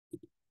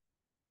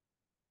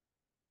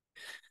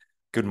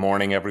Good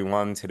morning,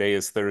 everyone. Today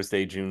is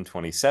Thursday, June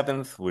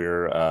 27th.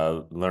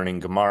 We're learning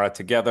Gemara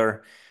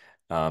together.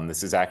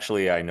 This is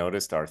actually, I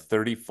noticed, our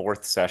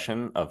 34th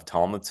session of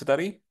Talmud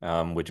study,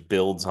 which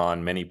builds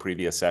on many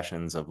previous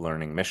sessions of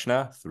learning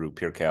Mishnah through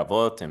Pirkei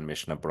Avot and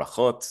Mishnah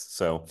Brachot.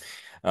 So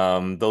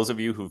those of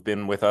you who've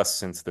been with us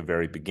since the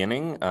very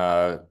beginning,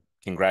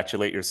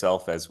 congratulate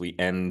yourself as we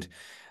end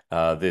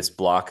this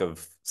block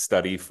of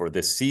study for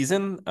this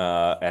season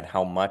at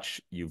how much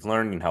you've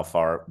learned and how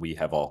far we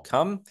have all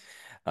come.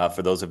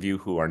 For those of you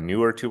who are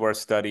newer to our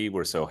study,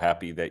 we're so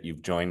happy that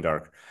you've joined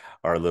our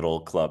little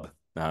club.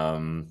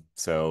 Join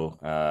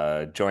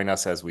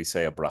us as we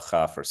say a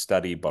bracha for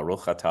study.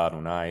 Baruch atah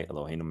Adonai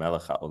Eloheinu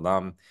melech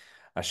haolam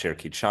asher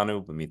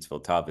kitshanu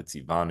b'mitzvotav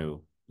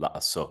v'tzivanu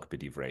la'asok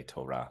b'divrei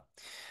Torah.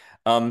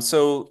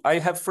 So I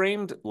have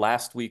framed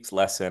last week's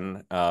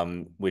lesson,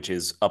 which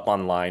is up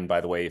online,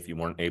 by the way, if you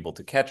weren't able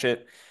to catch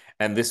it,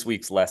 and this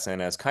week's lesson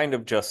as kind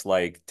of just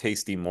like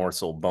tasty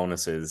morsel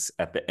bonuses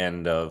at the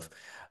end of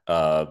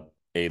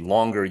a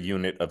longer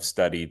unit of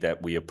study that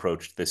we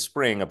approached this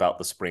spring about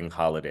the spring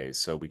holidays.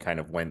 So we kind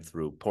of went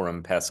through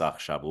Purim, Pesach,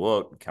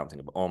 Shavuot, counting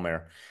of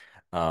Omer,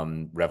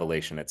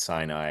 Revelation at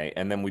Sinai,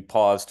 and then we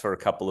paused for a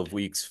couple of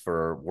weeks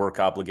for work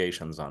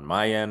obligations on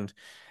my end.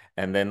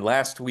 And then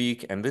last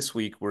week and this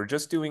week, we're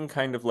just doing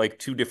kind of like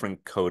two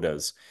different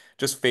codas,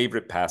 just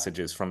favorite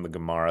passages from the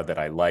Gemara that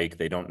I like.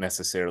 They don't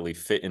necessarily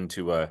fit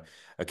into a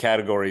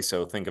category,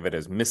 so think of it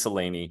as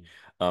miscellany.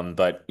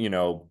 But, you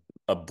know,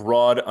 a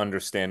broad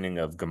understanding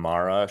of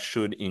Gemara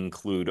should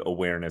include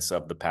awareness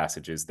of the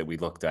passages that we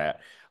looked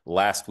at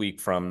last week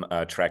from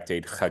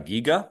Tractate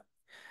Chagiga.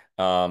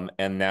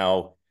 And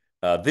now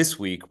this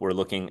week, we're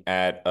looking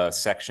at a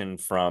section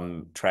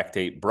from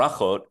Tractate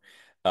Brachot,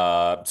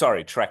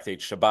 Tractate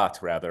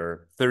Shabbat,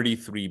 rather,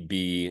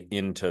 33b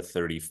into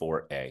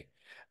 34a.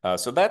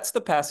 So that's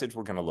the passage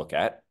we're going to look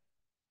at.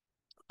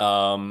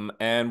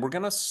 And we're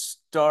going to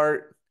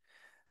start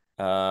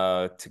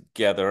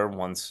together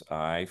once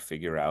I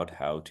figure out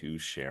how to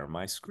share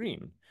my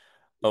screen.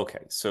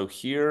 Okay, so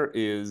here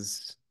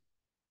is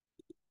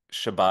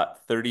Shabbat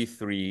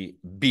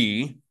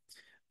 33b.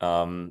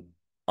 On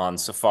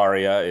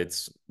Safaria,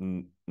 it's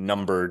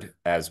numbered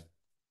as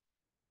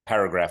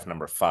paragraph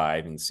number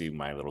 5. You can see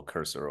my little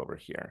cursor over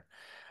here.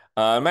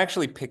 I'm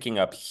actually picking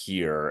up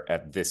here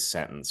at this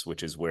sentence,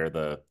 which is where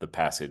the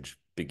passage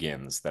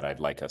begins that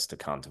I'd like us to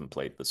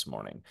contemplate this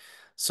morning.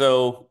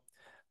 So,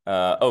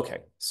 okay,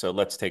 so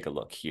let's take a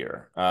look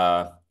here.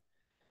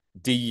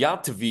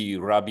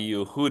 Diyatvi Rabbi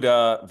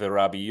Yehuda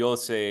v'Rabbi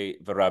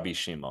Yosei v'Rabbi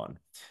Shimon.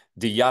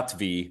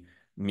 Diyatvi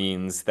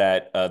means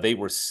that they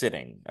were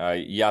sitting.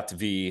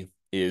 Yatvi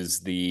is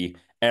the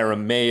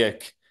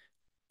Aramaic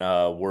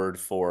word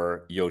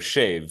for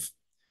yoshev,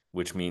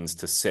 which means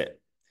to sit.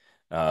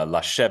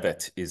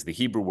 Lashevet is the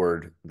Hebrew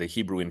word, the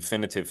Hebrew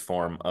infinitive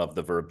form of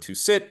the verb to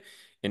sit.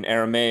 In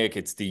Aramaic,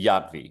 it's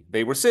diyatvi.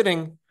 They were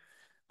sitting.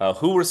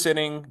 Who were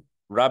sitting?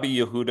 Rabbi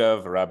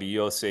Yehuda, Rabbi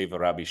Yosef,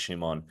 Rabbi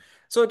Shimon.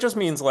 So it just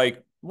means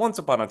like once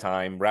upon a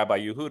time, Rabbi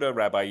Yehuda,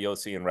 Rabbi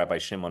Yossi, and Rabbi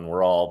Shimon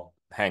were all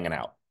hanging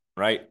out,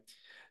 right?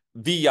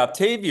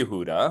 V'yatev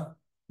Yehuda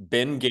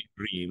ben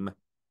Gebrim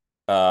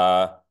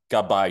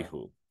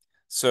Gabaihu.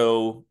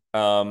 So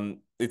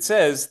it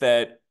says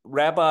that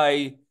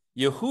Rabbi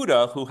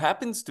Yehuda, who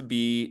happens to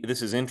be,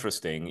 this is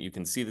interesting, you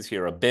can see this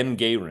here, a ben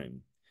Gerim.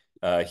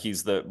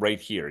 He's right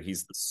here.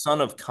 He's the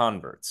son of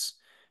converts.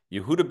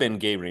 Yehuda ben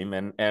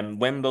Gerim,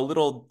 and when the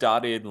little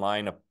dotted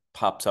line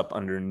pops up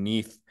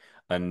underneath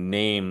a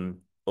name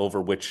over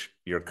which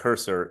your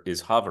cursor is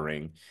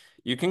hovering,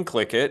 you can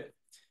click it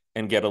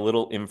and get a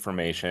little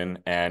information.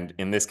 And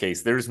in this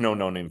case, there's no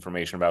known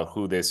information about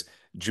who this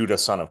Judah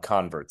son of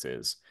converts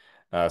is.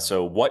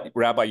 So what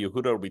Rabbi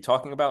Yehuda are we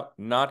talking about?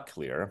 Not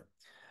clear.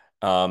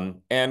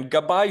 And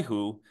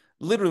Gabaihu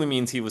literally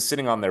means he was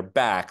sitting on their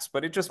backs,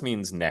 but it just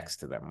means next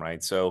to them,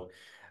 right? So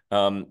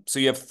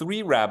you have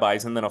 3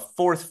 rabbis and then a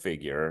 4th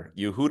figure,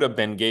 Yehuda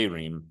ben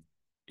Gerim,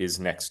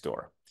 is next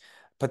door.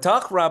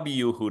 Patach Rabbi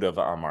Yehuda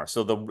v'Amar.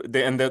 So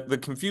the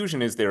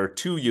confusion is there are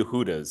 2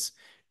 Yehudas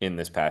in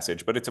this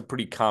passage, but it's a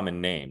pretty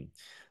common name.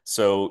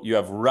 So you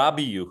have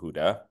Rabbi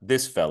Yehuda,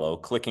 this fellow,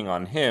 clicking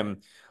on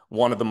him,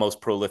 one of the most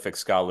prolific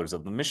scholars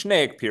of the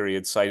Mishnaic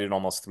period, cited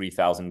almost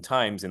 3,000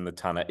 times in the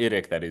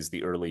Tanaitic, that is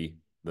the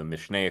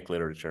Mishnaic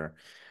literature,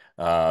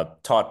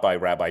 taught by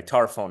Rabbi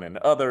Tarfon and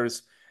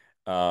others.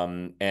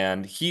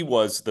 And he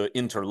was the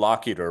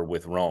interlocutor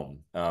with Rome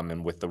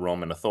and with the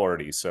Roman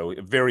authorities. So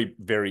a very,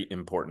 very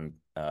important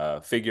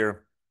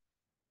figure.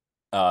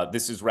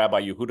 This is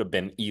Rabbi Yehuda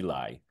ben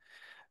Eli.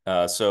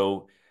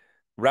 So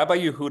Rabbi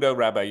Yehuda,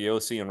 Rabbi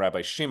Yossi, and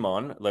Rabbi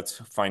Shimon, let's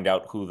find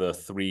out who the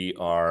 3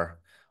 are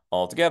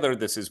altogether.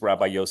 This is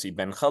Rabbi Yossi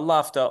ben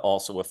Chalafta,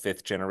 also a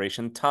 5th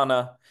generation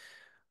Tana,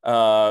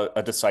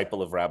 a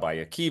disciple of Rabbi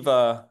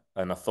Akiva,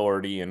 an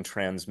authority in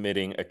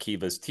transmitting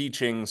Akiva's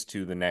teachings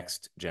to the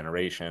next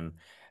generation,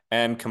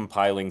 and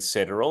compiling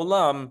Seder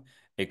Olam,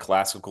 a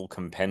classical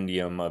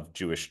compendium of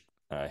Jewish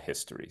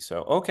history.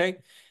 So, okay,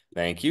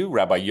 thank you.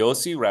 Rabbi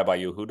Yossi, Rabbi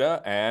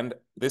Yehuda, and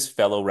this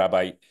fellow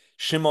Rabbi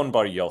Shimon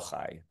Bar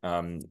Yochai,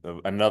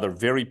 another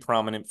very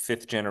prominent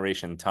fifth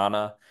generation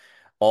Tana,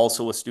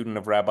 also a student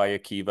of Rabbi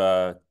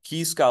Akiva,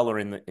 key scholar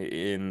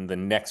in the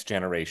next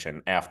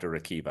generation after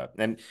Akiva.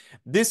 And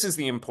this is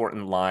the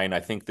important line. I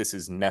think this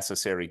is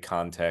necessary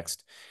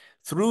context.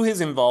 Through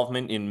his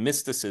involvement in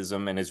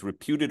mysticism and his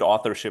reputed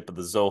authorship of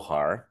the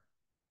Zohar,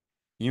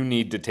 you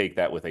need to take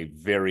that with a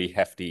very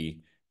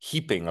hefty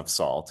heaping of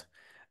salt.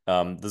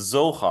 The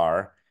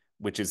Zohar,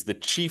 which is the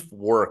chief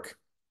work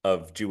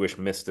of Jewish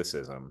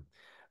mysticism,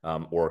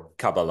 or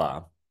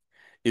Kabbalah,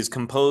 is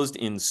composed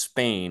in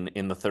Spain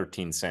in the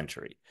 13th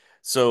century.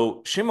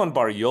 So Shimon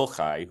Bar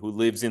Yochai, who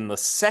lives in the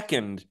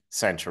 2nd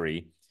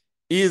century,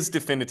 is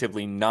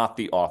definitively not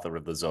the author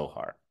of the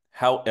Zohar.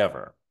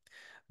 However,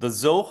 the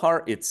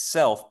Zohar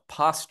itself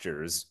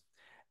postures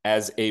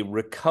as a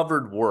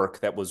recovered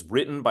work that was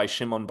written by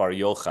Shimon Bar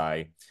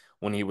Yochai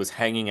when he was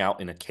hanging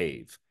out in a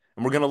cave.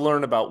 And we're going to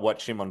learn about what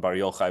Shimon Bar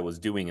Yochai was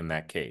doing in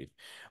that cave.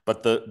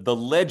 But the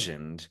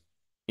legend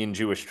in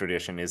Jewish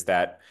tradition is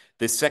that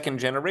this 2nd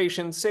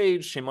generation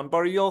sage, Shimon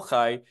Bar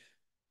Yochai,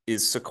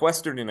 is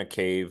sequestered in a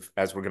cave,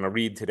 as we're going to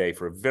read today,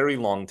 for a very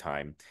long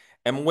time.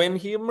 And when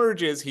he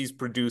emerges, he's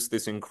produced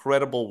this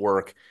incredible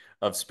work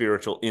of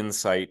spiritual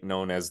insight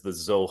known as the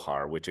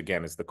Zohar, which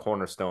again is the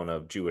cornerstone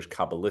of Jewish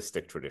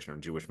Kabbalistic tradition or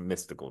Jewish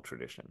mystical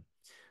tradition.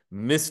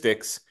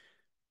 Mystics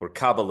or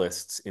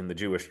Kabbalists in the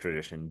Jewish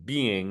tradition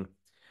being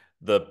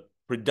the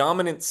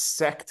predominant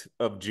sect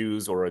of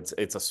Jews, or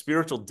it's a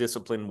spiritual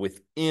discipline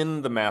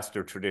within the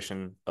master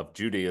tradition of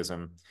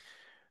Judaism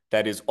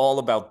that is all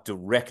about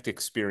direct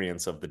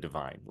experience of the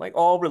divine. Like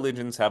all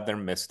religions have their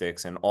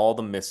mystics, and all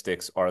the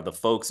mystics are the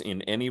folks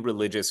in any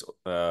religious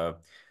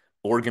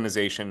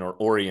organization or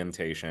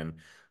orientation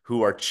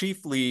who are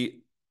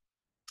chiefly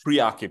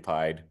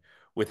preoccupied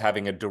with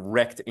having a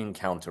direct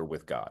encounter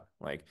with God.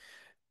 Like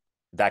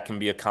that can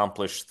be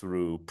accomplished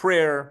through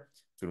prayer,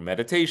 through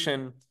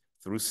meditation,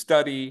 through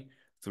study,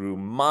 through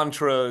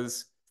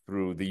mantras,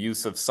 through the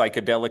use of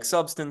psychedelic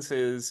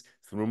substances,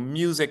 through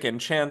music and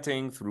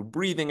chanting, through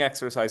breathing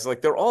exercise.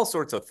 Like there are all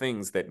sorts of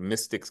things that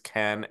mystics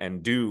can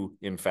and do,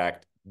 in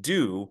fact,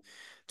 do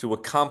to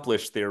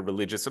accomplish their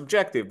religious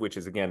objective, which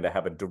is, again, to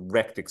have a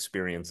direct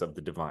experience of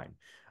the divine.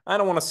 I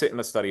don't want to sit in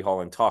a study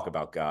hall and talk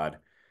about God.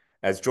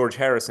 As George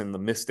Harrison, the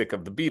mystic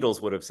of the Beatles,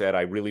 would have said,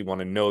 I really want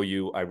to know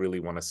you. I really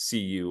want to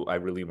see you. I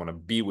really want to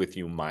be with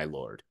you, my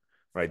Lord.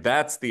 Right?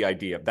 That's the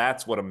idea.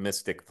 That's what a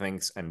mystic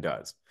thinks and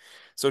does.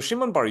 So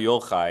Shimon Bar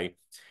Yochai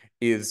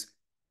is,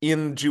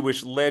 in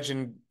Jewish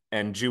legend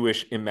and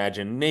Jewish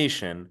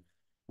imagination,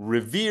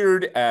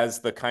 revered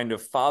as the kind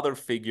of father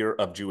figure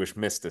of Jewish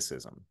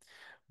mysticism.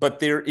 But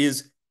there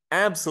is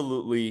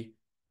absolutely,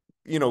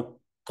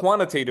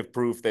 quantitative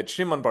proof that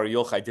Shimon Bar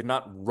Yochai did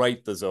not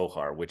write the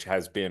Zohar, which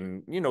has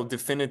been,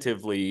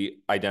 definitively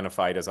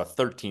identified as a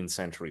 13th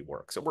century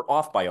work. So we're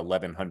off by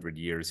 1100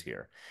 years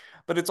here.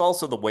 But it's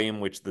also the way in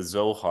which the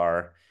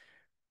Zohar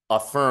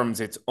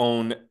affirms its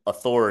own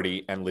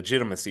authority and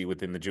legitimacy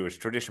within the Jewish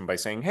tradition by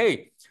saying,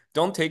 hey,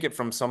 don't take it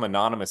from some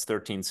anonymous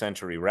 13th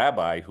century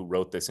rabbi who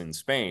wrote this in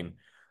Spain.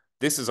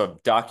 This is a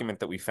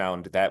document that we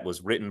found that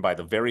was written by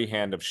the very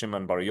hand of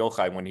Shimon Bar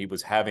Yochai when he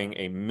was having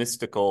a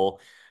mystical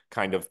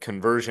kind of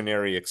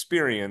conversionary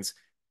experience,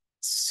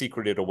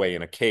 secreted away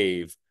in a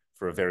cave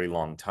for a very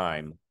long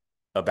time,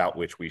 about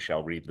which we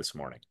shall read this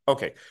morning.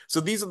 Okay,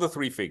 so these are the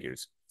three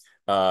figures.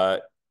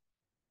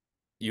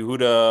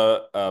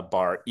 Yehuda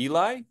Bar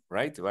Eli,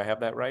 right? Do I have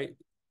that right?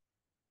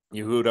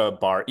 Yehuda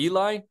Bar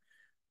Eli,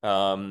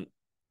 Rabbi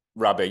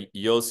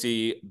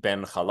Yossi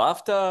ben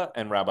Chalafta,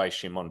 and Rabbi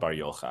Shimon Bar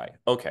Yochai.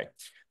 Okay.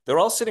 They're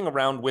all sitting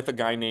around with a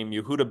guy named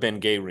Yehuda ben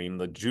Gerim,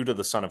 the Judah,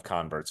 the son of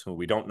converts, who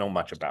we don't know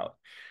much about.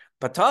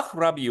 Patach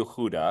Rabbi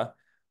Yehuda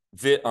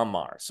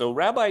v'amar. So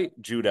Rabbi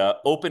Judah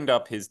opened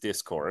up his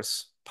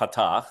discourse,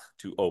 patach,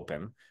 to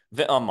open,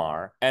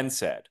 v'amar, and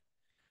said,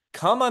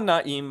 Kama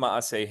na'im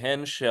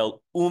ma'asehen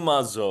shel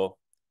umazo.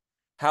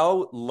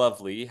 How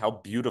lovely, how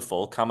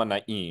beautiful, kama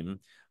na'im,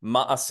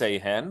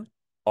 ma'asehen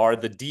are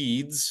the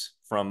deeds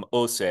from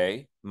ose.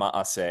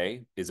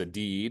 Ma'ase is a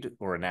deed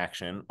or an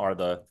action, are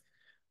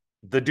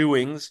the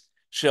doings,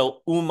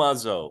 shel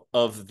umazo,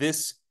 of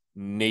this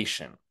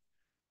nation.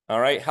 All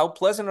right, how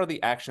pleasant are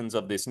the actions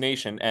of this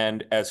nation?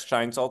 And as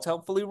Scheinsaltz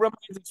helpfully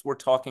reminds us, we're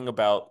talking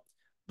about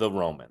the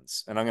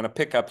Romans. And I'm going to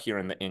pick up here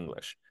in the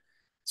English.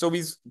 So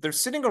they're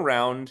sitting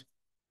around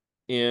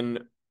in,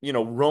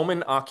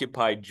 Roman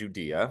occupied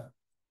Judea,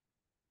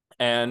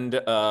 and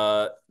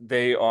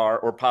they are,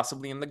 or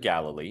possibly in the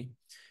Galilee,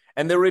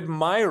 and they're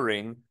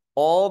admiring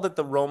all that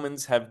the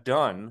Romans have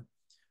done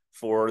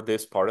for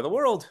this part of the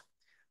world.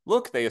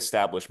 Look, they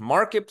established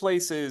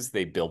marketplaces,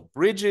 they built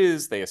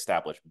bridges, they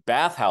established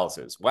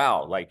bathhouses.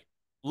 Wow, like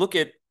look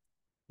at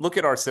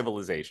our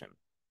civilization.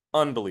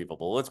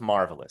 Unbelievable. It's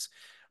marvelous.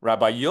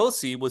 Rabbi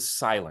Yossi was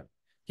silent.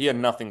 He had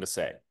nothing to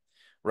say.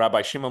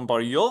 Rabbi Shimon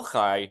Bar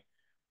Yochai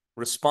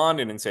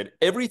responded and said,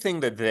 everything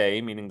that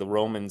they, meaning the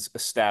Romans,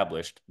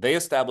 established, they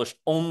established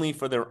only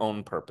for their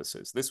own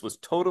purposes. This was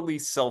totally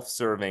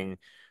self-serving,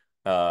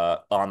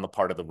 on the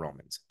part of the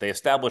Romans. They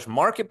established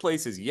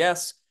marketplaces,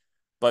 yes,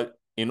 but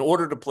in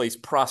order to place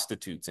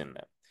prostitutes in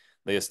them.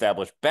 They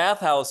established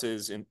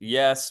bathhouses,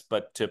 yes,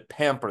 but to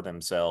pamper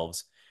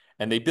themselves.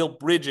 And they built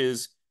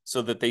bridges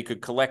so that they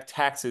could collect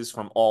taxes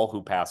from all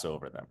who pass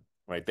over them,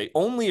 right? They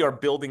only are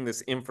building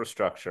this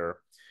infrastructure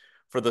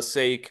for the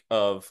sake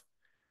of,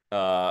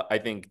 I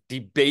think,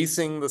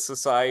 debasing the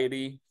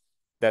society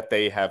that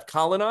they have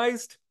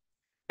colonized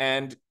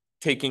and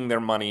taking their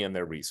money and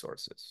their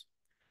resources.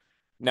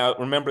 Now,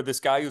 remember, this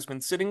guy who's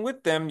been sitting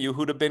with them,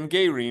 Yehuda ben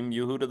Gerim,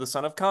 Yehuda the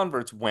son of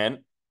converts,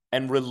 went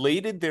and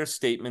related their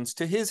statements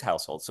to his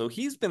household. So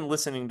he's been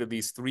listening to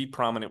these three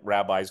prominent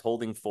rabbis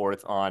holding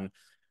forth on,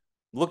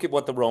 look at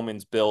what the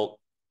Romans built.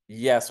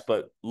 Yes,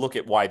 but look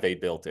at why they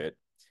built it.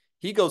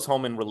 He goes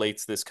home and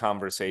relates this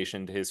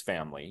conversation to his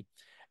family.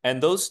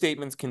 And those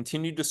statements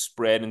continued to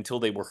spread until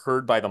they were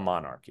heard by the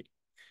monarchy.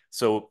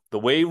 So the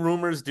way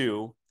rumors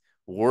do,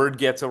 word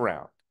gets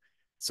around.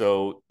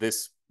 So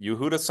this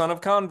Yehuda, son of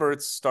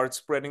converts, starts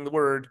spreading the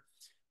word.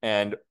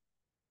 And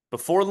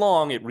before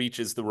long, it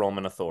reaches the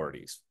Roman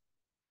authorities,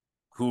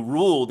 who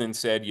ruled and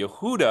said,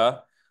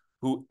 Yehuda,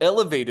 who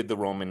elevated the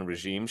Roman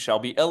regime, shall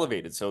be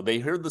elevated. So they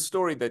heard the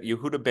story that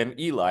Yehuda ben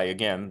Eli,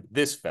 again,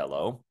 this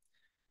fellow,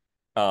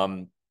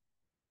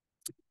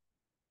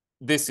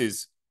 this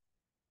is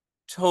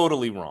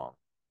totally wrong.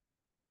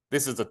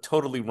 This is a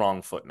totally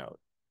wrong footnote.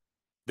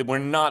 That we're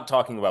not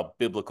talking about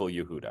biblical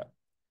Yehuda.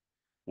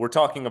 We're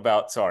talking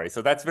about, sorry,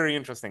 so that's very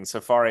interesting.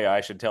 Safari,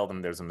 I should tell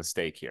them there's a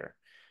mistake here.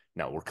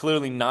 No, we're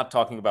clearly not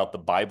talking about the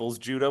Bible's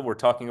Judah. We're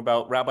talking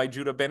about Rabbi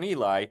Judah ben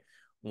Eli,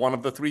 one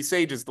of the three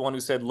sages, the one who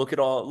said, look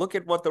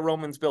at what the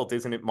Romans built.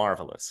 Isn't it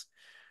marvelous?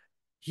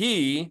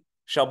 He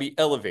shall be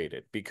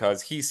elevated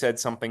because he said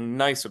something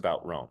nice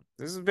about Rome.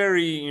 This is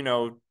very,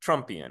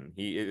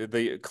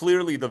 Trumpian.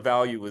 Clearly the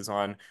value is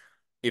on,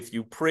 if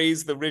you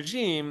praise the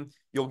regime,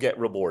 you'll get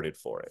rewarded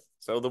for it.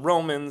 So the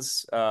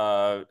Romans,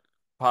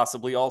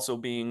 possibly also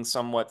being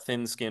somewhat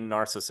thin-skinned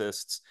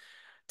narcissists,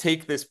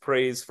 take this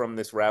praise from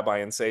this rabbi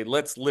and say,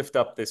 let's lift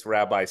up this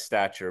rabbi's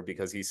stature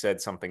because he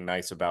said something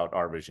nice about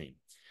our regime,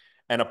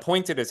 and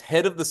appointed as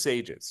head of the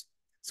sages.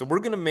 So we're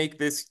going to make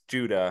this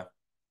Judah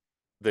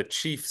the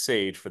chief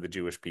sage for the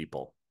Jewish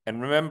people.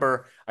 And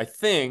remember, I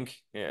think,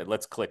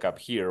 let's click up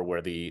here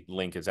where the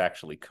link is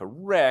actually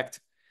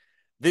correct.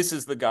 This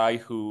is the guy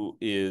who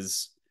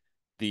is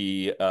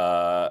the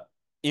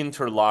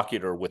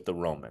interlocutor with the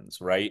Romans,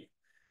 right?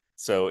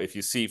 So if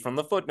you see from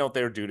the footnote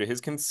there, due to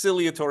his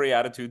conciliatory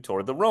attitude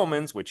toward the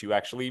Romans, which you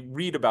actually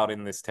read about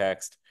in this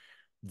text,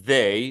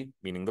 they,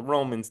 meaning the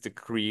Romans,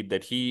 decreed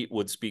that he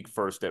would speak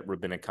first at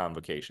rabbinic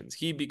convocations.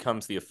 He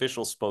becomes the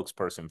official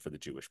spokesperson for the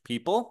Jewish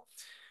people.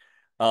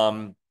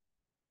 And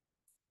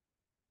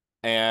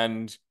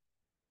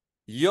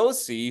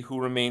Yossi, who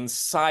remains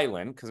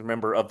silent, because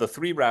remember, of the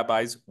three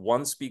rabbis,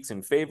 one speaks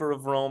in favor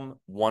of Rome,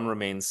 one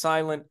remains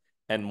silent,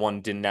 and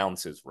one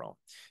denounces Rome.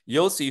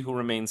 Yossi, who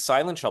remains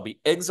silent, shall be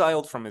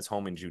exiled from his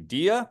home in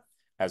Judea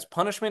as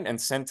punishment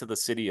and sent to the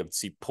city of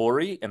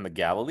Tzipori in the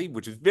Galilee,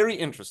 which is very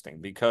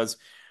interesting because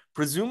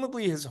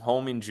presumably his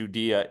home in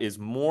Judea is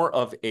more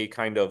of a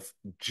kind of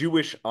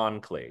Jewish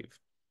enclave,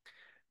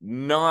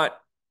 not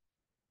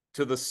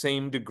to the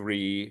same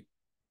degree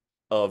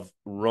of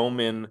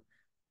Roman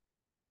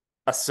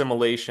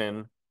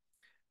assimilation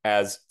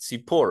as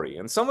Tzipori.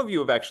 And some of you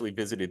have actually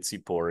visited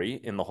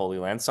Tzipori in the Holy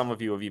Land. Some of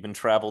you have even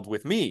traveled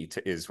with me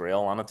to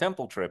Israel on a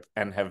temple trip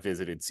and have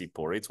visited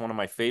Tzipori. It's one of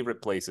my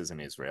favorite places in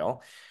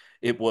Israel.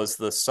 It was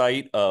the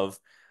site of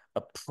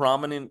a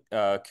prominent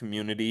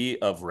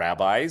community of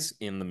rabbis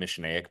in the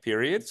Mishnaic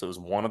period. So it was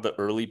one of the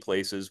early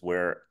places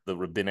where the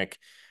rabbinic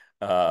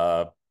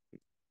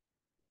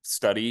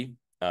study,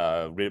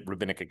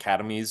 rabbinic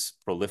academies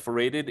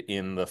proliferated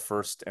in the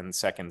 1st and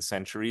 2nd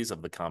centuries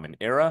of the Common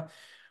Era,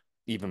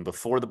 even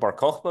before the Bar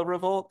Kokhba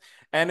revolt.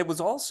 And it was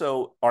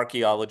also,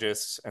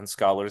 archaeologists and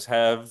scholars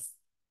have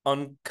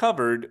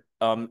uncovered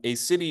a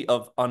city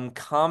of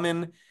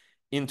uncommon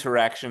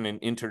interaction and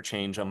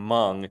interchange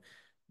among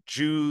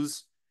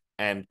Jews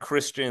and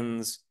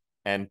Christians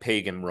and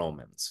pagan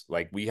Romans.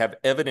 Like, we have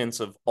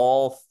evidence of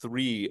all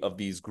three of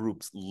these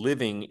groups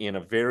living in a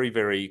very,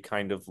 very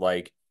kind of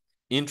like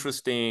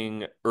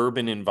interesting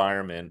urban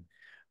environment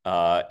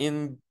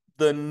in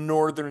the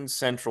northern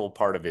central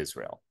part of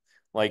Israel.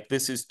 Like,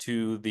 this is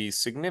to the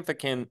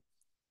significant,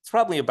 it's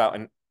probably about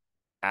an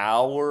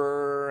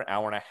hour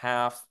and a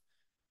half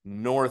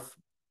northeast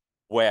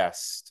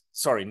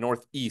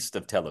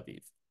of Tel Aviv.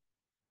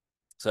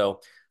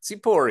 So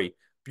Tzipori,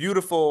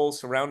 beautiful,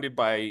 surrounded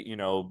by,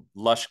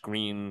 lush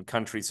green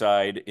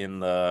countryside in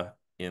the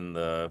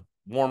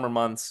warmer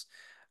months.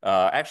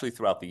 Actually,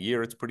 throughout the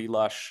year, it's pretty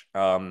lush.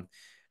 And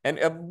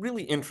a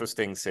really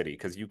interesting city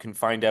because you can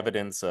find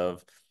evidence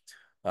of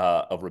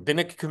a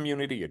rabbinic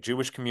community, a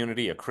Jewish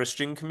community, a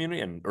Christian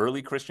community, an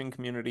early Christian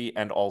community,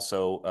 and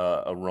also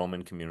a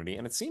Roman community.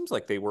 And it seems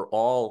like they were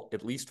all,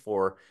 at least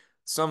for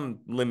some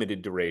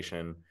limited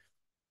duration,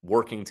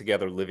 working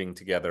together, living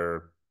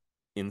together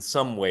in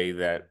some way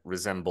that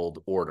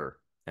resembled order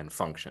and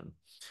function.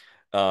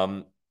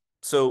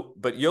 So,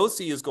 but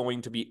Yossi is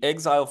going to be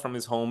exiled from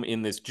his home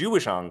in this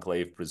Jewish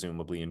enclave,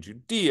 presumably in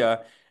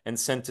Judea, and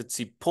sent to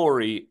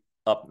Tzipori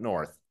up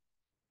north,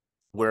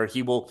 where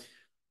he will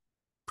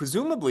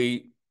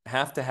presumably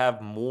have to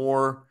have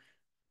more.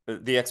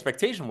 The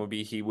expectation would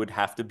be he would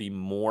have to be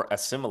more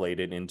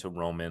assimilated into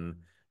Roman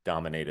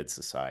dominated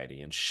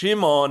society. And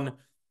Shimon,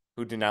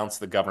 who denounced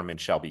the government,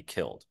 shall be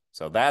killed.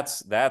 So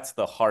that's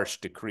the harsh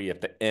decree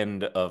at the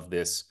end of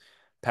this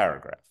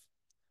paragraph.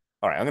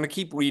 All right, I'm going to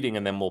keep reading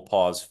and then we'll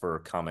pause for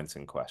comments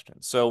and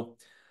questions. So,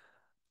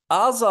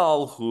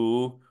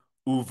 Azalhu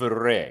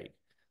uvre.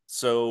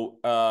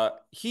 So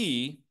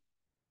he,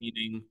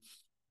 meaning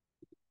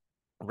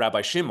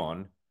Rabbi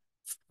Shimon,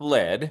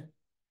 fled.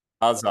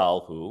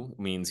 Azalhu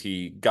means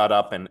he got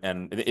up and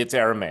it's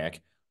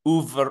Aramaic.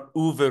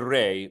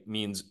 Uvere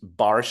means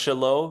bar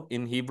shalo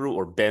in Hebrew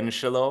or ben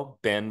shalo,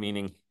 ben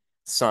meaning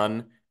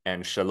son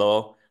and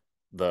shalo,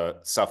 the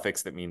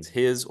suffix that means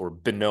his, or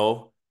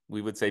beno,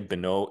 we would say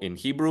beno in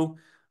Hebrew.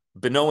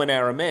 Beno in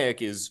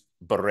Aramaic is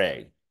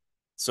bere.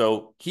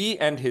 So he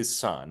and his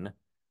son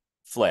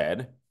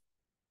fled.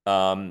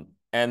 And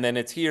then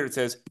it's here, it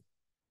says,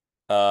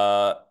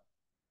 uh,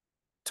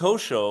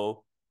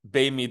 Tosho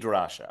be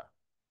midrasha.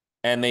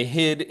 And they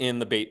hid in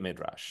the Beit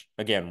Midrash.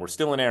 Again, we're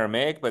still in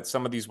Aramaic, but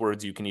some of these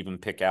words you can even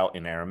pick out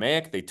in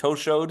Aramaic. They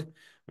toshod,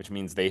 which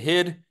means they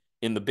hid,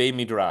 in the Beit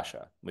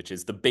Midrasha, which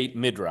is the Beit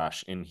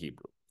Midrash in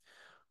Hebrew.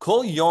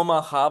 Kol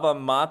yoma hava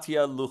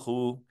matia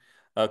luhu.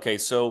 Okay,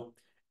 so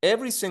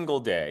every single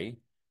day,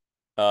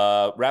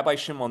 Rabbi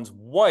Shimon's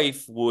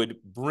wife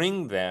would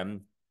bring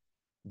them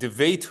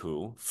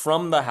devetu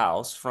from the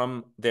house,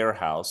 from their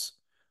house,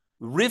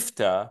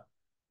 rifta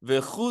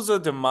v'chuza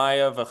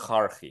demaya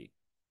v'charchi.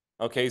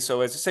 Okay, so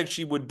as I said,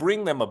 she would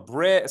bring them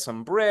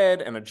some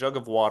bread and a jug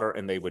of water,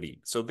 and they would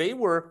eat. So they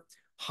were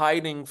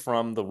hiding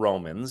from the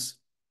Romans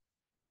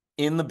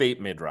in the Beit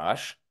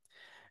Midrash,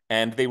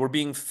 and they were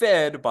being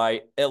fed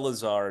by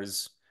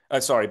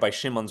by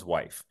Shimon's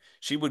wife.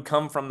 She would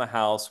come from the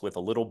house with a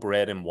little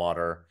bread and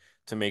water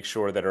to make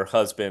sure that her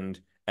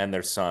husband and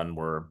their son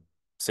were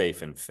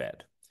safe and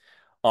fed.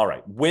 All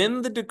right,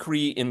 when the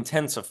decree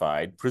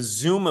intensified,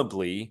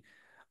 presumably,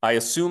 I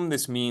assume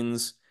this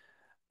means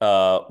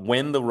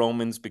when the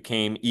Romans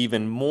became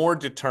even more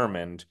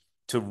determined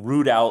to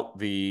root out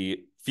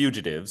the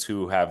fugitives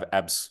who have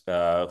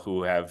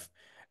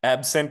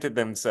absented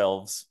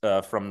themselves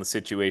from the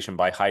situation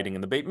by hiding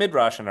in the Beit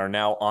Midrash and are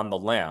now on the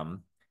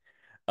lam.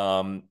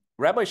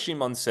 Rabbi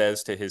Shimon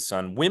says to his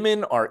son,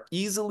 women are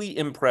easily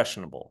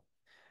impressionable,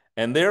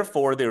 and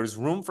therefore there is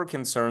room for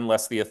concern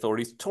lest the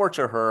authorities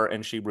torture her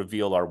and she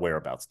reveal our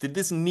whereabouts. Did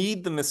this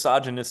need the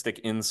misogynistic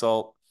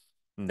insult?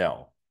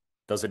 No.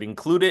 Does it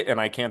include it and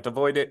I can't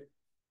avoid it?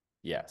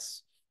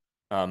 Yes.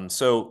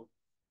 So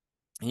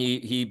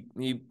he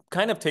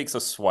kind of takes a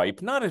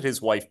swipe, not at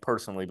his wife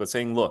personally, but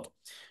saying, look,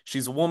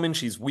 she's a woman,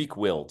 she's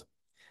weak-willed.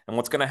 And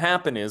what's going to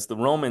happen is the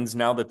Romans,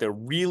 now that they're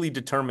really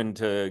determined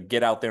to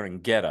get out there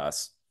and get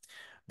us,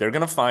 they're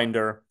going to find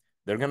her,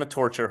 they're going to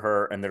torture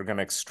her, and they're going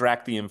to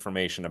extract the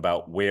information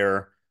about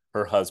where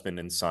her husband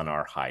and son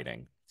are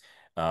hiding.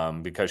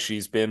 Because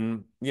she's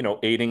been,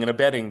 aiding and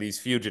abetting these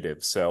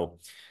fugitives. So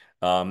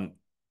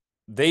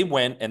they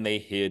went and they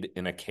hid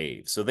in a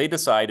cave. So they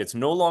decide it's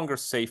no longer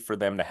safe for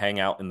them to hang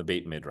out in the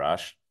Beit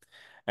Midrash.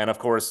 And of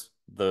course,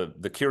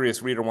 the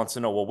curious reader wants to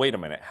know, well, wait a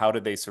minute, how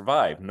did they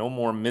survive? No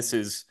more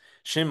Mrs.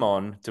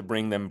 Shimon to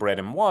bring them bread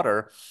and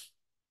water.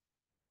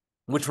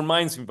 Which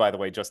reminds me, by the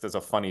way, just as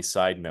a funny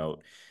side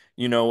note,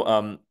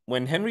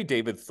 when Henry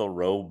David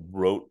Thoreau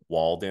wrote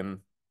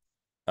Walden,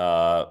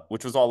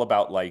 which was all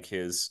about like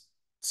his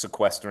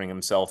sequestering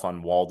himself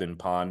on Walden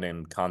Pond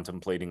and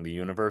contemplating the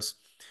universe.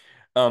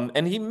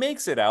 And he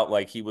makes it out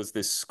like he was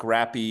this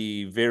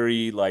scrappy,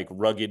 very like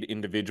rugged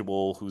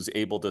individual who's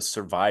able to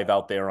survive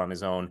out there on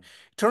his own.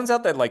 It turns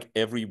out that like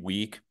every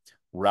week,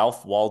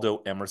 Ralph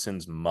Waldo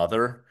Emerson's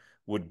mother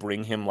would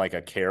bring him like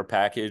a care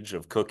package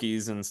of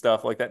cookies and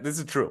stuff like that. This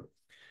is true.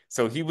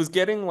 So he was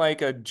getting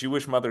like a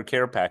Jewish mother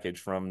care package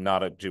from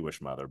not a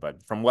Jewish mother,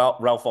 but from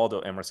Ralph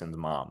Waldo Emerson's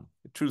mom.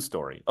 True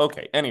story.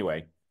 Okay,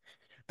 anyway,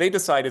 they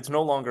decide it's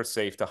no longer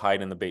safe to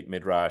hide in the Beit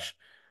Midrash.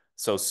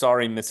 So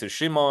sorry, Mrs.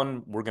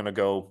 Shimon, we're going to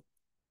go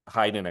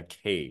hide in a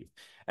cave.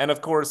 And of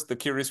course, the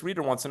curious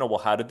reader wants to know, well,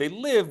 how did they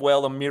live?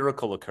 Well, a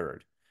miracle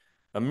occurred.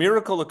 A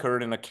miracle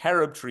occurred and a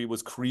carob tree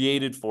was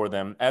created for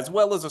them, as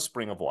well as a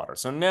spring of water.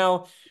 So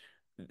now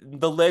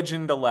the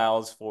legend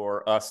allows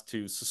for us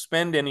to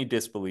suspend any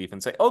disbelief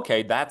and say,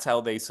 okay, that's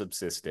how they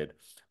subsisted.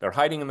 They're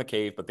hiding in the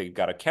cave, but they've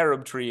got a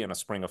carob tree and a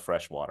spring of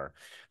fresh water.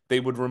 They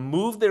would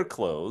remove their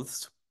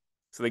clothes,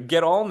 so they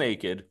get all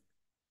naked,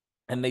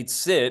 and they'd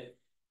sit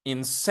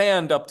in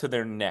sand up to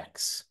their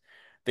necks.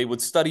 They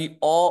would study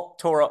all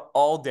Torah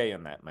all day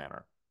in that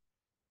manner.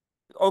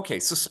 Okay,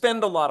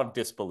 suspend a lot of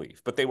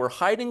disbelief, but they were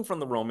hiding from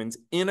the Romans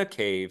in a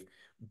cave,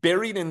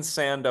 buried in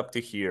sand up to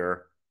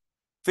here,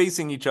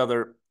 facing each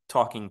other,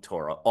 talking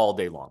Torah all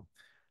day long.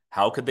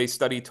 How could they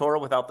study Torah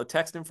without the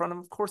text in front of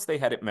them? Of course, they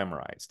had it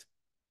memorized.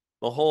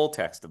 the whole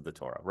text of the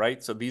Torah,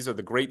 right? So these are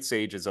the great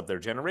sages of their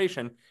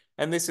generation,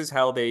 and this is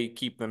how they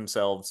keep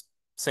themselves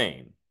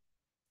sane.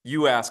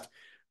 You ask,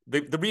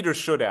 the readers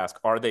should ask,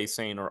 are they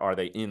sane or are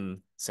they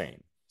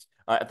insane?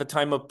 At the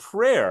time of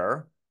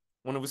prayer,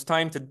 when it was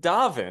time to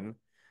daven,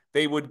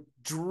 they would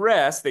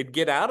they'd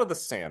get out of the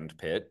sand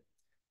pit,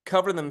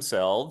 cover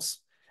themselves,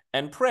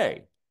 and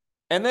pray.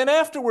 And then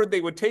afterward, they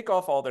would take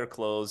off all their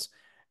clothes,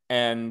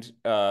 and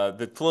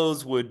the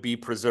clothes would be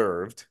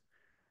preserved.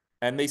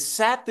 And they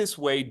sat this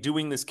way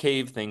doing this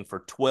cave thing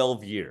for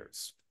 12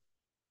 years.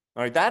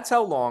 All right, that's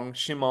how long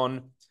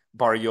Shimon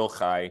bar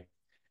Yochai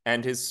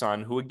and his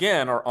son, who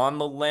again are on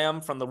the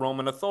lam from the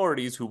Roman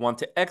authorities who want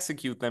to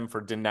execute them for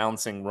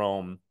denouncing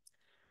Rome,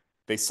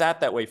 they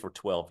sat that way for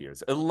 12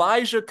 years.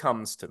 Elijah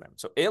comes to them.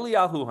 So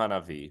Eliyahu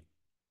Hanavi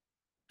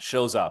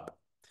shows up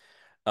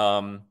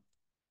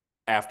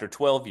after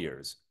 12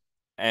 years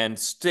and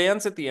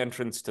stands at the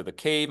entrance to the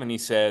cave, and he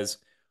says,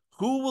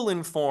 who will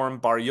inform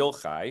Bar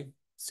Yochai,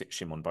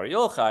 Shimon bar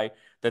Yochai,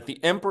 that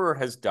the emperor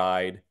has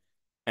died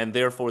and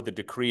therefore the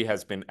decree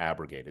has been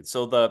abrogated?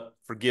 So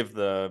forgive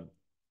the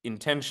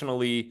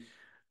intentionally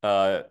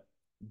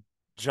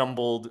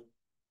jumbled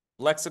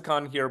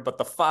lexicon here, but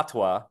the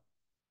fatwa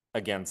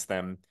against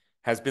them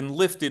has been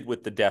lifted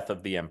with the death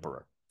of the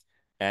emperor,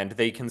 and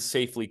they can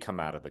safely come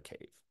out of the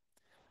cave.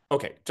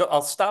 Okay,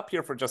 I'll stop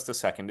here for just a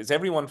second. Is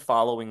everyone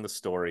following the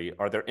story?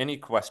 Are there any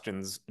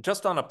questions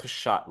just on a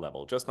peshat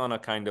level, just on a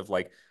kind of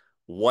like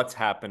what's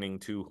happening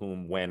to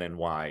whom, when, and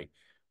why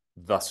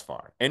thus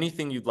far?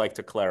 Anything you'd like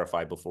to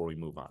clarify before we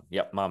move on?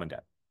 Yep, mom and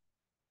dad.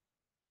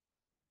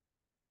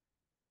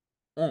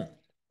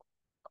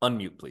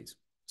 Unmute, please.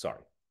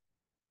 Sorry.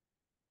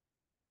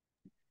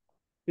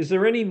 Is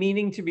there any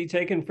meaning to be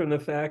taken from the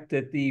fact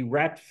that the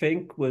rat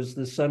Fink was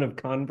the son of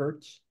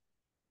converts?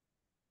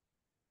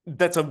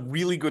 That's a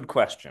really good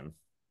question.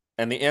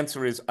 And the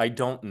answer is I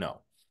don't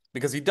know,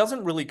 because he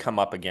doesn't really come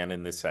up again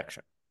in this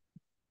section.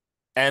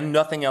 And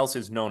nothing else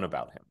is known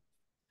about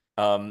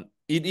him.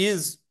 It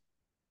is,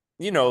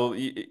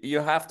 you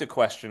have to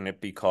question it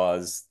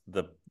because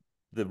the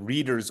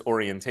reader's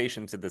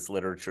orientation to this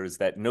literature is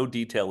that no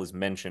detail is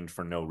mentioned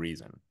for no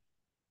reason.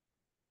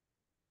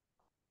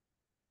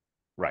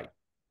 Right.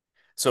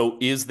 So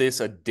is this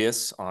a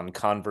diss on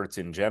converts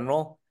in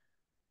general?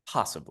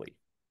 Possibly.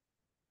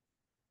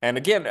 And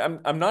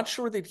again, I'm not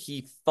sure that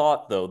he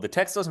thought, though, the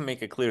text doesn't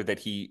make it clear that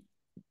he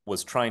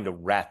was trying to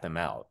rat them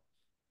out.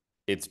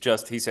 It's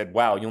just, he said,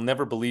 wow, you'll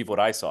never believe what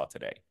I saw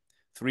today.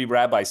 3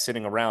 rabbis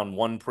sitting around,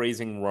 one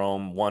praising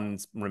Rome, one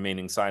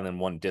remaining silent,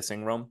 one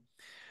dissing Rome.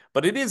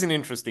 But it is an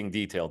interesting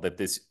detail that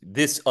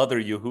this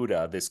other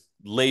Yehuda, this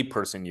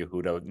layperson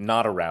Yehuda,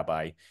 not a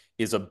rabbi,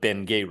 is a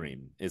Ben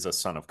Gerim, is a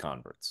son of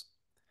converts.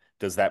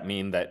 Does that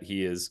mean that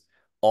he is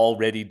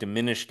already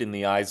diminished in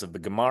the eyes of the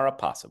Gemara?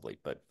 Possibly,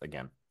 but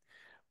again,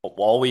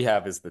 all we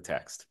have is the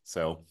text.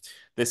 So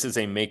this is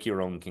a make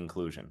your own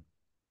conclusion.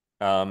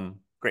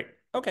 Great.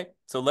 Okay,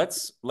 so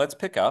let's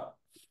pick up.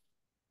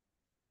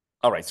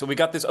 All right, so we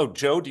got this. Oh,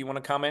 Joe, do you want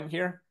to comment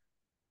here?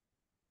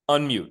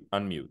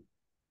 Unmute.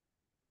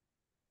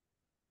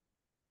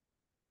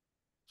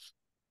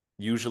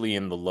 Usually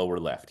in the lower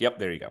left. Yep,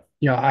 there you go.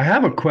 Yeah, I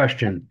have a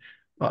question.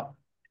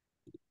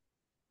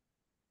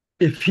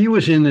 If he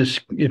was in this,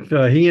 if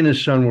he and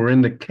his son were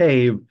in the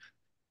cave,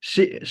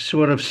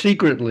 sort of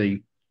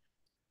secretly,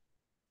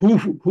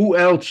 who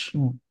else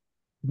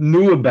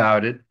knew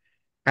about it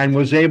and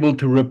was able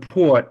to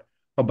report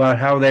about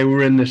how they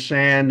were in the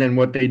sand and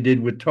what they did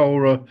with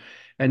Torah,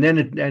 and then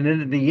at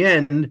the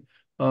end,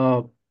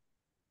 how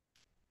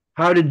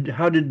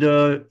did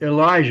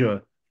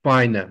Elijah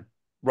find them?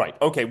 Right.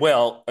 Okay.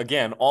 Well,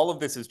 again, all of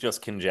this is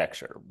just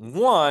conjecture.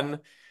 One,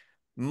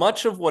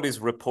 much of what is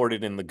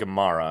reported in the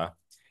Gemara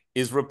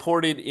is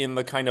reported in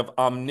the kind of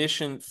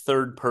omniscient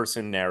third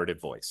person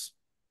narrative voice,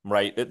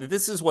 right?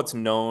 This is what's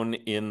known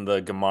in the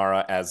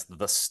Gemara as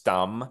the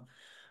stam,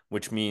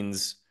 which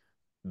means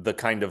the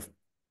kind of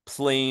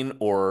plain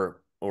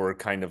or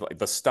kind of like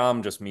the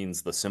stam just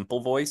means the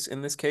simple voice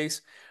in this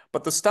case,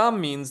 but the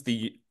stam means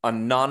the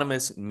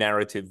anonymous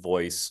narrative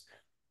voice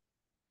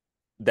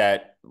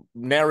that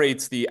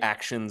narrates the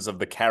actions of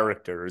the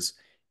characters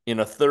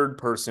in a third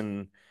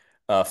person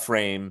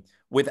frame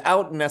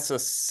without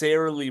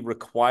necessarily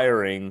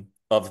requiring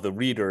of the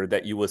reader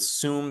that you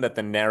assume that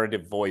the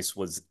narrative voice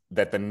was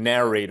that the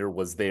narrator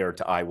was there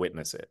to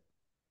eyewitness it,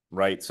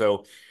 right?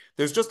 So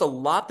there's just a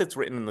lot that's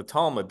written in the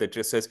Talmud that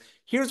just says,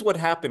 here's what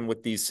happened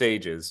with these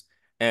sages,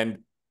 and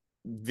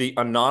the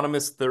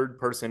anonymous third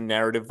person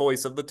narrative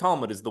voice of the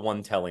Talmud is the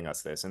one telling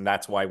us this, and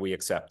that's why we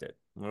accept it.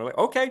 And we're like,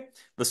 okay,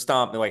 the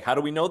stam. They're like, how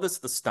do we know this?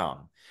 The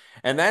stam.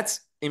 And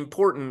that's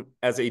important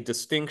as a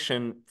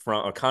distinction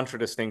from a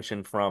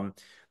contradistinction from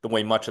the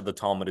way much of the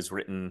Talmud is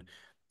written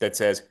that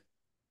says,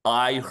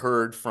 I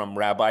heard from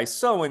Rabbi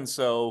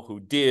so-and-so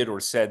who did or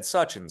said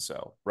such and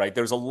so, right?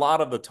 There's a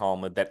lot of the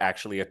Talmud that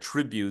actually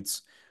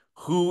attributes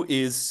who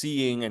is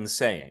seeing and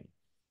saying.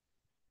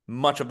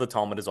 Much of the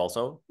Talmud is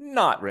also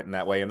not written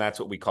that way, and that's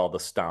what we call the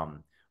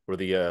stam, or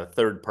the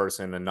third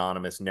person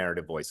anonymous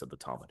narrative voice of the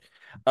Talmud.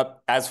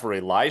 As for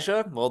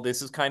Elijah, well,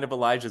 this is kind of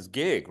Elijah's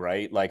gig,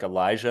 right? Like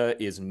Elijah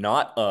is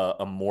not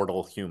a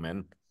mortal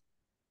human.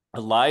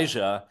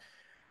 Elijah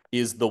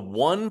is the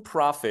one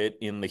prophet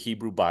in the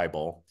Hebrew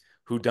Bible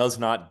who does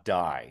not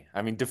die.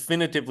 I mean,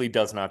 definitively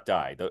does not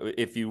die.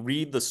 If you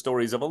read the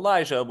stories of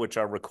Elijah, which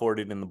are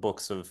recorded in the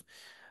books of,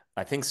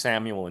 I think,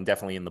 Samuel, and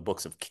definitely in the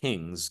books of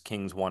Kings,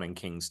 Kings 1 and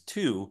Kings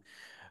 2,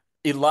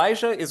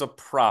 Elijah is a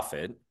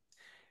prophet.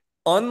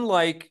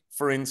 Unlike,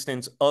 for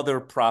instance, other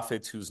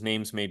prophets whose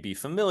names may be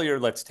familiar,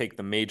 let's take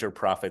the major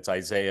prophets,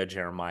 Isaiah,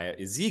 Jeremiah,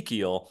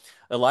 Ezekiel,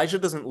 Elijah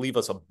doesn't leave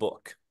us a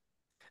book.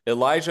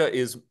 Elijah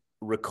is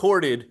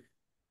recorded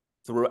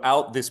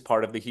throughout this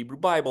part of the Hebrew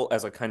Bible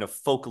as a kind of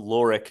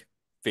folkloric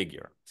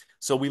figure.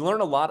 So we learn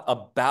a lot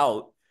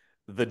about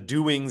the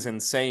doings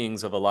and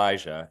sayings of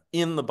Elijah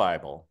in the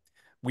Bible.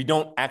 We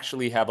don't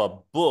actually have a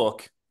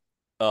book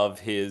of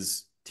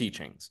his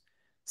teachings.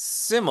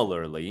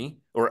 Similarly,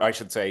 or I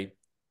should say,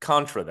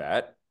 contra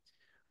that,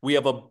 we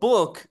have a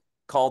book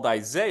called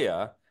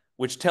Isaiah,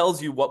 which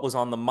tells you what was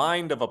on the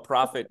mind of a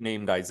prophet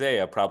named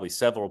Isaiah, probably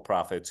several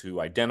prophets who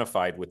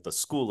identified with the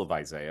school of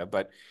Isaiah,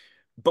 but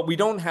we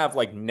don't have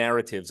like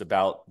narratives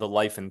about the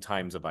life and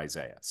times of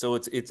Isaiah. So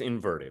it's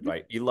inverted,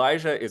 right?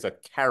 Elijah is a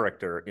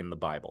character in the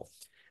Bible.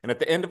 And at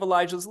the end of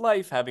Elijah's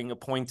life, having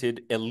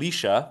appointed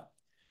Elisha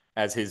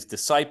as his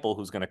disciple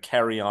who's going to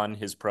carry on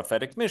his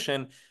prophetic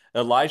mission,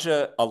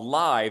 Elijah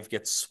alive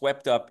gets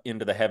swept up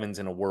into the heavens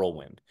in a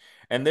whirlwind.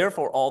 And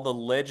therefore, all the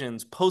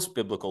legends,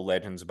 post-biblical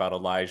legends about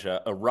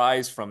Elijah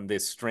arise from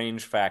this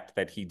strange fact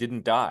that he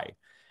didn't die.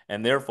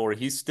 And therefore,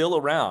 he's still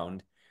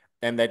around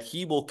and that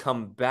he will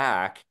come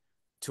back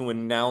to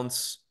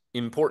announce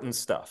important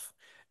stuff.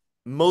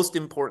 Most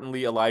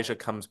importantly, Elijah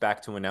comes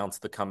back to announce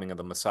the coming of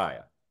the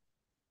Messiah.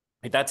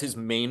 That's his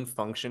main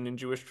function in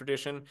Jewish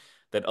tradition,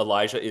 that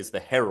Elijah is the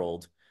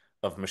herald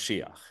of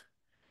Mashiach.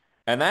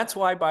 And that's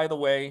why, by the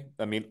way,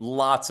 I mean,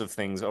 lots of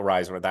things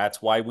arise where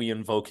that's why we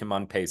invoke him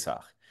on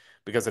Pesach.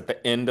 Because at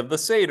the end of the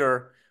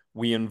Seder,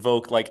 we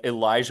invoke like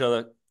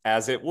Elijah,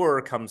 as it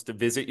were, comes to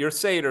visit your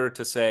Seder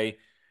to say,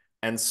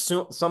 and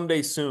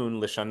someday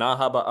soon, Lishana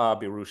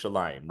Haba'ah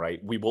B'Yerushalayim,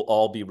 right? We will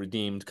all be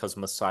redeemed because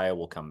Messiah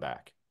will come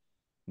back.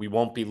 We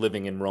won't be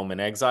living in Roman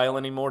exile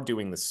anymore,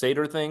 doing the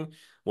Seder thing.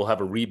 We'll have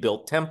a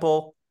rebuilt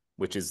temple,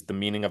 which is the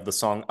meaning of the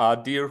song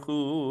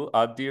Adirhu,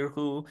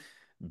 Adirhu.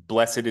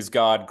 Blessed is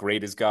God,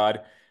 great is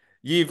God.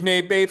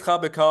 Yivnei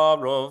Beitcha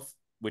Bekarov,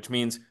 which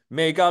means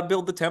may God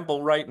build the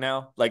temple right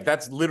now. Like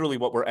that's literally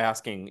what we're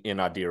asking in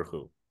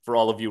Adirhu. For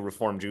all of you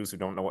Reform Jews who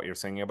don't know what you're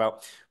singing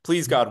about,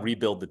 please God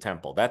rebuild the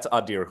temple. That's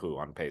Adirhu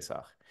on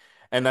Pesach.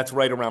 And that's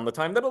right around the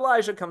time that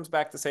Elijah comes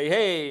back to say,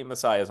 hey,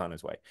 Messiah's on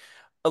his way.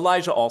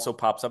 Elijah also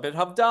pops up at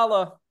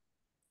Havdalah,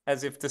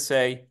 as if to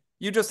say,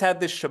 you just had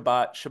this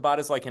Shabbat. Shabbat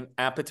is like an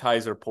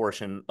appetizer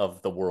portion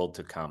of the world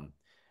to come.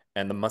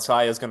 And the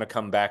Messiah is going to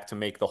come back to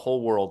make the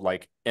whole world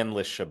like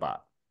endless Shabbat.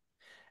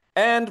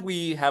 And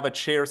we have a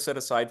chair set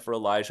aside for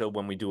Elijah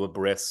when we do a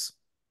bris,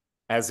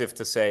 as if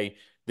to say,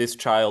 this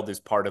child is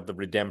part of the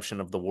redemption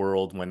of the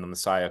world when the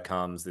Messiah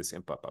comes, this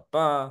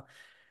impa.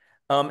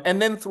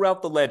 And then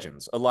throughout the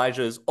legends,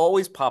 Elijah is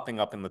always popping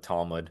up in the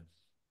Talmud.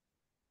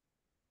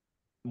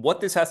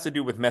 What this has to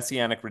do with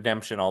messianic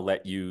redemption, I'll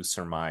let you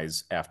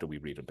surmise after we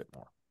read a bit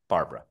more.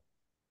 Barbara.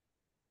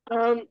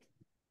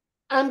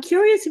 I'm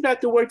curious about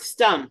the word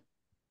stam,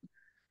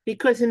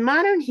 because in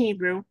modern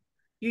Hebrew,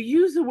 you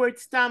use the word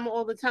stam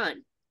all the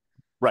time.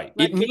 Right.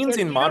 Like it means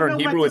in modern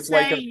Hebrew, it's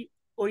say, like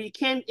or you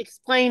can't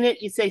explain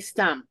it, you say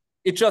stam.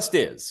 It just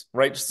is,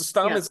 right?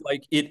 Stam is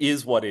like, it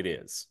is what it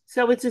is.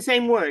 So it's the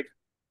same word.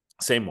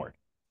 Same word.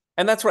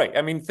 And that's right.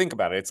 I mean, think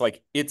about it. It's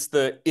like, it's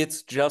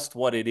just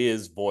what it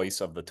is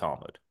voice of the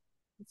Talmud.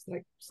 It's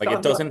like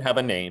it doesn't have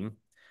a name.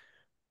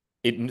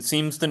 It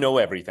seems to know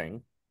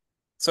everything.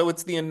 So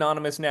it's the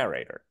anonymous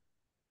narrator.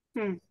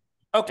 Okay.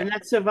 And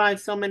that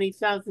survived so many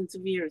thousands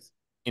of years.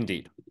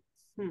 Indeed.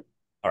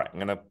 All right, I'm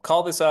going to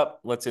call this up.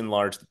 Let's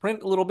enlarge the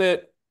print a little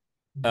bit.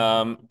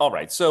 All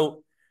right,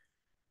 so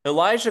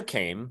Elijah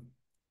came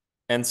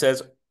and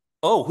says,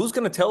 oh, who's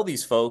going to tell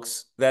these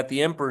folks that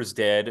the emperor's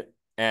dead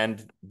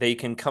and they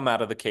can come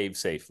out of the cave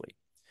safely?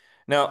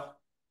 Now,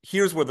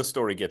 here's where the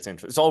story gets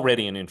interesting. It's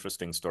already an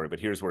interesting story, but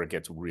here's where it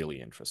gets really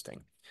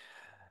interesting.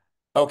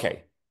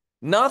 Okay.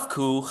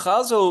 Nafku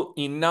chazo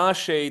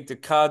inashe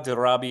deka de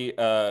Rabbi,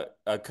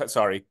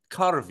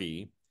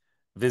 Karvi,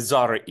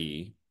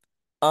 vizari,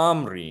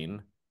 amrin,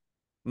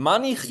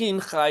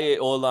 manichin chaye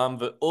olam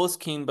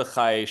ve'oskin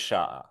b'chaye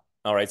sha'a.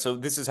 All right, so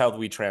this is how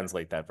we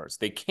translate that verse.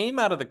 They came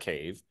out of the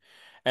cave,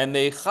 and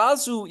they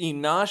chazu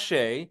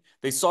inashe,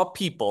 they saw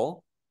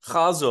people.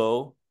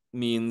 Chazo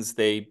means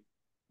they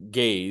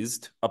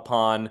gazed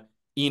upon.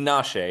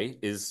 Inashe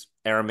is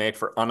Aramaic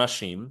for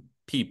anashim,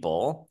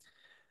 people.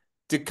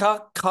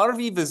 Dika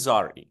karvi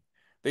vizari.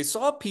 They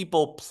saw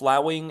people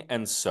plowing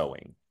and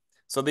sowing.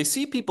 So they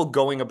see people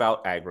going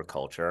about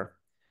agriculture.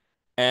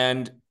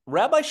 And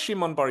Rabbi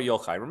Shimon Bar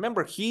Yochai,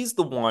 remember, he's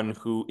the one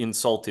who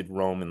insulted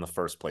Rome in the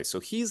first place. So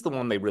he's the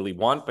one they really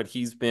want, but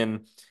he's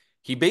been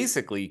he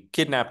basically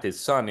kidnapped his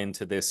son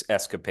into this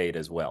escapade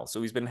as well.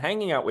 So he's been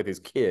hanging out with his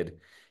kid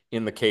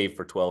in the cave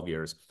for 12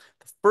 years.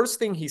 The first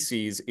thing he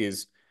sees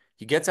is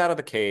he gets out of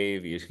the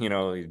cave, he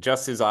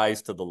adjusts his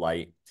eyes to the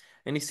light,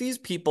 and he sees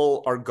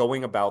people are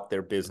going about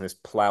their business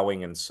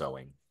plowing and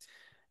sowing.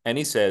 And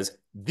he says,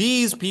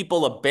 these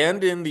people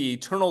abandon the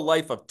eternal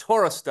life of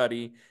Torah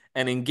study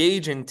and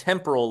engage in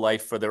temporal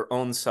life for their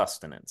own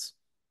sustenance.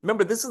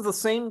 Remember, this is the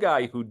same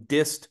guy who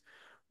dissed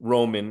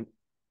Roman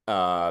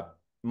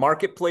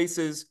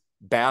marketplaces,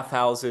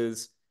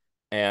 bathhouses,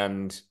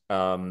 and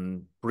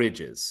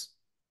bridges.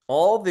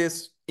 All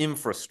this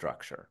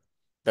infrastructure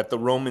that the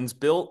Romans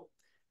built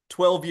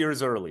 12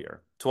 years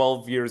earlier,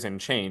 12 years and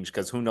change,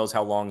 because who knows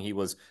how long he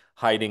was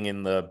hiding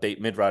in the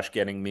Beit Midrash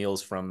getting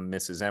meals from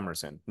Mrs.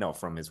 Emerson. No,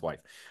 from his wife.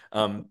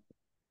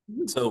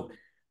 So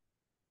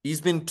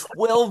he's been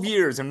 12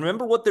 years. And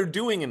remember what they're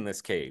doing in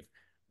this cave.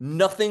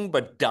 Nothing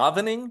but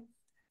davening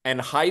and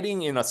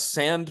hiding in a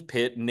sand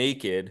pit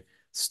naked,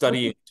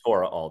 studying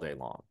Torah all day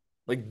long.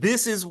 Like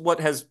this is what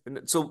has,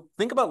 so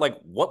think about like,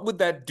 what would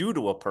that do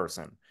to a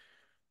person?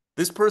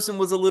 This person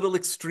was a little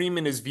extreme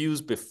in his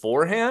views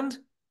beforehand.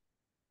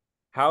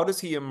 How does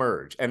he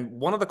emerge? And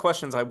one of the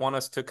questions I want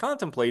us to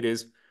contemplate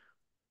is,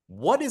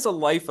 what is a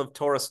life of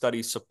Torah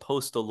study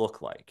supposed to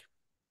look like?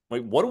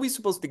 Like, what are we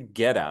supposed to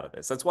get out of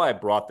this? That's why I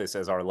brought this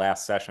as our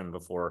last session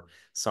before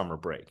summer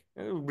break.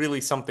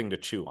 Really something to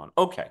chew on.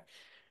 Okay.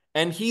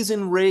 And he's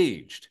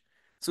enraged.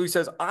 So he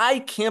says, I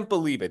can't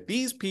believe it.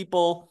 These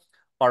people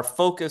are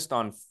focused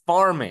on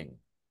farming.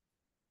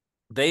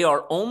 They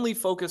are only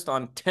focused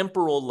on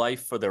temporal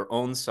life for their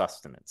own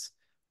sustenance.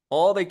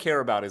 All they care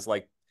about is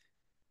like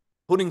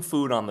putting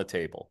food on the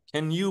table.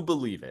 Can you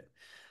believe it?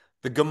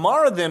 The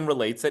Gemara then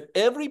relates that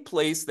every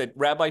place that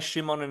Rabbi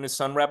Shimon and his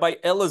son, Rabbi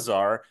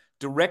Elazar,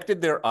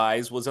 directed their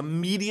eyes was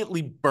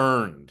immediately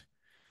burned.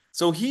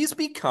 So he's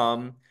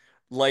become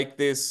like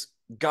this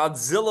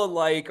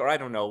Godzilla-like, or I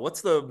don't know,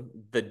 what's the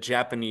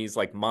Japanese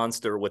like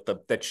monster with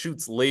that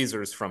shoots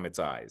lasers from its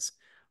eyes,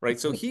 right?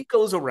 So he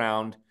goes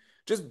around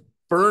just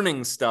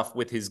burning stuff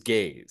with his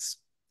gaze.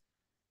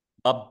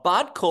 A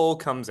bat kol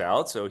comes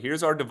out, so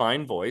here's our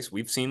divine voice.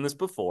 We've seen this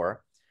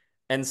before,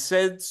 and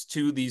says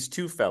to these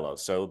two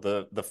fellows, so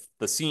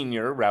the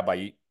senior,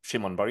 Rabbi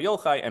Shimon bar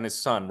Yochai, and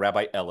his son,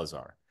 Rabbi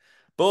Elazar.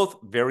 Both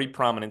very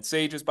prominent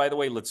sages, by the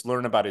way. Let's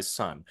learn about his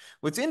son.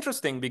 What's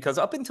interesting, because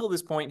up until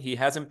this point, he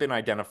hasn't been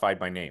identified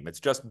by name. It's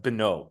just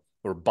Beno,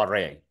 or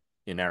Bare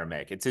in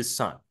Aramaic. It's his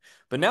son.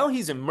 But now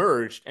he's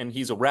emerged, and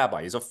he's a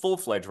rabbi. He's a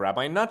full-fledged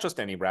rabbi, not just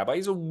any rabbi.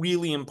 He's a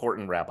really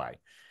important rabbi.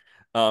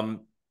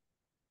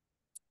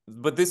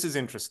 But this is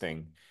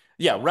interesting.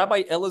 Yeah,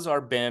 Rabbi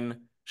Elazar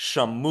ben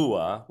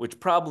Shamua, which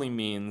probably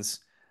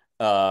means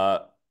Rabbi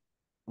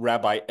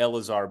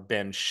Elazar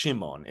ben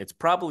Shimon. It's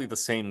probably the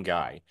same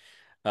guy.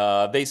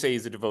 They say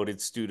he's a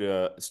devoted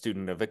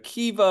student of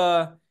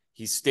Akiva.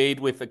 He stayed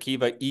with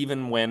Akiva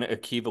even when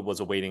Akiva was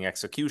awaiting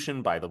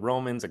execution by the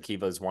Romans.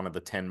 Akiva is one of the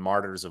 10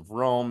 martyrs of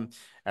Rome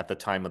at the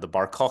time of the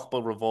Bar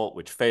Kokhba revolt,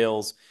 which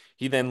fails.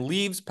 He then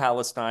leaves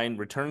Palestine,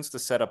 returns to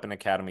set up an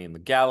academy in the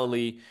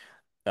Galilee.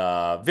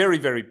 Very,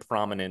 very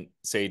prominent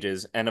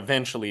sages, and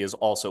eventually is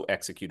also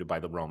executed by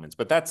the Romans.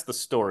 But that's the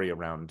story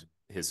around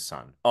his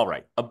son. All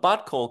right, a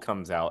bat kol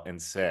comes out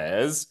and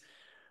says,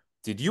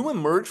 did you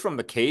emerge from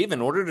the cave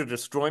in order to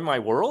destroy my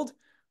world?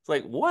 It's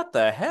like, what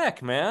the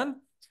heck, man?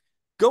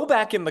 Go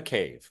back in the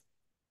cave.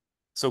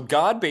 So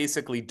God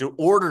basically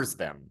orders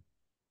them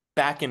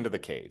back into the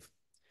cave.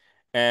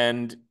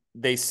 And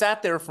they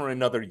sat there for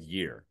another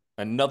year,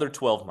 another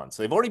 12 months.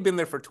 They've already been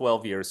there for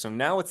 12 years, so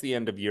now it's the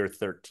end of year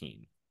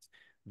 13.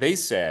 They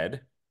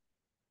said,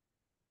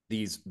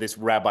 this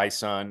rabbi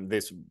son,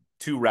 this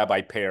two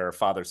rabbi pair,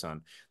 father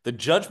son, the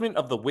judgment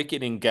of the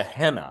wicked in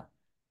Gehenna,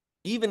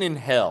 even in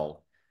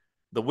hell,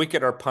 the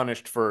wicked are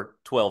punished for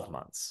 12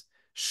 months.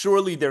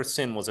 Surely their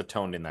sin was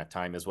atoned in that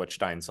time, is what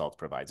Steinsaltz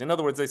provides. In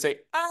other words, they say,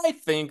 I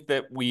think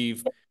that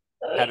we've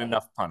had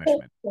enough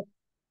punishment.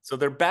 So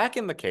they're back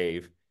in the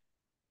cave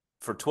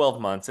for 12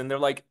 months, and they're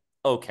like,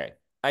 okay,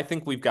 I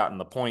think we've gotten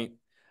the point.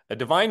 A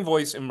divine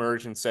voice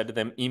emerged and said to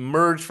them,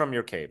 emerge from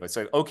your cave. I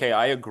said, okay,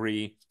 I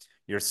agree.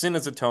 Your sin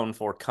is atoned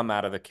for. Come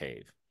out of the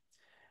cave.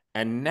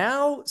 And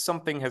now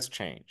something has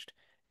changed.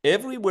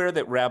 Everywhere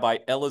that Rabbi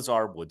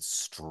Elazar would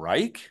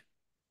strike,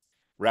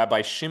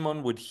 Rabbi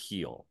Shimon would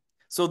heal.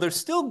 So they're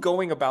still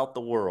going about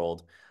the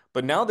world,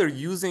 but now they're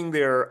using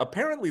their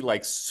apparently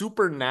like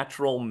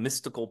supernatural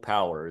mystical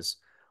powers,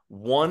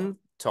 one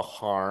to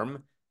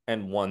harm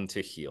and one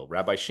to heal.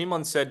 Rabbi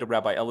Shimon said to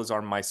Rabbi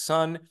Elazar, my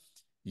son,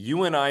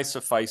 you and I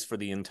suffice for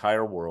the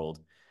entire world,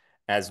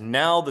 as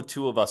now the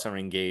two of us are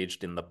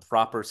engaged in the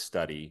proper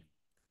study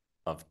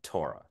of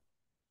Torah.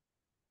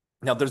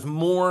 Now, there's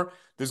going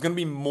to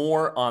be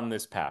more on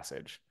this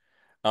passage,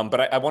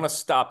 but I want to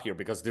stop here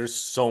because there's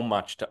so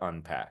much to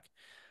unpack.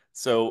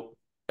 So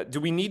do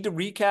we need to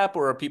recap,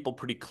 or are people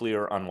pretty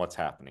clear on what's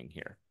happening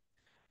here?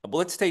 But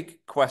let's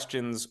take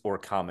questions or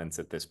comments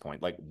at this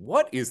point. Like,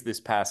 what is this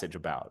passage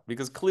about?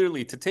 Because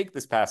clearly to take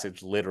this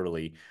passage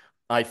literally,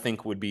 I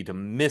think would be to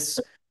miss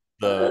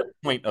the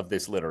point of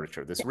this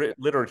literature. This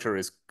literature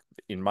is,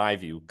 in my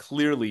view,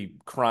 clearly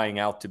crying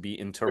out to be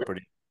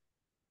interpreted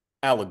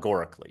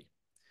allegorically.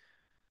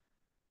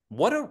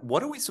 What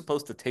are we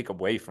supposed to take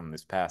away from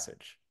this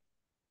passage?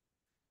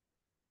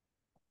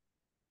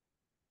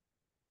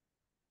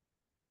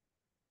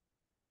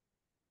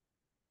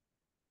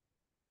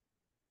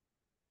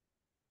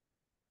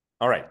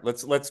 All right,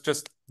 let's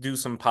just do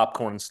some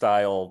popcorn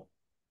style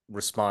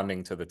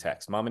responding to the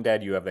text. Mom and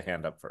Dad, you have the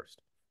hand up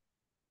first.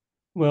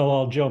 Well,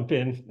 I'll jump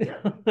in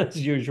as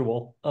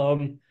usual.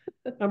 I'm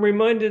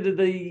reminded of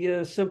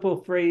the simple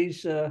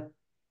phrase, "Ein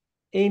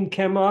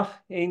Kemach,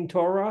 Ein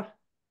Torah."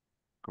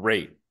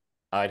 Great.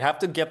 I'd have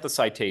to get the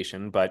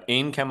citation, but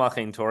Ein Kemach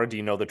Ein Torah, do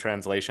you know the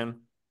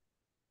translation?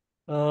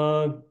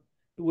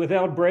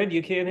 Without bread,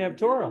 you can't have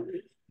Torah.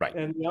 Right.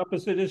 And the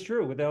opposite is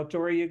true. Without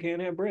Torah, you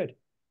can't have bread.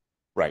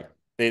 Right.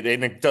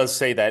 And it does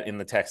say that in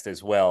the text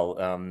as well.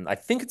 I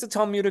think it's a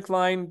Talmudic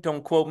line,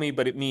 don't quote me,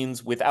 but it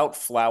means without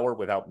flour,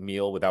 without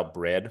meal, without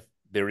bread,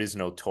 there is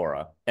no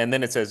Torah. And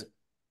then it says,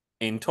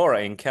 in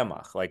Torah, in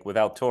Kemach, like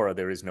without Torah,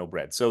 there is no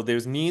bread. So there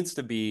needs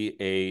to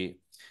be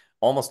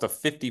almost a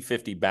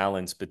 50-50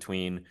 balance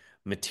between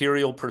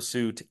material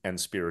pursuit and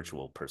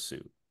spiritual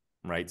pursuit,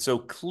 right? So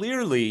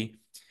clearly,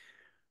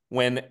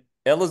 when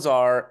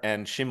Elazar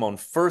and Shimon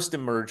first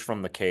emerge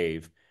from the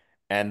cave,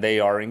 and they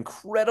are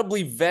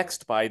incredibly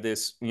vexed by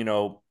this,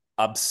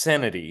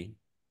 obscenity.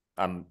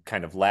 I'm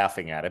kind of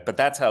laughing at it, but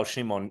that's how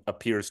Shimon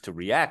appears to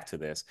react to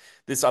this.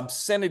 This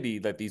obscenity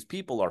that these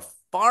people are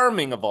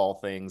farming of all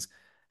things.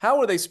 How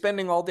are they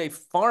spending all day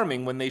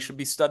farming when they should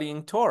be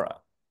studying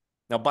Torah?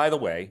 Now, by the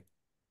way,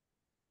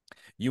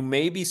 you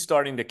may be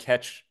starting to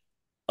catch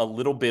a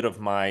little bit of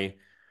my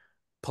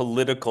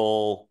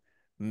political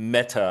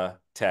meta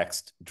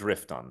text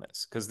drift on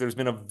this, because there's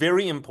been a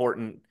very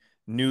important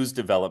news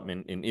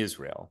development in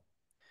Israel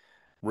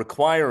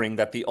requiring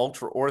that the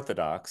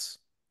ultra-Orthodox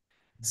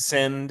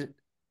send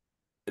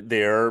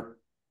their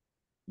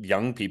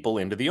young people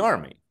into the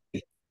army,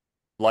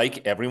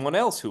 like everyone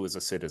else who is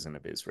a citizen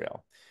of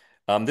Israel.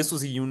 This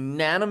was a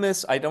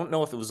unanimous, I don't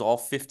know if it was all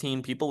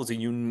 15 people, it was a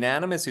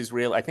unanimous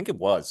Israel, I think it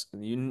was,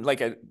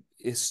 like a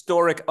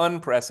historic,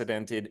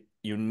 unprecedented,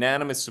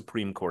 unanimous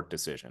Supreme Court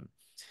decision.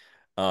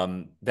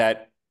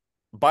 That,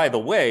 by the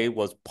way,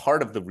 was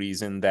part of the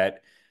reason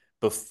that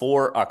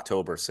before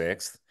October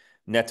 6th,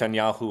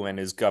 Netanyahu and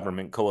his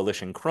government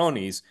coalition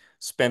cronies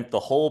spent the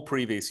whole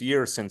previous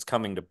year since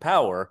coming to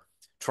power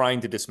trying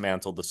to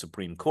dismantle the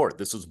Supreme Court.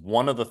 This was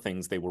one of the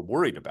things they were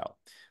worried about.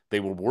 They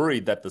were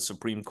worried that the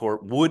Supreme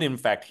Court would in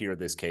fact hear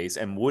this case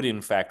and would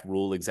in fact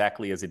rule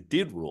exactly as it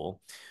did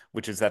rule,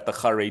 which is that the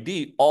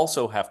Haredi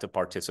also have to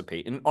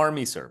participate in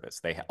army service.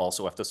 They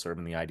also have to serve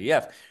in the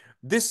IDF.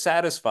 This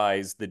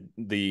satisfies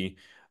the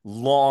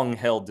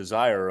long-held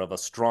desire of a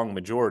strong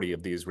majority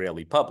of the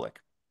Israeli public.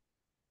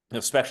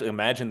 Especially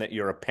imagine that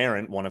you're a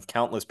parent, one of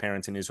countless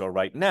parents in Israel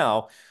right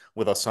now,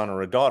 with a son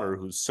or a daughter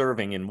who's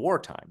serving in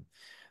wartime.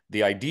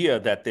 The idea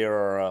that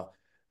there are,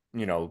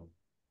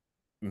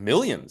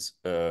 millions,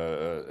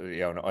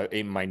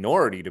 a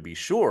minority to be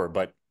sure,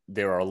 but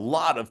there are a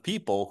lot of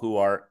people who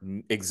are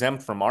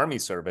exempt from army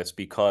service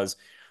because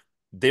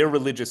their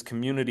religious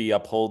community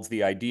upholds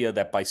the idea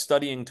that by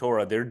studying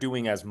Torah, they're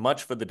doing as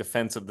much for the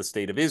defense of the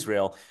state of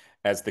Israel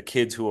as the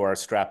kids who are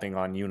strapping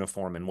on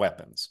uniform and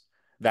weapons.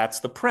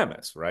 That's the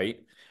premise, right?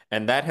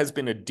 And that has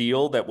been a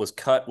deal that was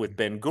cut with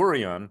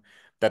Ben-Gurion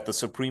that the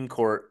Supreme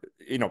Court,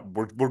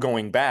 we're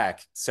going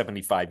back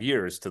 75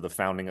 years to the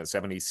founding of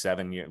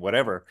 77,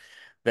 whatever,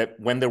 that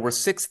when there were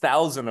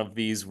 6,000 of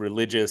these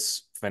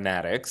religious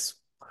fanatics,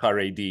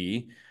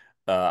 Haredi,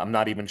 I'm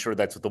not even sure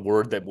that's the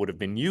word that would have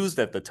been used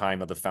at the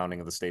time of the founding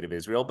of the state of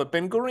Israel, but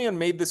Ben-Gurion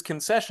made this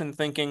concession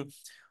thinking,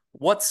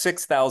 what's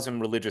 6,000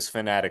 religious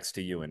fanatics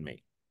to you and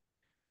me?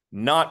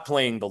 Not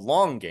playing the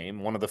long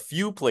game, one of the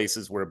few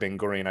places where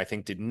Ben-Gurion, I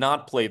think, did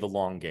not play the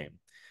long game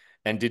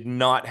and did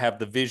not have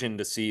the vision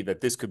to see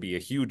that this could be a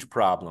huge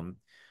problem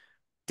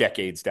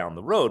decades down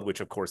the road,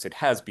 which of course it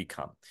has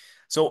become.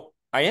 So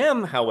I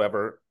am,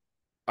 however,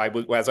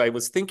 as I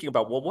was thinking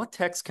about, well, what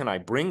text can I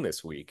bring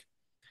this week?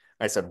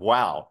 I said,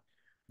 wow,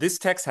 this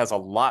text has a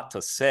lot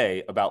to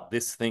say about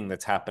this thing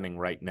that's happening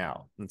right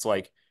now. It's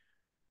like,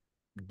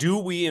 do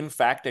we in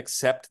fact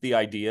accept the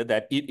idea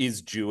that it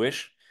is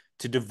Jewish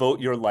to devote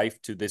your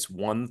life to this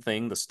one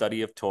thing, the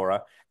study of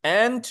Torah,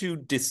 and to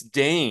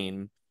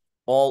disdain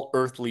all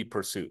earthly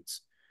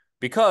pursuits?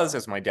 Because,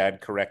 as my dad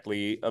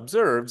correctly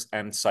observes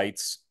and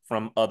cites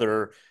from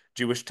other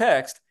Jewish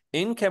texts,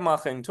 in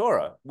Kemach and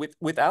Torah,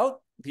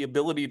 without the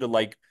ability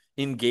to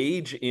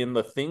engage in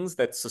the things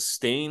that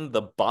sustain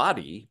the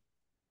body,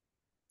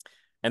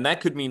 and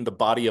that could mean the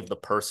body of the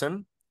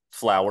person,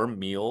 flour,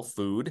 meal,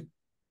 food.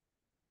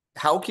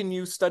 How can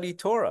you study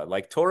Torah?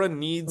 Torah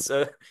needs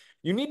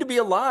you need to be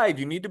alive.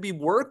 You need to be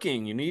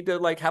working. You need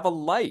to have a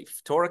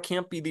life. Torah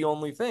can't be the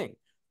only thing.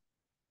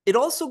 It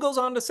also goes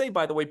on to say,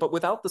 by the way, but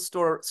without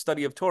the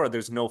study of Torah,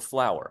 there's no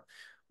flour,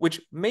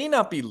 which may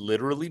not be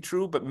literally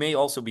true, but may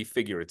also be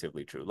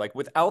figuratively true.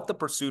 Without the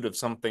pursuit of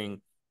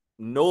something,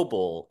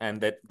 noble and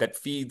that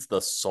feeds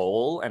the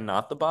soul and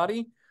not the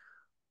body,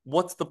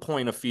 what's the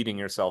point of feeding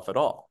yourself at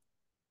all?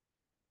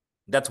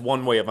 That's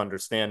one way of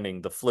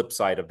understanding the flip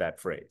side of that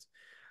phrase.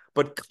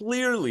 But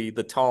clearly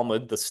the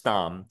Talmud, the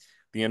Stam,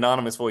 the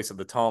anonymous voice of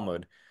the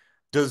Talmud,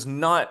 does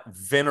not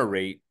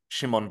venerate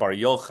Shimon Bar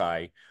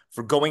Yochai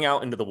for going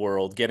out into the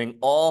world, getting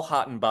all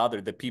hot and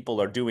bothered that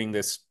people are doing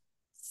this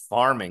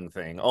farming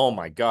thing. Oh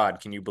my God,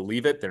 can you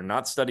believe it? They're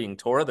not studying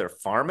Torah, they're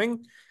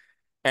farming.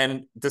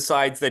 And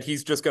decides that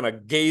he's just going to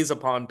gaze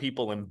upon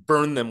people and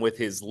burn them with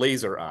his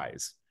laser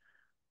eyes.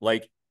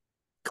 Like,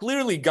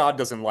 clearly God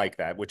doesn't like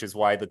that, which is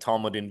why the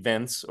Talmud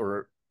invents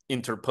or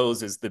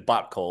interposes the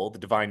bat kol, the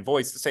divine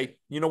voice, to say,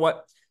 you know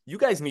what? You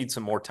guys need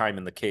some more time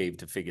in the cave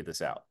to figure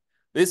this out.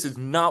 This is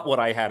not what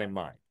I had in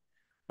mind.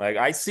 Like,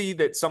 I see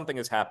that something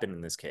has happened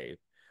in this cave,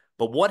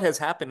 but what has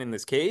happened in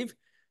this cave?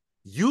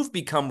 You've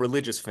become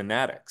religious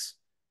fanatics.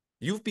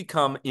 You've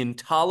become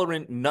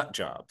intolerant nut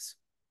jobs.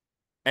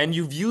 And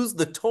you've used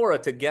the Torah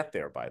to get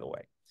there, by the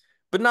way.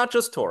 But not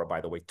just Torah,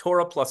 by the way.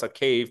 Torah plus a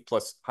cave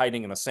plus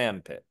hiding in a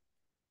sand pit.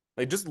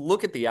 Like, just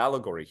look at the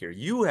allegory here.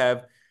 You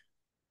have,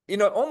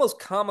 in an almost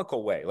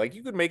comical way, like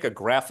you could make a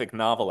graphic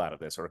novel out of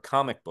this or a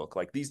comic book.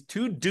 Like these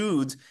two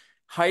dudes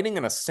hiding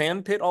in a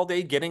sand pit all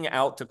day, getting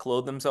out to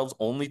clothe themselves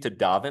only to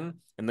daven,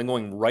 and then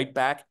going right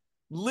back.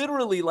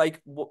 Literally,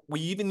 like we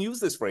even use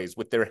this phrase,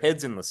 with their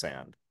heads in the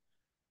sand,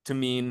 to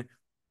mean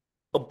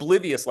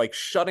oblivious, like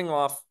shutting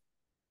off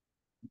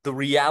the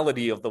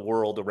reality of the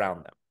world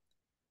around them.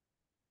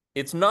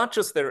 It's not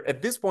just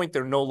at this point,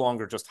 they're no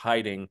longer just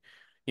hiding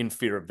in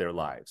fear of their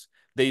lives.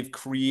 They've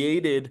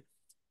created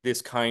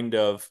this kind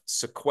of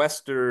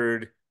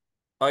sequestered,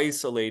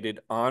 isolated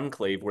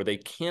enclave where they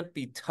can't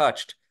be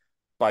touched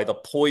by the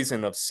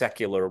poison of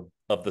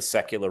the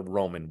secular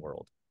Roman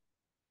world.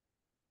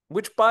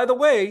 Which, by the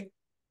way,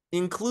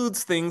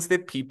 includes things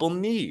that people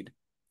need.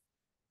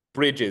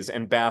 Bridges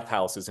and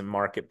bathhouses and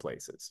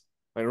marketplaces.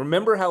 I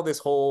remember how this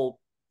whole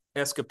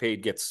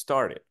escapade gets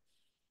started.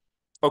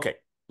 Okay,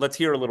 let's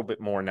hear a little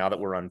bit more now that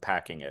we're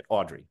unpacking it.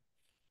 Audrey.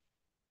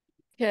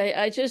 Okay,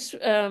 I just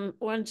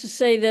wanted to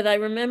say that I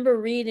remember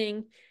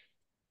reading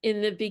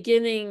in the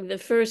beginning, the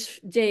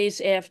first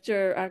days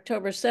after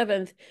October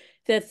 7th,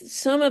 that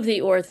some of the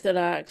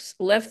Orthodox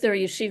left their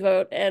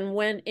yeshivot and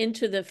went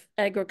into the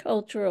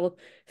agricultural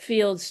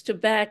fields to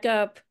back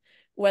up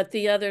what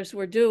the others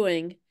were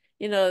doing.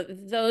 You know,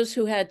 those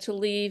who had to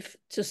leave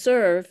to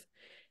serve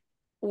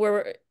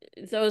were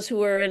those who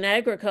were in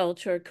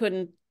agriculture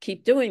couldn't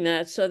keep doing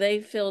that, so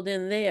they filled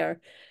in there.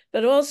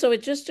 But also,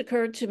 it just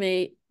occurred to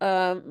me,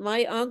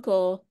 my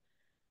uncle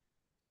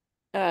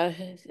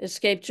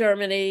escaped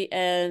Germany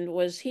and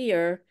was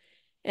here,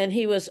 and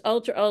he was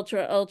ultra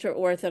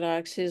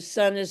Orthodox. His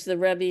son is the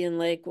Rabbi in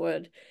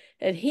Lakewood,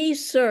 and he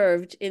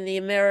served in the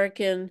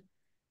American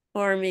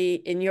army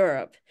in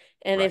Europe.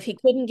 And Right. if he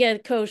couldn't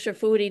get kosher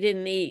food, he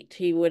didn't eat.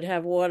 He would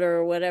have water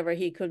or whatever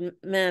he could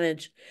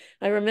manage.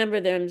 I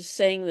remember them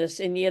saying this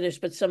in Yiddish,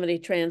 but somebody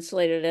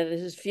translated it at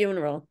his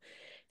funeral,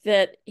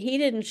 that he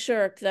didn't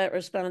shirk that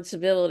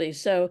responsibility.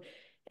 So,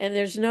 and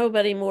there's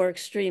nobody more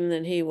extreme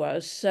than he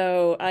was.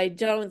 So I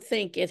don't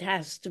think it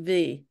has to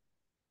be.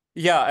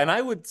 Yeah, and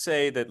I would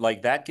say that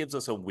like that gives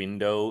us a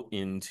window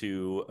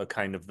into a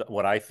kind of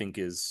what I think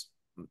is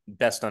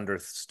best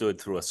understood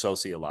through a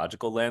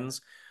sociological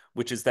lens,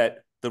 which is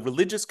that the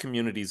religious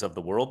communities of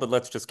the world, but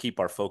let's just keep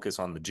our focus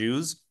on the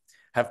Jews,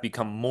 have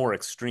become more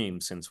extreme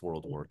since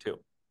World War II.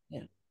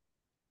 Yeah.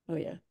 Oh,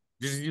 yeah.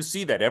 You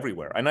see that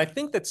everywhere. And I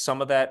think that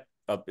some of that,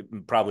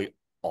 probably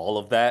all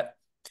of that,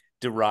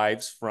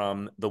 derives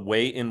from the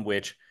way in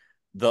which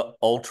the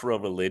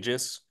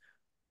ultra-religious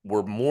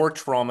were more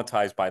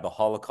traumatized by the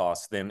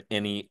Holocaust than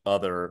any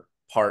other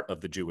part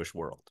of the Jewish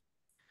world.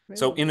 Really?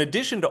 So in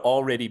addition to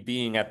already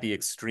being at the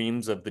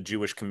extremes of the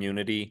Jewish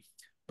community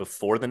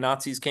before the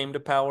Nazis came to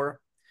power,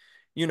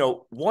 you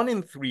know, 1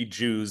 in 3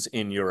 Jews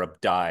in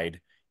Europe died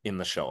in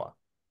the Shoah.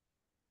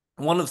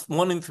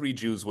 1 in 3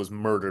 Jews was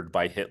murdered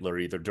by Hitler,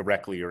 either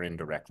directly or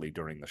indirectly,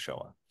 during the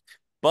Shoah.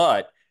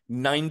 But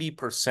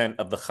 90%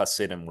 of the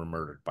Hasidim were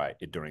murdered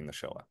during the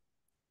Shoah.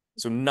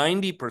 So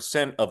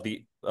 90% of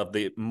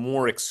the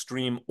more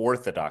extreme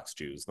Orthodox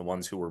Jews, the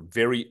ones who were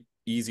very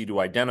easy to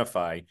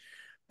identify,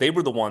 they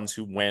were the ones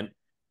who went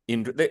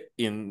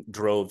in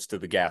droves to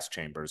the gas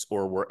chambers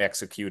or were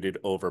executed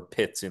over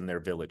pits in their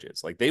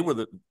villages. Like they were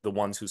the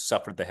ones who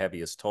suffered the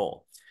heaviest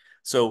toll.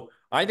 So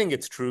I think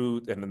it's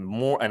true,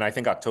 and I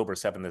think October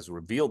 7th has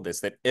revealed this,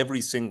 that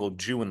every single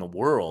Jew in the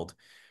world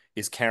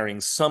is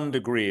carrying some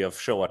degree of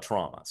Shoah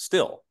trauma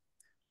still.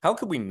 How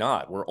could we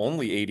not? We're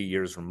only 80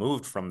 years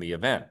removed from the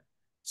event.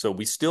 So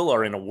we still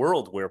are in a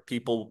world where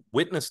people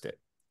witnessed it.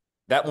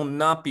 That will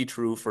not be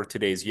true for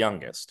today's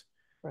youngest.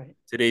 Right.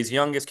 Today's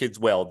youngest kids,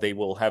 well, they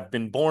will have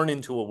been born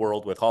into a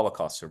world with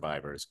Holocaust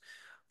survivors,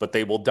 but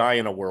they will die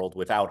in a world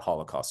without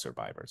Holocaust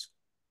survivors.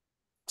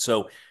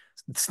 So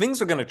things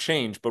are going to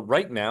change, but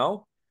right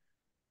now,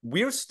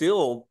 we're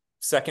still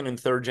 2nd and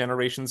 3rd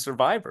generation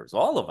survivors,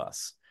 all of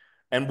us.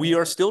 And we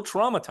are still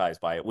traumatized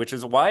by it, which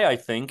is why I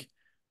think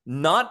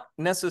not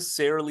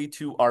necessarily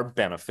to our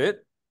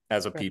benefit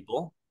as a Right.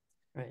 people.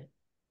 Right.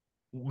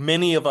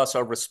 Many of us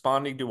are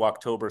responding to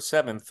October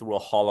 7th through a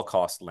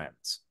Holocaust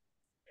lens,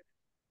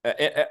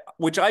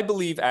 which I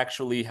believe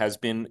actually has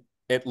been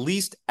at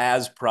least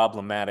as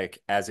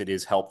problematic as it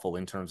is helpful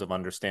in terms of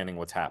understanding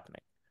what's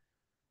happening.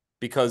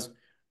 Because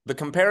the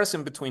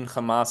comparison between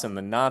Hamas and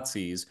the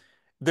Nazis,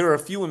 there are a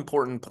few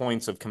important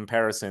points of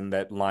comparison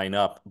that line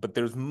up, but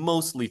there's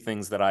mostly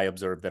things that I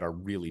observe that are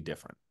really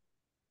different.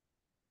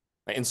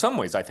 In some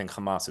ways, I think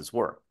Hamas is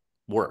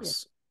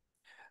worse.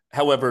 Yeah.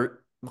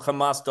 However,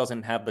 Hamas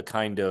doesn't have the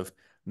kind of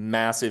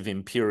massive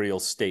imperial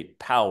state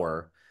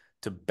power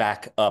to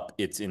back up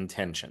its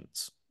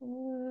intentions.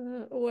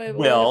 More than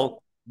we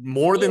thought.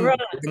 More than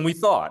we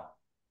thought.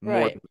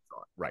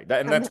 Right.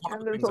 And that's one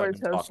of the things I've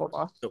been talking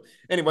about. So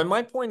anyway,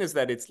 my point is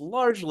that it's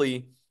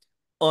largely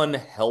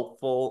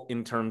unhelpful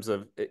in terms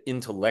of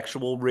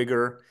intellectual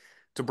rigor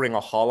to bring a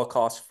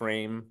Holocaust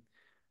frame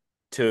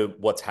to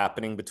what's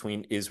happening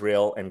between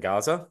Israel and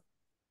Gaza.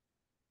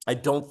 I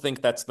don't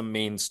think that's the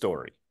main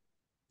story.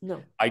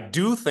 No. I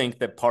do think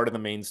that part of the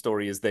main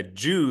story is that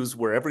Jews,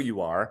 wherever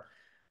you are,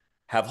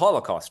 have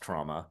Holocaust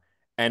trauma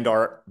and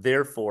are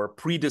therefore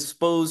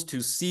predisposed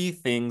to see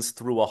things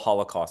through a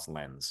Holocaust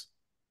lens.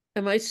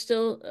 Am I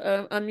still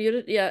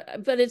unmuted? Yeah,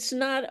 but it's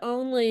not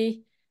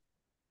only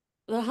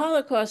the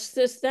Holocaust.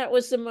 That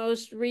was the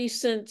most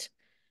recent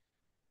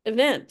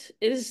event.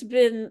 It has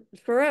been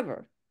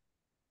forever.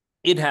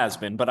 It has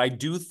been, but I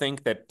do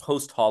think that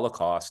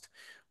post-Holocaust,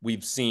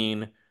 we've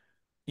seen,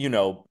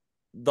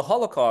 the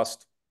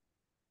Holocaust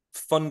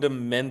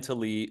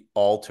fundamentally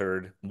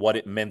altered what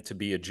it meant to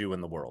be a Jew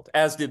in the world,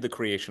 as did the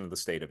creation of the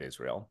State of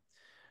Israel.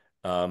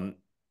 And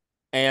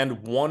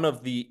one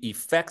of the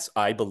effects,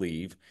 I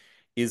believe,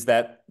 is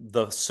that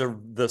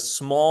the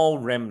small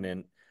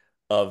remnant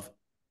of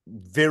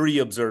very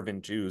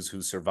observant Jews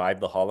who survived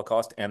the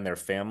Holocaust and their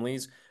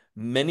families,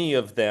 many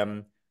of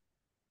them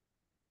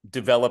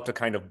developed a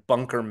kind of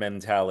bunker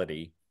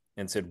mentality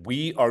and said,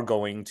 we are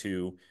going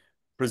to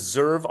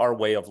preserve our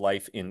way of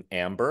life in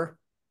amber.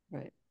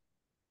 Right.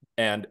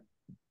 And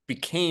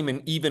became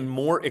an even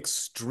more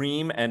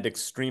extreme and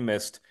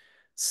extremist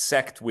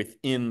sect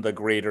within the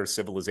greater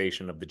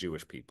civilization of the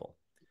Jewish people.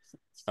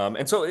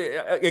 And so,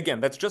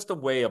 again, that's just a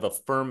way of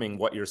affirming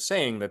what you're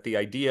saying, that the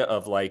idea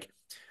of like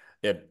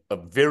a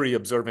very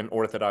observant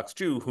Orthodox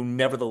Jew who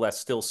nevertheless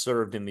still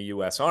served in the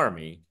US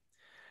Army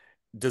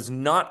does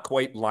not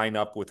quite line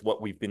up with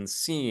what we've been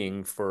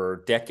seeing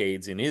for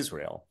decades in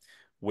Israel,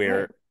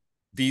 where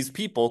these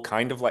people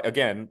kind of like,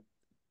 again,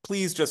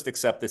 please just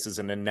accept this as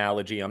an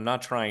analogy. I'm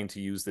not trying to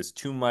use this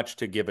too much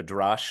to give a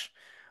drash,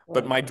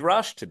 but my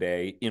drash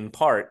today, in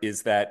part,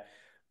 is that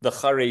the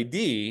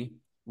Haredi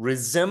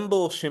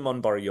resemble Shimon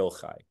Bar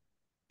Yochai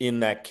in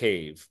that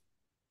cave,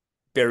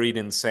 buried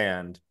in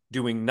sand,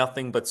 doing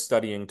nothing but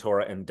studying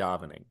Torah and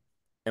davening.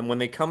 And when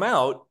they come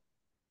out,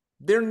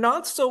 they're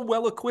not so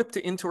well equipped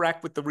to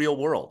interact with the real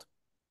world.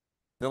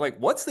 They're like,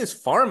 what's this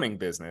farming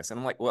business? And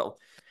I'm like, well,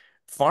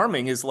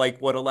 farming is like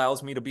what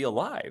allows me to be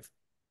alive.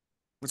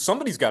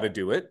 Somebody's got to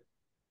do it.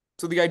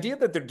 So the idea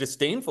that they're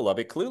disdainful of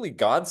it, clearly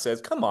God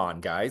says, come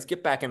on, guys,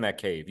 get back in that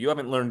cave. You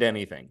haven't learned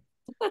anything.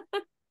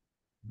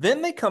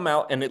 Then they come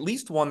out, and at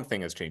least one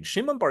thing has changed.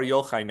 Shimon Bar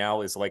Yochai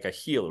now is like a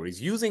healer.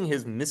 He's using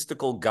his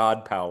mystical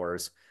God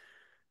powers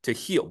to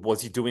heal.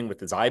 What's he doing with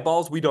his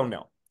eyeballs? We don't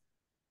know.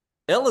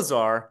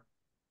 Elazar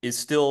is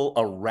still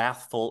a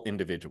wrathful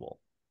individual.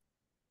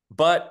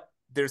 But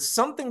there's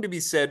something to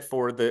be said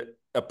for the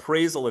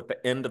appraisal at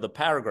the end of the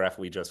paragraph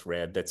we just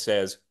read that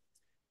says,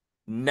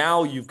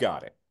 now you've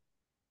got it.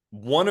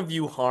 One of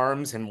you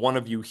harms and one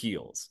of you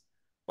heals.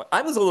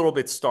 I was a little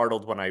bit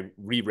startled when I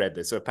reread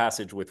this, a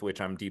passage with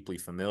which I'm deeply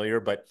familiar.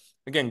 But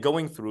again,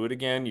 going through it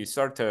again, you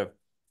start to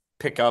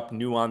pick up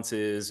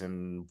nuances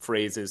and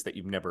phrases that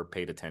you've never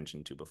paid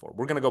attention to before.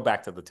 We're going to go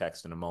back to the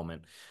text in a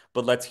moment,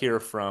 but let's hear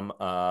from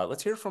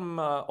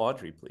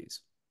Audrey,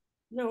 please.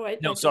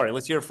 Sorry,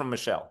 let's hear from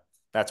Michelle.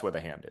 That's where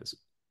the hand is.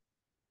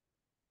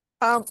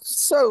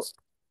 So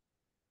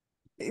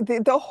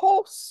the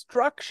whole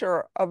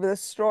structure of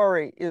this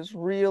story is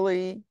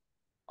really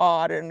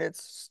odd, and it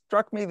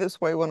struck me this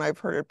way when I've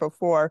heard it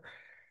before.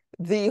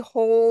 The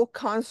whole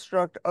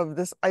construct of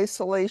this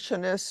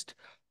isolationist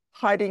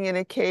hiding in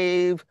a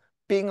cave,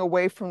 being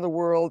away from the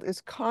world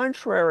is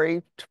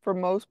contrary to, for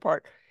most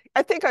part.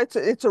 I think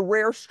it's a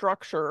rare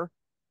structure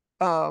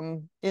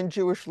in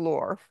Jewish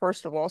lore,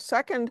 first of all.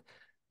 Second,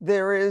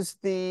 there is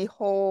the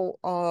whole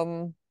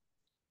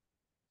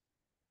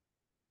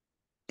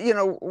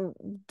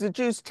the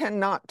Jews tend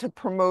not to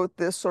promote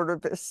this sort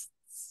of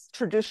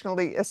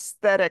traditionally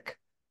aesthetic,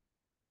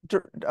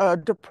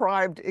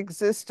 deprived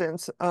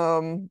existence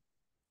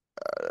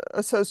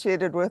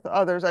associated with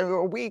others. I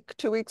mean,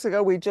 2 weeks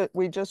ago, we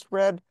just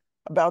read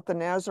about the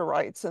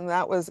Nazarites, and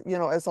that was,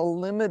 as a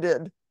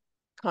limited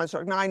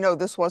construct. Now, I know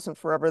this wasn't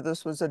forever,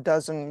 this was a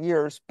dozen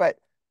years, but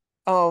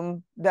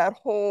that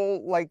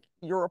whole, like,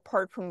 you're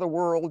apart from the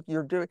world,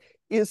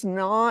 is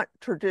not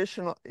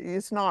traditional,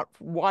 is not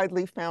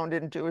widely found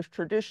in Jewish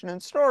tradition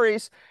and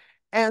stories.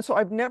 And so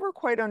I've never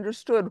quite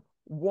understood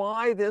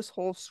why this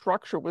whole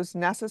structure was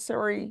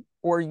necessary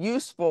or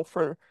useful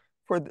for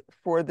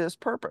this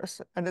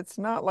purpose. And it's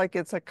not like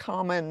it's a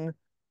common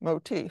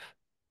motif.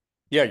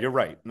 Yeah, you're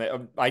right.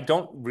 I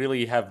don't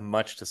really have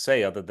much to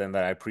say other than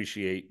that I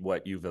appreciate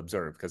what you've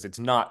observed because it's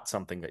not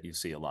something that you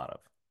see a lot of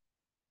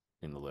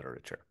in the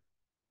literature.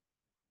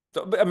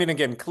 So, I mean,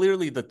 again,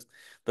 clearly the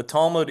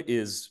Talmud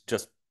is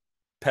just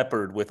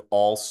peppered with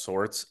all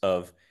sorts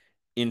of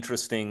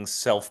interesting,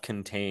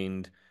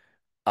 self-contained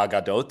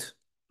aggadot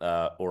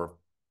or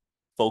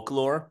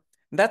folklore.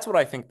 And that's what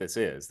I think this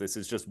is. This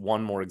is just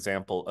one more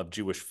example of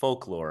Jewish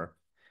folklore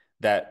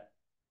that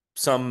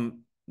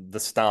the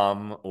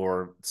Stam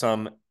or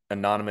some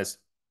anonymous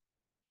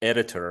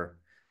editor,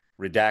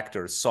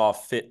 redactor saw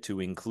fit to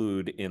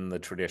include in the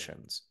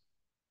traditions.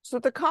 So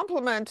the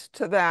complement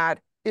to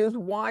that is,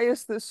 why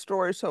is this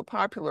story so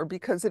popular?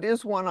 Because it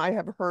is one I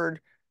have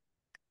heard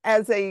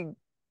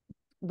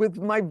with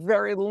my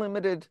very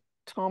limited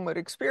Talmud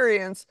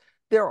experience,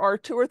 there are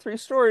 2 or 3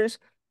 stories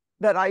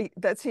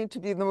that seem to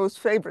be the most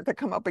favorite, that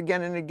come up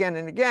again and again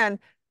and again.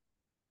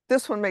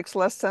 This one makes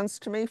less sense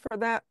to me for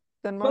that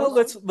than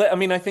most. Well, I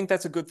mean, I think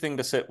that's a good thing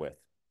to sit with.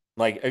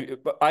 Like,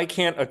 I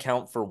can't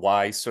account for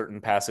why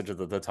certain passages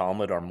of the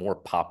Talmud are more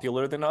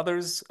popular than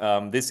others.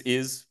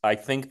 I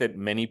think that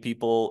many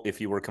people, if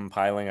you were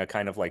compiling a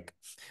kind of like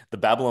the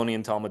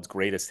Babylonian Talmud's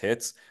greatest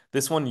hits,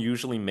 this one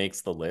usually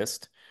makes the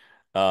list.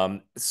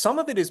 Some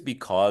of it is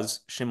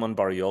because Shimon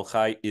Bar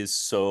Yochai is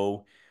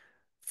so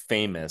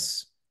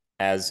famous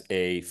as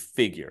a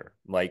figure.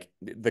 Like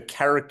the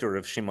character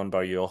of Shimon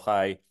Bar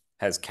Yochai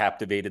has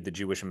captivated the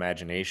Jewish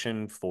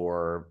imagination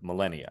for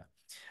millennia.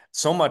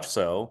 So much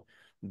so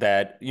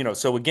that,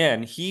 so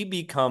again, he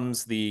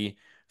becomes the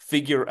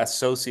figure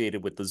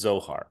associated with the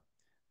Zohar.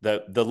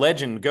 The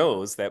legend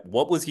goes that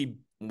what was he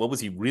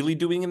really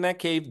doing in that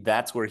cave?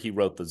 That's where he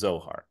wrote the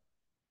Zohar.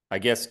 I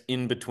guess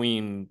in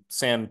between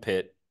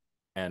sandpit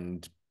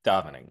and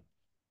davening,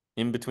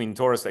 in between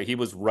Torah, he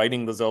was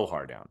writing the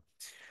Zohar down.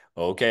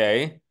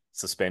 Okay,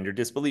 suspend your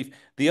disbelief.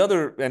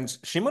 And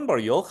Shimon Bar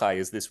Yochai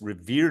is this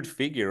revered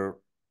figure.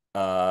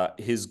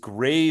 His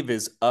grave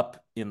is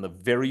up in the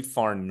very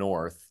far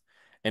north,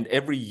 and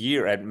every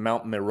year at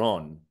Mount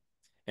Meron,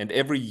 and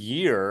every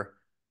year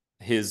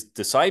his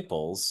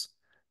disciples,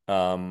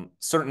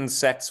 certain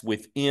sects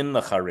within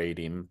the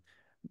Haredim,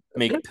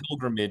 make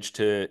pilgrimage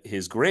to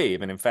his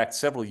grave. And in fact,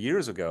 several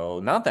years ago,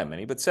 not that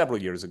many, but several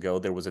years ago,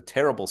 there was a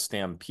terrible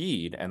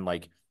stampede, and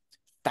like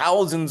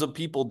thousands of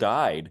people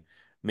died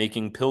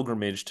making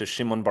pilgrimage to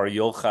Shimon Bar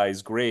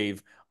Yochai's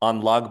grave on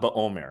Lag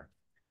BaOmer,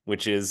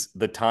 which is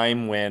the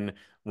time when,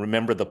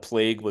 remember, the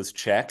plague was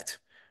checked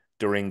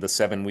during the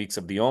 7 weeks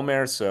of the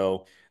Omer.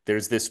 So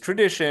there's this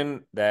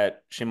tradition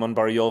that Shimon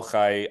Bar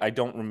Yochai, I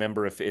don't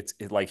remember if it's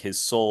like his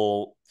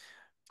soul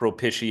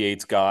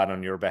propitiates God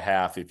on your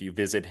behalf if you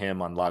visit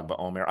him on Lag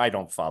BaOmer. I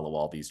don't follow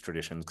all these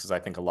traditions because I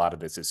think a lot of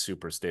this is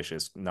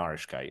superstitious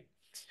narishkeit.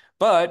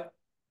 But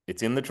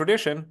it's in the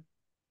tradition.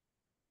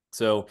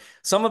 So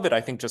some of it,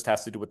 I think, just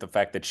has to do with the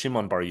fact that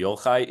Shimon Bar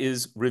Yochai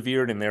is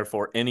revered, and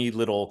therefore any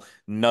little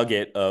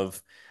nugget of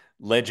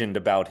legend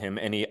about him,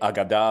 any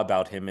aggadah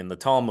about him in the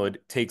Talmud,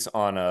 takes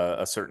on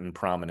a certain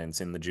prominence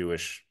in the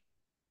Jewish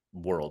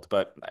world.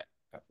 But,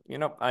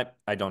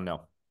 I don't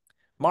know.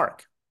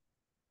 Mark.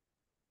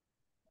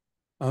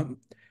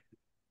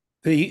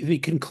 The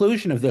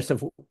conclusion of this,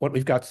 of what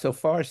we've got so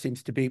far,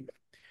 seems to be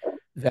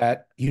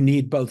that you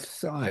need both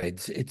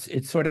sides.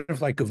 It's sort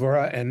of like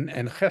Gevurah and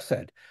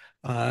Chesed.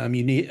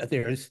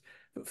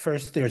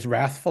 There's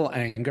wrathful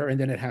anger, and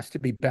then it has to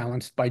be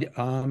balanced by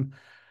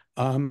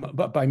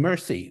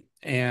mercy.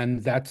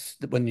 And that's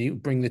when you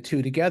bring the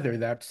two together.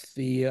 That's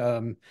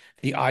the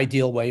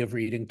ideal way of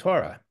reading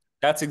Torah.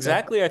 That's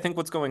exactly, I think,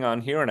 what's going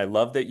on here. And I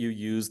love that you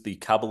use the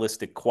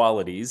Kabbalistic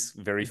qualities,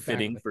 very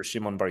fitting for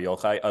Shimon Bar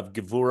Yochai, of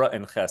Gevurah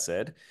and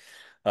Chesed.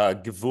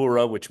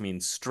 Gevurah, which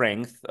means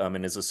strength,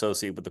 and is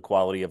associated with the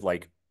quality of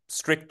like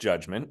strict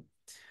judgment,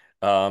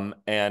 and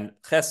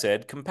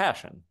Chesed,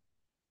 compassion.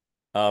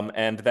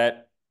 And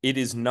that it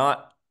is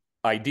not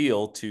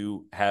ideal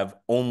to have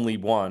only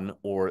one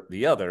or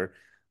the other.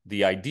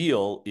 The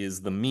ideal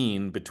is the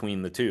mean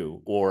between the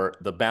two, or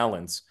the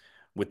balance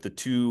with the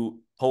two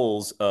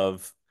poles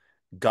of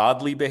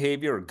godly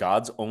behavior, or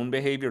God's own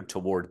behavior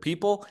toward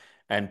people,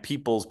 and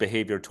people's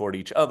behavior toward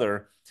each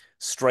other,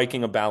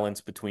 striking a balance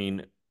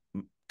between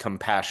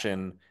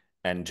compassion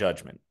and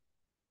judgment.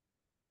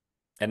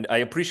 And I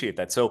appreciate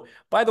that. So,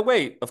 by the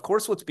way, of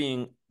course, what's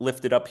being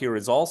lifted up here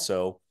is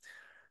also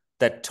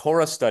that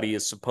Torah study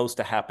is supposed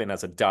to happen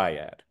as a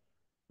dyad,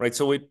 right?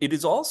 So it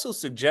is also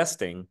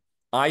suggesting,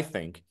 I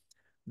think,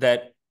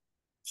 that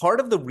part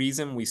of the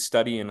reason we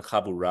study in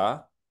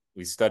Chavurah,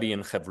 we study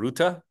in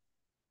Chevruta,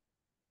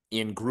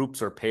 in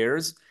groups or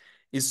pairs,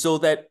 is so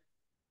that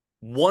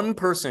one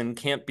person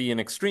can't be an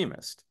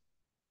extremist.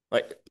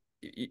 Like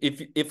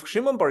if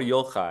Shimon Bar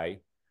Yochai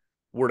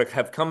were to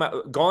have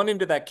gone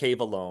into that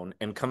cave alone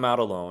and come out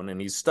alone,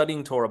 and he's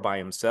studying Torah by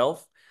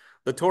himself,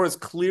 the Torah is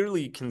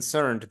clearly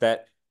concerned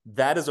that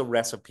that is a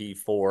recipe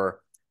for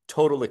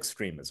total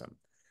extremism.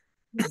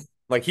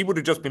 Like he would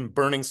have just been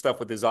burning stuff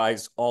with his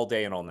eyes all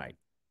day and all night.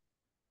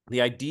 The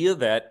idea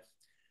that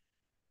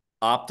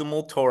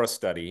optimal Torah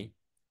study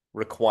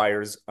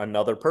requires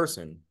another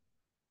person,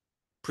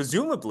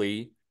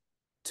 presumably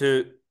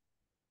to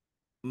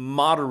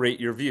moderate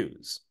your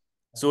views.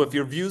 So if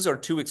your views are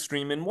too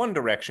extreme in one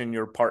direction,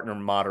 your partner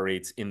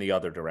moderates in the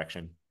other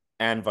direction,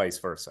 and vice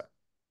versa.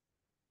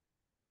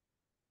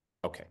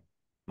 Okay,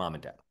 mom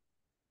and dad.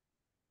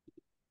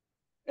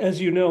 As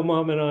you know,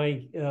 Mom and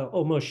I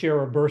almost share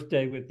a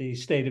birthday with the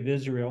state of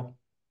Israel.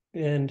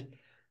 And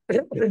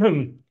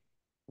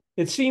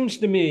it seems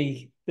to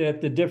me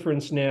that the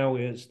difference now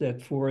is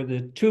that for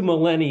the 2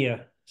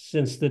 millennia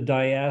since the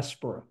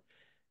diaspora,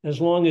 as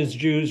long as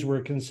Jews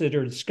were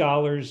considered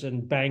scholars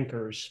and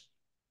bankers,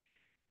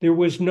 there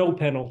was no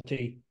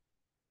penalty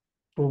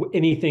for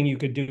anything you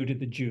could do to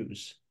the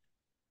Jews.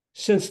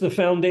 Since the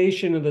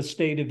foundation of the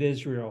state of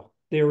Israel,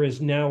 there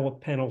is now a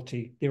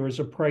penalty. There is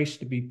a price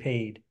to be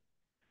paid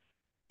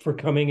for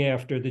coming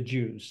after the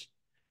Jews.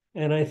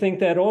 And I think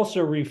that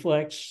also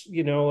reflects,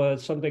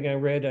 something I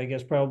read, I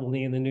guess,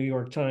 probably in the New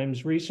York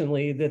Times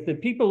recently, that the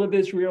people of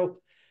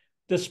Israel,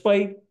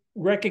 despite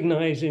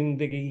recognizing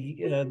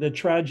the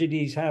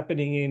tragedies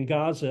happening in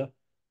Gaza,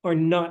 are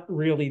not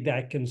really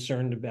that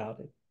concerned about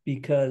it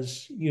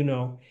because,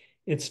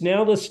 it's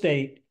now the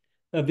state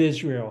of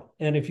Israel.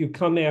 And if you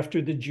come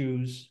after the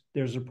Jews,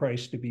 there's a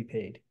price to be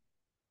paid.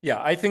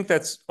 Yeah, I think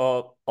that's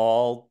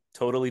all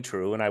totally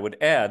true. And I would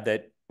add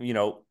that,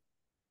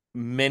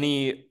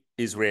 many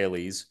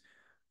Israelis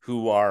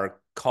who are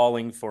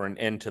calling for an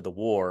end to the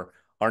war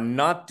are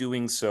not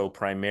doing so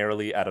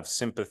primarily out of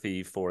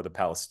sympathy for the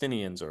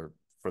Palestinians or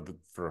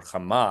for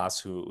Hamas,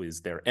 who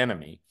is their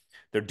enemy.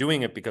 They're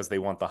doing it because they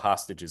want the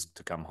hostages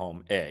to come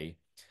home, A.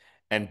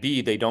 And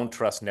B, they don't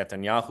trust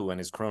Netanyahu and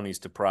his cronies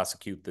to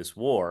prosecute this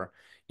war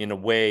in a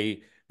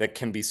way that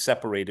can be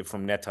separated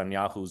from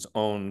Netanyahu's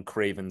own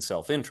craven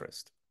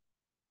self-interest.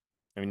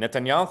 I mean,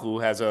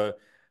 Netanyahu has a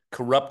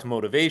corrupt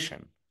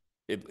motivation,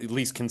 at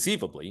least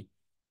conceivably.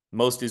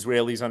 Most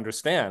Israelis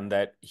understand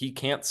that he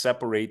can't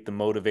separate the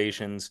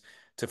motivations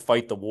to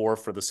fight the war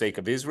for the sake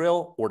of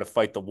Israel or to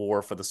fight the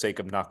war for the sake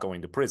of not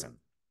going to prison.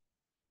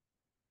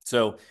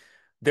 So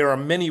there are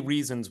many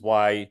reasons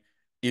why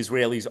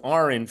Israelis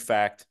are, in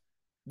fact,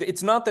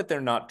 it's not that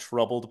they're not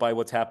troubled by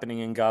what's happening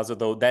in Gaza,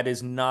 though that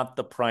is not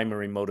the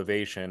primary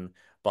motivation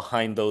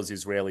behind those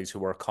Israelis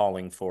who are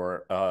calling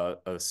for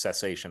a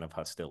cessation of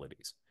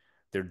hostilities.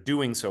 They're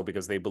doing so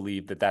because they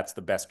believe that that's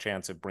the best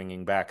chance of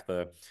bringing back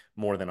the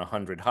more than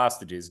 100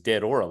 hostages,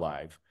 dead or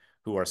alive,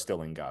 who are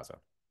still in Gaza.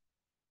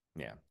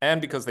 Yeah, and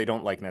because they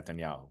don't like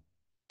Netanyahu.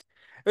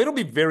 It'll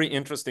be very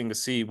interesting to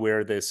see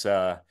where this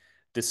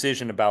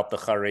decision about the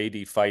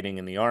Haredi fighting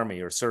in the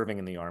army or serving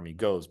in the army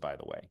goes, by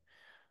the way.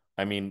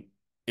 I mean,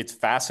 it's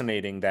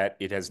fascinating that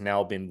it has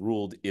now been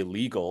ruled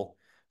illegal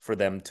for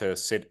them to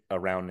sit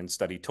around and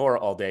study Torah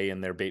all day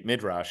in their Beit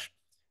Midrash,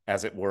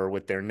 as it were,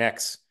 with their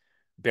necks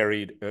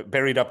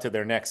buried up to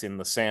their necks in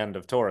the sand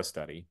of Torah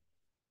study,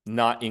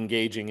 not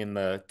engaging in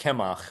the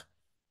kemach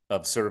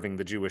of serving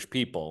the Jewish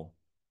people,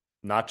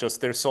 not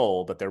just their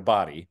soul, but their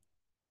body.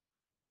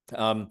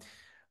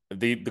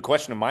 The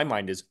question in my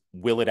mind is,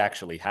 will it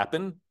actually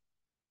happen?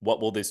 What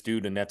will this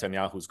do to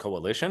Netanyahu's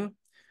coalition,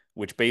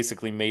 which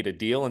basically made a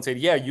deal and said,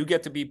 yeah, you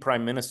get to be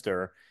prime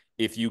minister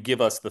if you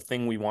give us the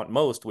thing we want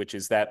most, which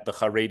is that the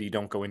Haredi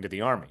don't go into the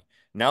army.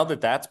 Now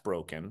that that's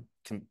broken,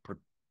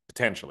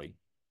 potentially,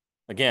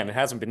 again, it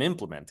hasn't been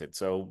implemented,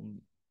 so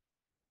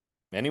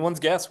anyone's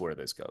guess where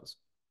this goes.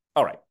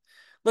 All right,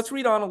 let's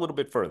read on a little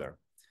bit further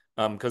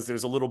because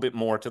there's a little bit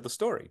more to the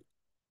story.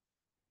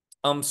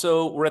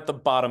 So we're at the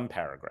bottom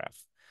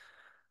paragraph.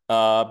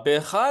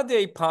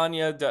 Behade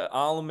panya de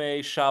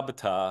alme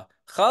Shabbata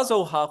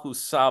chazo hahu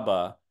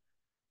saba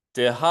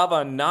de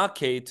hava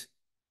naket.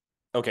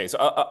 Okay, so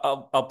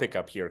I'll pick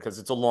up here because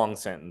it's a long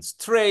sentence.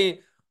 Tre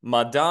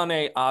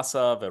madane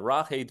asa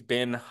verachet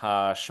ben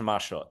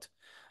ha-shmashot.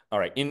 All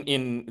right,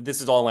 in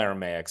this is all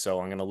Aramaic, so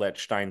I'm going to let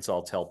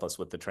Steinsaltz help us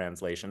with the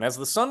translation. As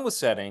the sun was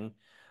setting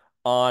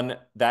on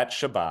that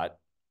Shabbat,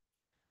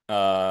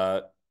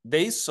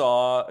 they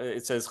saw,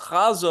 it says,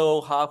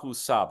 Chazo hahu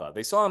Saba.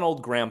 They saw an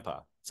old grandpa.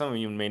 Some of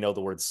you may know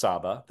the word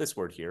Saba, this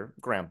word here,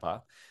 grandpa.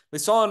 They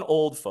saw an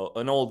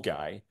old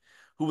guy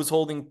who was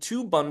holding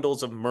 2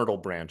 bundles of myrtle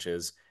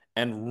branches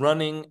and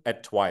running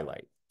at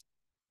twilight.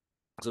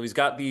 So he's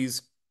got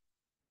these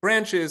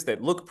branches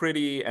that look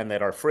pretty and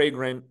that are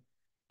fragrant,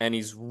 and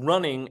he's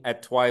running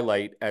at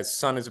twilight as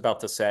sun is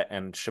about to set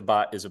and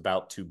Shabbat is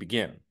about to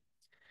begin.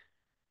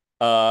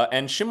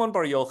 And Shimon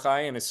bar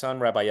Yochai and his son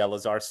Rabbi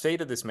Elazar say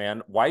to this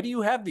man, why do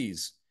you have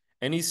these?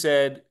 And he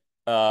said,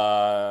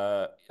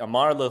 Amar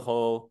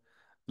leho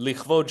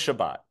lichvod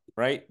Shabbat,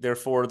 right?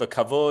 Therefore, the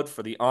kavod,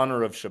 for the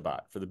honor of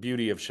Shabbat, for the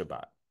beauty of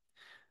Shabbat.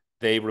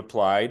 They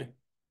replied,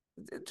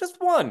 just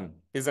one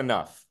is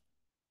enough.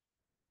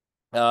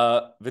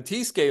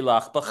 V'tiske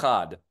lach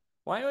b'chad.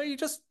 Why don't you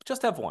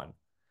just have one?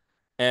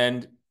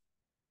 And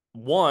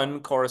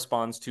one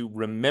corresponds to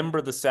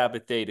remember the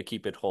Sabbath day to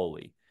keep it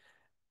holy.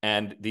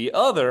 And the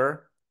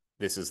other,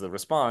 this is the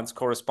response,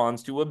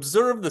 corresponds to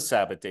observe the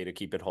Sabbath day to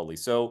keep it holy.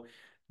 So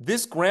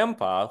this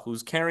grandpa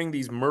who's carrying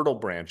these myrtle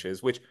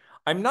branches, which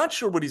I'm not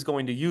sure what he's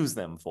going to use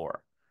them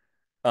for.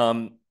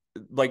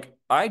 Like,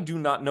 I do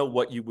not know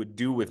what you would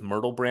do with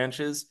myrtle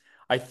branches.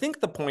 I think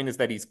the point is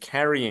that he's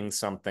carrying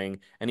something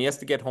and he has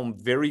to get home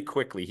very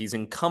quickly. He's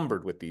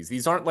encumbered with these.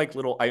 These aren't like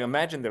little, I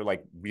imagine they're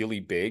like really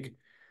big.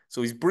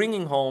 So he's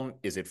bringing home,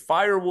 is it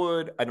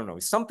firewood? I don't know,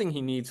 something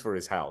he needs for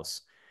his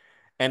house.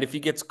 And if he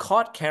gets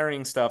caught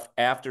carrying stuff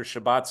after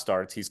Shabbat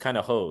starts, he's kind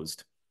of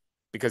hosed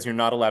because you're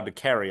not allowed to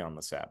carry on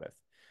the Sabbath.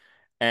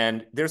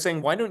 And they're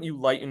saying, why don't you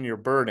lighten your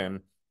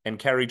burden and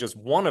carry just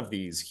one of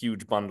these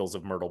huge bundles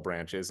of myrtle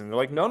branches? And they're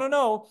like, no, no,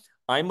 no.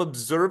 I'm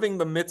observing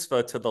the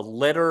mitzvah to the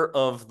letter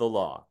of the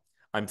law.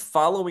 I'm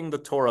following the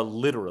Torah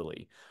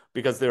literally,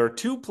 because there are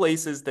two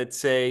places that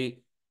say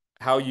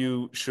how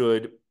you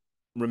should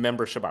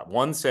remember Shabbat.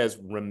 One says,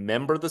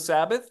 remember the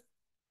Sabbath,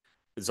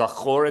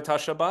 Zachor et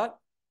HaShabbat,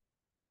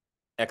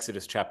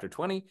 Exodus chapter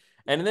 20.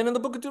 And then in the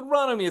book of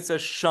Deuteronomy, it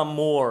says,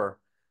 Shamor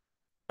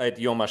et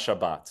Yom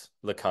HaShabbat,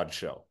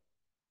 L'kadsho.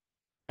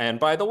 And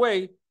by the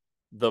way,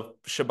 the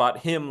Shabbat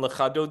hymn,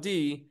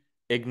 L'chadodi,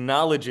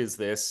 acknowledges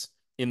this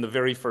in the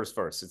very first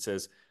verse. It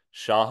says,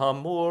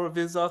 Shahamor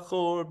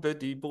v'zachor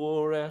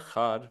b'dibor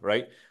echad,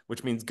 right?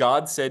 Which means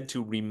God said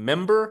to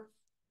remember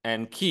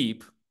and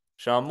keep,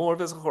 Shahamor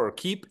v'zachor,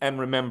 keep and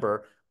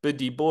remember,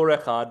 b'dibor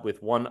echad,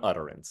 with one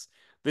utterance.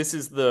 This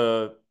is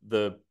the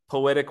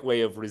poetic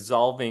way of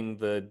resolving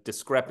the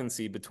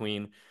discrepancy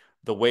between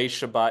the way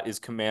Shabbat is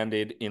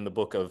commanded in the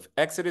book of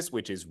Exodus,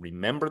 which is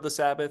remember the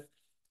Sabbath,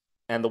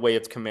 and the way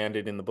it's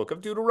commanded in the book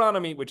of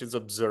Deuteronomy, which is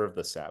observe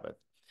the Sabbath.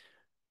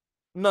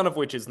 None of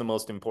which is the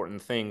most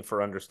important thing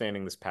for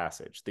understanding this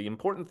passage. The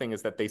important thing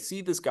is that they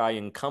see this guy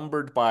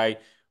encumbered by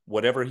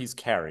whatever he's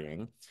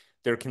carrying.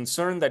 They're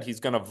concerned that he's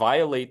going to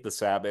violate the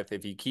Sabbath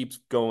if he keeps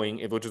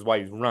going, which is why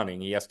he's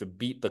running. He has to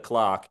beat the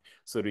clock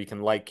so that he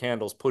can light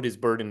candles, put his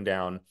burden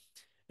down.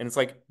 And it's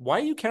like, why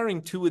are you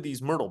carrying two of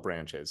these myrtle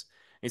branches?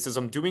 And he says,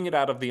 I'm doing it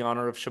out of the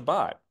honor of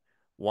Shabbat.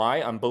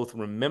 Why? I'm both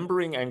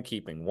remembering and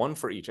keeping, one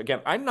for each. Again,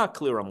 I'm not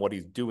clear on what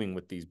he's doing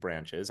with these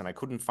branches, and I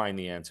couldn't find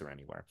the answer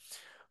anywhere.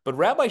 But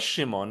Rabbi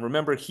Shimon,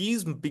 remember,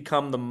 he's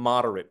become the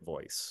moderate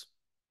voice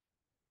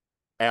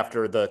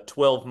after the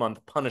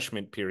 12-month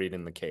punishment period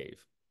in the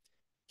cave.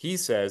 He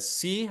says,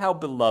 see how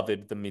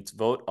beloved the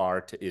mitzvot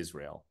are to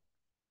Israel.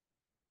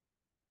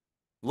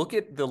 Look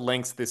at the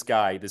lengths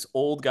this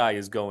old guy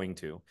is going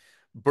to,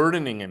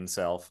 burdening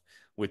himself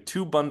with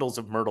two bundles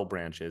of myrtle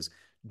branches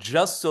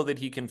just so that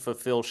he can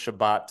fulfill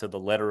Shabbat to the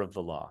letter of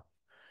the law.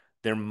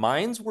 Their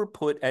minds were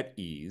put at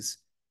ease,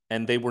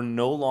 and they were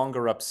no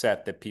longer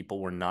upset that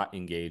people were not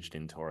engaged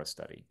in Torah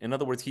study. In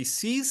other words, they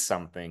see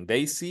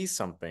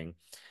something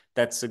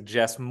that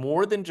suggests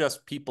more than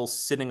just people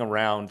sitting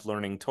around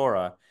learning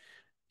Torah.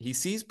 He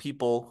sees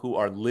people who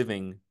are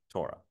living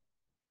Torah.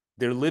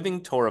 They're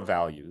living Torah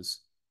values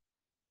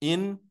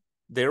in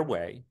their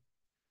way.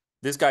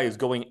 This guy is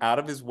going out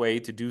of his way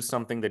to do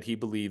something that he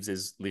believes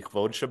is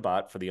lichvod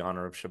Shabbat, for the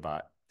honor of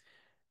Shabbat.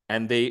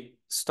 And they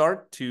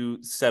start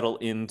to settle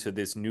into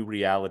this new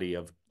reality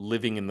of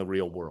living in the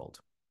real world,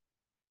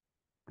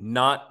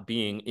 not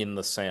being in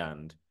the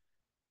sand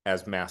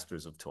as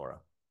masters of Torah.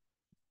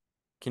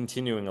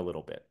 Continuing a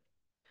little bit.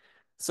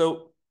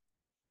 So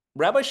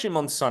Rabbi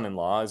Shimon's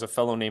son-in-law is a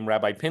fellow named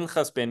Rabbi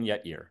Pinchas ben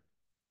Yair.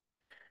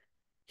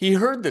 He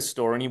heard this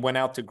story and he went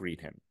out to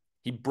greet him.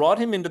 He brought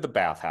him into the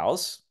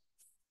bathhouse.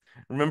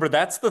 Remember,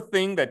 that's the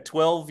thing that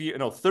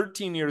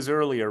 13 years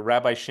earlier,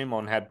 Rabbi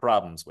Shimon had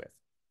problems with.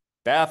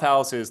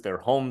 Bathhouses, they're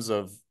homes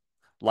of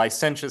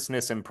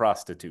licentiousness and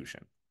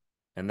prostitution.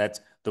 And that's,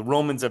 the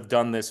Romans have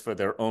done this for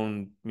their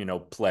own,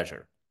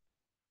 pleasure.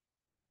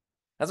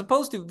 As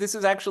opposed to, this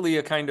is actually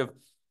a kind of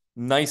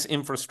nice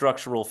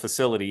infrastructural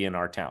facility in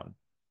our town.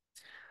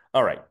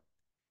 All right.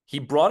 He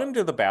brought him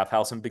to the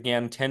bathhouse and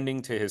began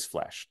tending to his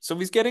flesh. So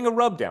he's getting a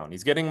rub down.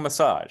 He's getting a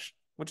massage,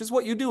 which is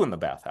what you do in the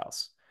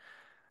bathhouse.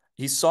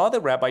 He saw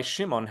that Rabbi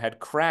Shimon had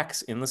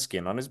cracks in the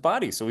skin on his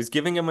body. So he's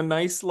giving him a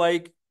nice,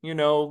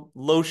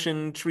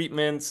 lotion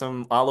treatment,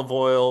 some olive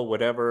oil,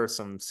 whatever,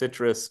 some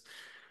citrus,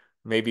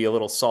 maybe a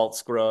little salt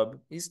scrub.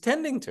 He's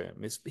tending to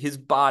him, his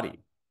body,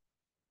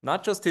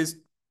 not just his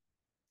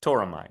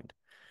Torah mind.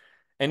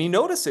 And he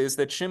notices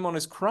that Shimon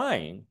is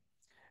crying,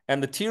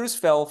 and the tears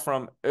fell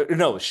from,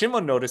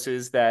 Shimon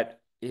notices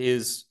that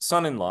his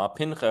son-in-law,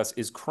 Pinchas,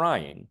 is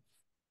crying,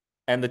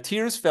 and the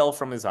tears fell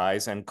from his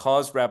eyes and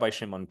caused Rabbi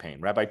Shimon pain.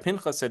 Rabbi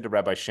Pinchas said to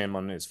Rabbi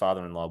Shimon, his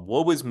father-in-law,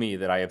 woe is me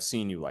that I have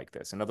seen you like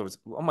this. In other words,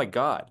 oh my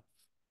God,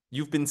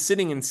 you've been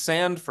sitting in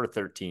sand for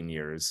 13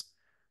 years.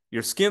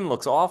 Your skin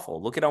looks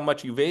awful. Look at how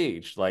much you've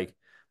aged. Let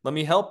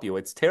me help you.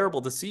 It's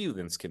terrible to see you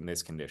in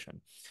this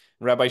condition.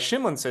 Rabbi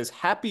Shimon says,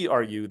 happy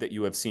are you that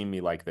you have seen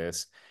me like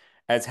this,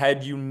 as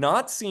had you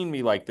not seen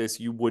me like this,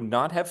 you would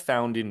not have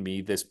found in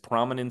me this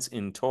prominence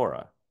in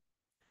Torah.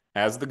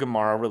 As the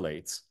Gemara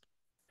relates,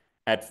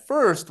 At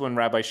first, when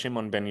Rabbi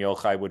Shimon ben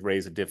Yochai would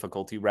raise a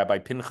difficulty, Rabbi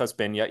Pinchas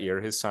ben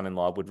Yair, his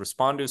son-in-law, would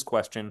respond to his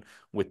question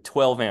with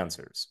 12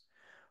 answers.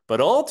 But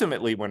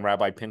ultimately, when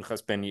Rabbi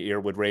Pinchas ben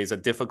Yair would raise a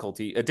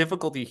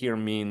difficulty here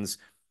means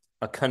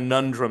a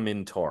conundrum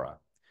in Torah.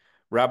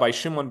 Rabbi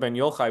Shimon ben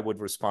Yochai would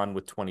respond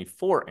with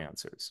 24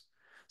 answers.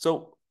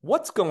 So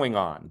what's going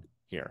on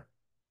here?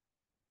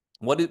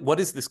 What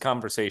is this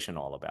conversation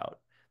all about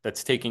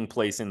that's taking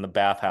place in the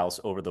bathhouse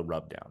over the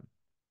rubdown?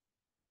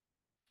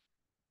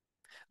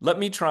 Let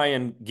me try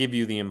and give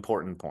you the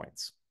important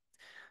points.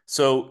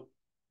 So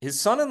his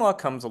son-in-law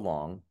comes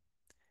along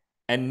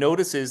and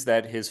notices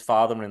that his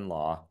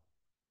father-in-law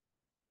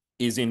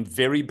is in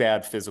very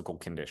bad physical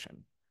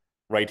condition,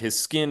 right? His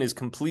skin is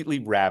completely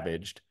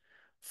ravaged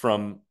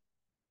from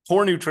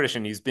poor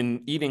nutrition. He's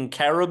been eating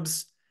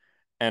carobs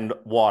and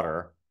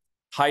water,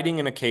 hiding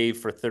in a cave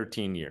for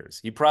 13 years.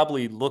 He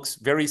probably looks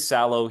very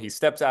sallow. He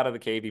steps out of the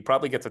cave. He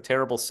probably gets a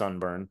terrible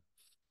sunburn.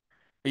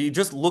 He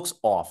just looks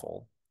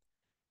awful.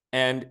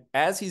 And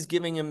as he's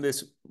giving him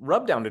this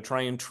rubdown to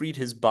try and treat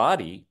his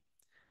body,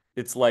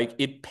 it's like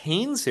it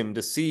pains him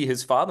to see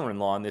his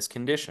father-in-law in this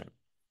condition.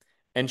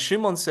 And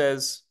Shimon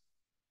says,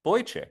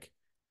 Boychik,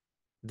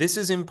 this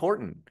is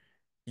important.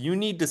 You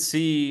need to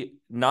see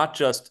not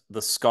just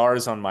the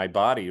scars on my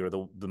body or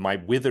my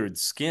withered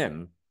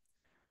skin,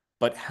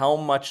 but how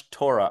much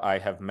Torah I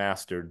have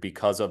mastered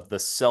because of the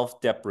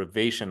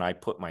self-deprivation I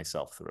put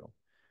myself through.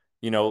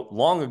 You know,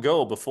 long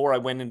ago, before I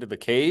went into the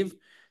cave,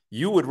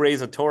 you would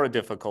raise a Torah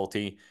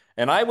difficulty,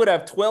 and I would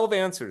have 12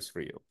 answers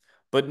for you.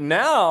 But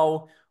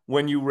now,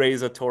 when you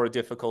raise a Torah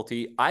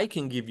difficulty, I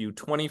can give you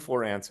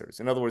 24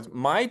 answers. In other words,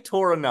 my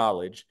Torah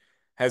knowledge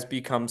has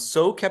become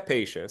so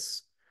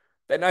capacious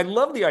that I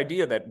love the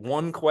idea that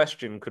one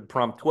question could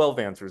prompt 12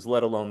 answers,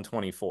 let alone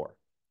 24.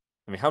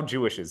 I mean, how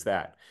Jewish is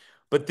that?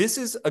 But this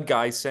is a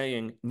guy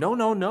saying, no,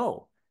 no,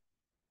 no.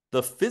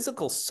 The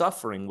physical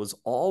suffering was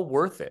all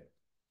worth it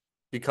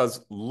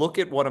because look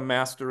at what a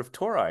master of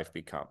Torah I've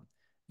become.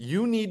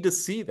 You need to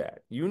see that.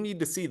 You need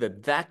to see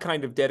that that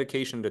kind of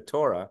dedication to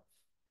Torah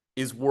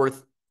is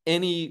worth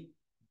any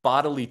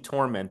bodily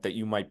torment that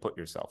you might put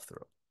yourself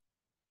through.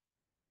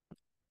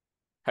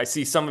 I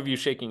see some of you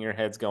shaking your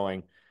heads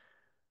going,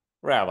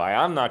 Rabbi,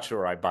 I'm not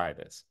sure I buy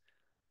this.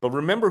 But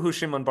remember who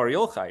Shimon Bar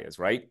Yochai is,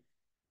 right?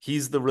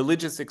 He's the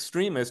religious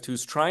extremist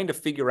who's trying to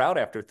figure out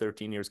after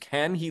 13 years,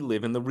 can he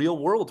live in the real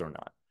world or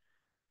not?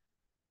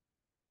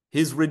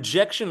 His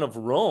rejection of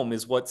Rome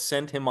is what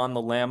sent him on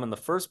the lam in the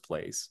first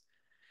place.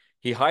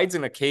 He hides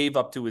in a cave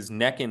up to his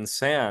neck in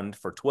sand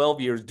for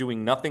 12 years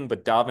doing nothing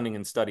but davening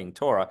and studying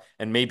Torah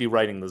and maybe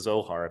writing the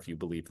Zohar, if you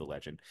believe the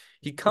legend.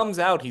 He comes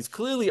out, he's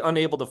clearly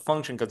unable to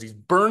function because he's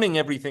burning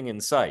everything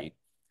in sight.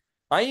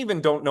 I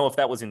even don't know if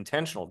that was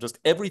intentional. Just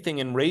everything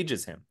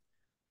enrages him,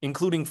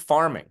 including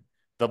farming,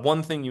 the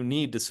one thing you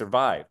need to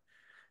survive.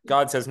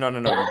 God says, no, no,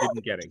 no, you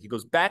didn't get it. He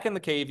goes back in the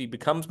cave. He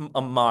becomes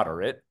a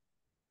moderate,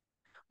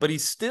 but he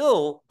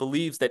still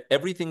believes that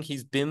everything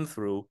he's been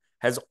through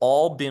has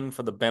all been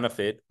for the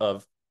benefit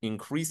of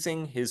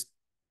increasing his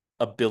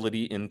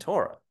ability in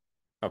Torah.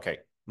 Okay,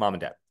 mom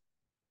and dad,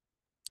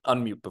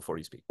 unmute before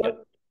you speak.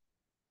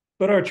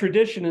 But our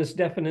tradition is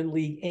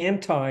definitely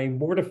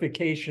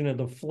anti-mortification of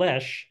the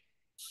flesh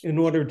in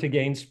order to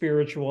gain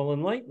spiritual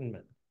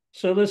enlightenment.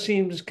 So this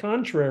seems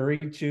contrary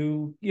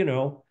to,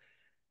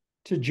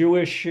 to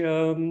Jewish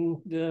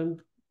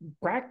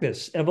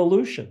practice,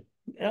 evolution,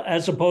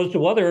 as opposed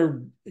to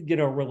other,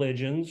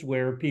 religions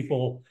where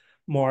people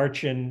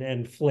march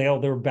and flail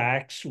their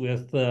backs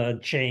with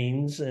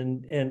chains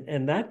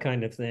and that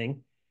kind of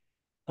thing.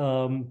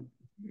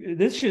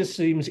 This just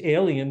seems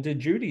alien to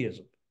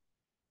Judaism.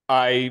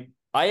 I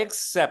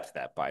accept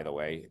that, by the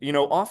way.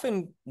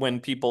 Often when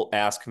people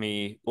ask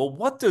me, well,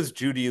 what does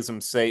Judaism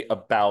say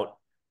about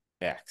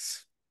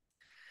X?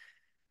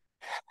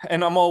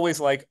 And I'm always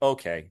like,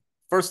 okay,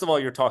 first of all,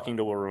 you're talking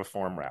to a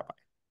Reform rabbi.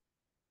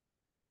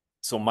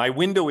 So my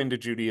window into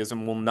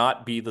Judaism will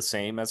not be the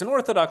same as an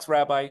Orthodox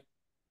rabbi,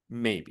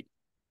 maybe.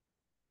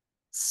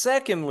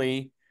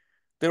 Secondly,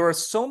 there are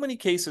so many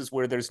cases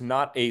where there's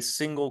not a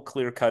single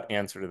clear-cut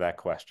answer to that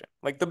question.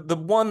 Like the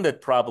one that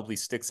probably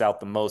sticks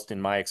out the most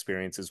in my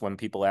experience is when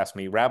people ask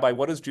me, Rabbi,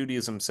 what does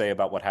Judaism say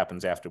about what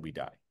happens after we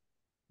die?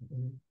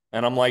 Mm-hmm.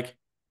 And I'm like,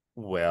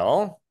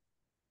 well,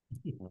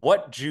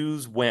 what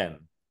Jews when?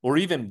 Or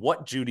even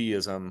what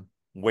Judaism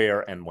where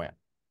and when?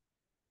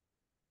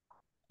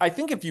 I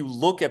think if you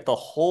look at the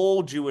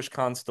whole Jewish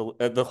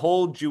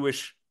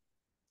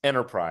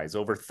enterprise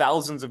over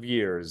thousands of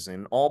years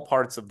in all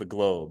parts of the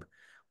globe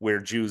where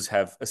Jews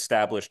have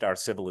established our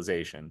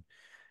civilization,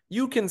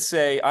 you can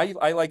say,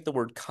 I like the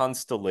word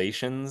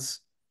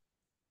constellations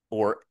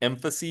or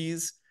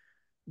emphases.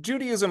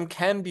 Judaism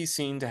can be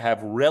seen to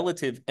have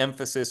relative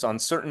emphasis on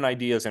certain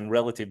ideas and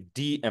relative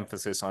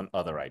de-emphasis on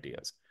other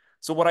ideas.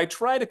 So what I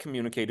try to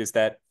communicate is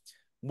that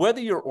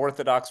whether you're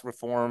Orthodox,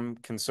 Reform,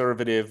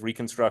 Conservative,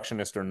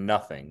 Reconstructionist, or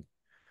nothing,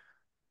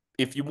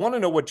 if you want to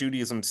know what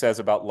Judaism says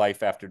about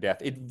life after death,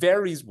 it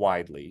varies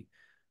widely.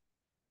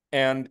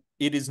 And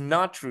it is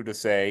not true to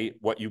say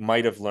what you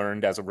might have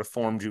learned as a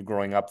Reform Jew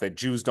growing up, that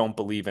Jews don't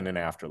believe in an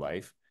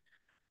afterlife.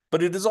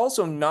 But it is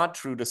also not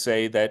true to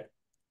say that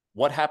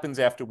what happens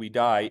after we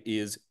die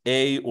is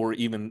the or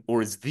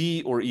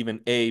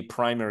even a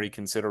primary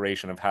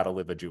consideration of how to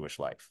live a Jewish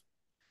life.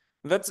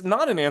 That's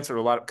not an answer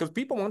a lot, because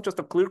people want just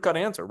a clear-cut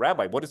answer.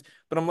 Rabbi, what is,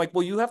 but I'm like,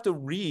 well, you have to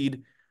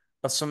read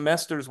a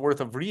semester's worth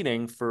of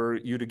reading for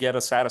you to get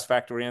a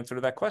satisfactory answer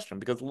to that question,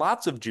 because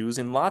lots of Jews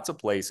in lots of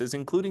places,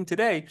 including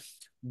today,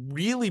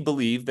 really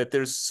believe that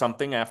there's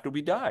something after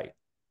we die.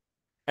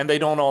 And they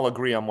don't all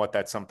agree on what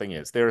that something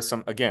is. There are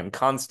some, again,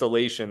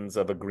 constellations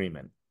of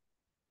agreement.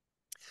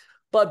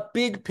 But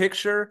big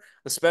picture,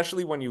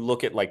 especially when you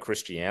look at like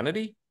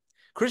Christianity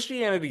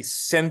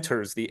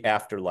centers the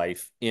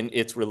afterlife in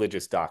its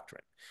religious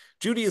doctrine.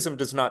 Judaism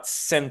does not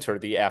center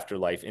the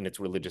afterlife in its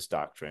religious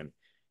doctrine,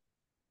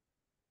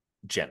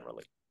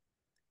 generally.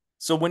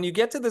 So when you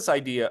get to this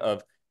idea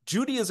of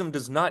Judaism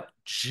does not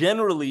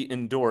generally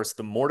endorse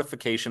the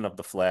mortification of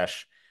the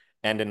flesh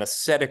and an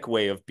ascetic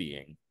way of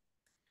being,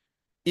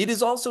 it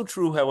is also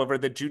true, however,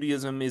 that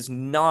Judaism is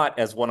not,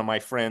 as one of my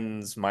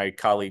friends, my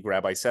colleague,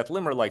 Rabbi Seth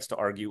Limmer, likes to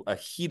argue, a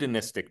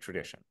hedonistic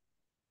tradition.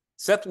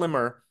 Seth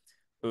Limmer,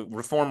 a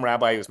Reform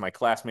rabbi who's my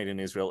classmate in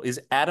Israel, is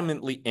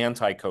adamantly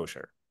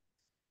anti-kosher.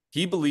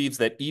 He believes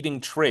that eating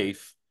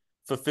treif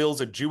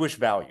fulfills a Jewish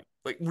value.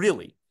 Like,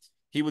 really.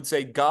 He would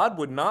say God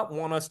would not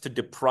want us to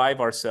deprive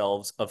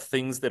ourselves of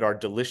things that are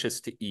delicious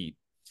to eat,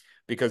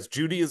 because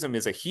Judaism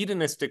is a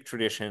hedonistic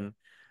tradition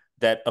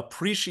that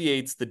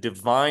appreciates the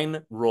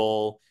divine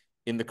role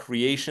in the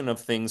creation of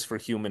things for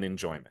human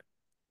enjoyment.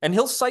 And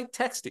he'll cite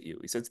text at you.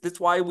 He says,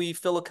 that's why we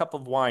fill a cup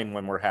of wine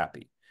when we're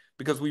happy,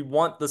 because we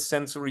want the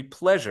sensory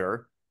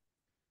pleasure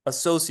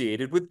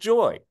associated with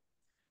joy.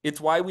 It's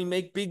why we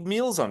make big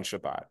meals on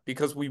Shabbat,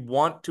 because we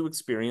want to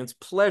experience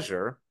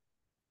pleasure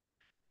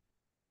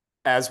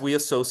as we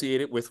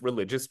associate it with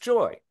religious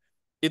joy.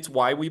 It's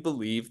why we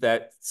believe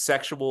that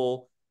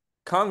sexual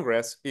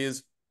congress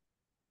is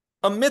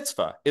a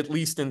mitzvah, at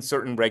least in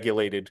certain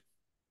regulated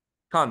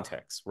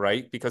contexts,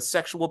 right? Because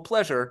sexual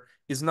pleasure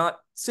is not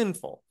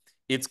sinful.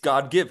 It's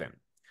God-given,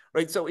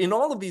 right? So in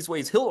all of these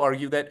ways, he'll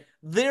argue that,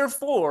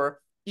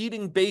 therefore,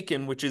 eating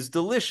bacon, which is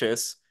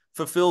delicious,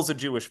 fulfills a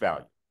Jewish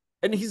value.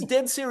 And he's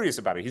dead serious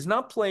about it. He's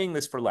not playing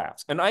this for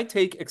laughs. And I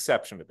take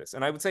exception to this.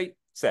 And I would say,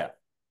 Seth,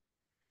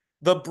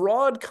 the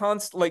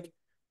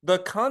the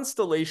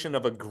constellation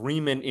of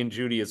agreement in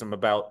Judaism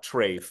about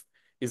treif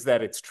is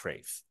that it's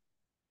treif.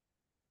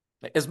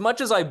 As much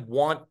as I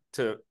want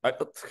to,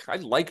 I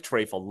like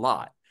treif a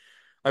lot.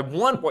 I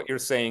want what you're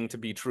saying to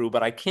be true,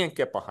 but I can't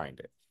get behind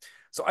it.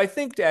 So I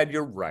think, Dad,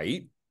 you're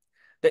right,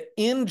 that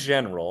in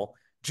general,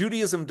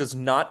 Judaism does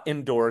not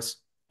endorse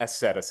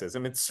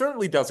asceticism. It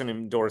certainly doesn't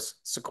endorse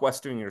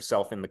sequestering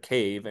yourself in the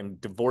cave and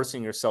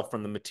divorcing yourself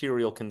from the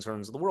material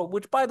concerns of the world,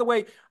 which, by the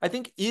way, I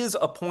think is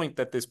a point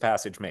that this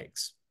passage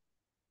makes.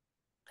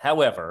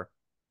 However,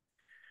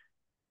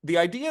 the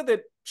idea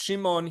that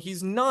Shimon,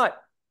 he's not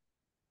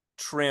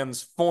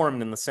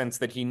transformed in the sense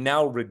that he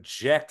now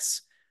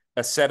rejects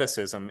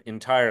asceticism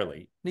entirely.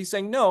 And he's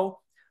saying, no,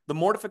 the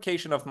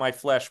mortification of my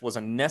flesh was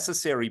a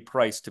necessary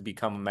price to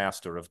become a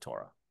master of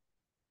Torah.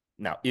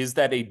 Now, is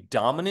that a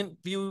dominant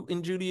view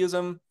in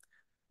Judaism?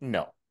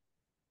 No.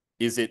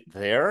 Is it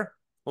there?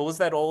 What was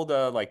that old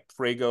like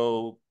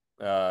Prego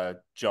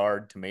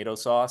jarred tomato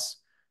sauce?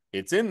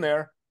 It's in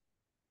there,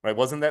 right?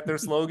 Wasn't that their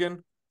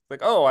slogan?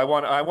 Like, oh, I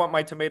want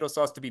my tomato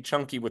sauce to be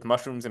chunky with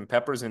mushrooms and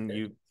peppers,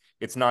 and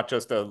it's not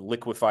just a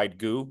liquefied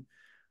goo.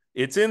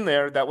 It's in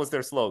there. That was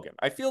their slogan.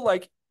 I feel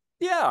like,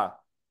 yeah,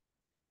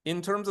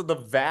 in terms of the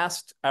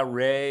vast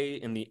array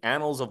in the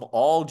annals of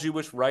all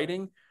Jewish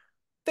writing,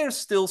 there's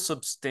still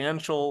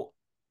substantial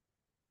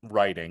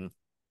writing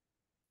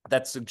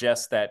that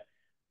suggests that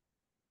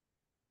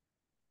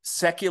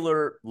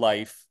secular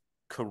life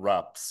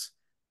corrupts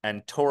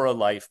and Torah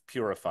life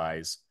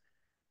purifies.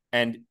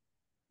 And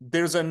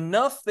there's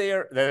enough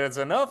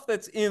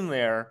that's in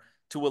there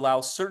to allow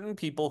certain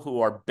people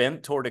who are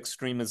bent toward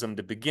extremism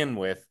to begin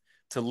with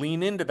to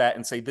lean into that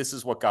and say, this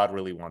is what God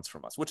really wants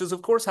from us, which is,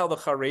 of course, how the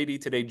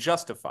Haredi today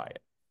justify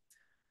it.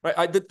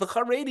 Right? The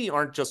Haredi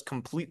aren't just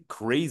complete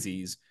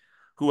crazies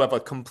who have a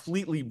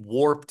completely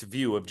warped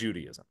view of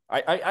Judaism.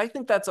 I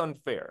think that's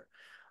unfair.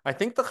 I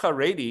think the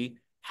Haredi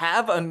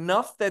have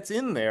enough that's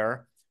in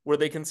there where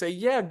they can say,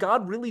 yeah,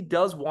 God really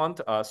does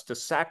want us to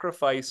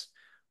sacrifice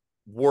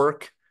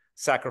work,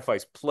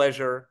 sacrifice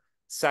pleasure,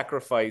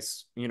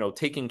 sacrifice,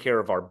 taking care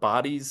of our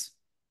bodies,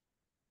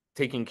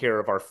 taking care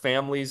of our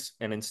families,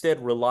 and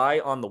instead rely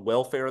on the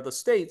welfare of the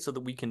state so that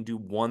we can do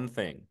one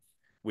thing,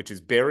 which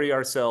is bury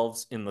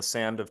ourselves in the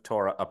sand of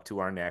Torah up to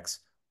our necks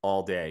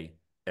all day,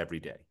 every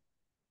day.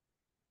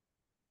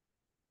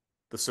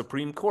 The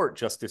Supreme Court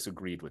just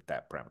disagreed with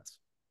that premise.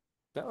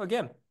 Now,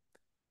 again,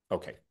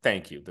 okay,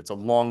 thank you. That's a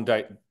long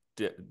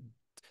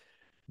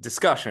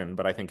discussion,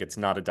 but I think it's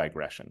not a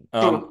digression.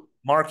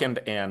 Mark and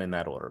Ann in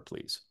that order,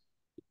 please.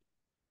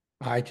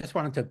 I just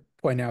wanted to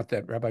point out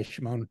that Rabbi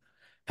Shimon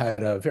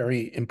had a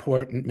very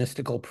important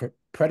mystical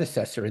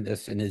predecessor in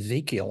this, in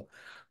Ezekiel,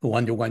 who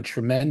underwent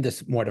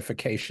tremendous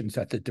mortifications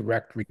at the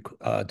direct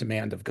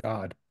demand of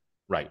God.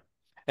 Right.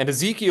 And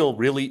Ezekiel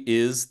really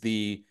is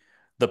the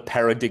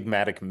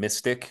paradigmatic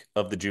mystic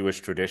of the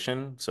Jewish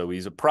tradition. So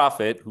he's a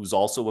prophet who's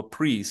also a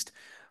priest,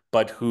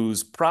 but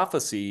whose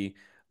prophecy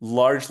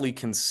largely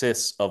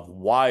consists of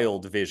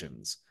wild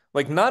visions.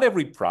 Like not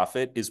every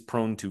prophet is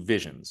prone to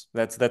visions.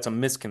 That's a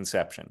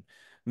misconception.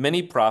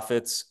 Many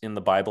prophets in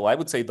the Bible, I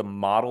would say the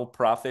model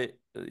prophet,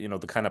 the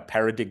kind of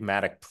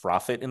paradigmatic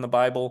prophet in the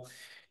Bible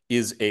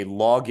is a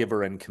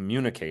lawgiver and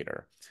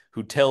communicator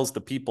who tells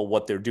the people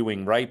what they're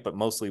doing right, but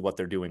mostly what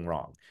they're doing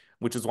wrong,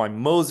 which is why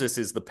Moses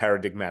is the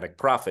paradigmatic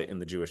prophet in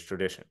the Jewish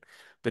tradition.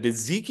 But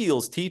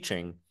Ezekiel's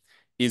teaching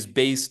is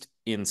based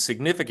in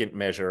significant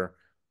measure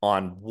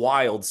on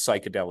wild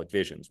psychedelic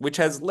visions, which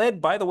has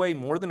led, by the way,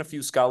 more than a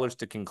few scholars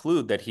to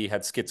conclude that he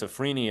had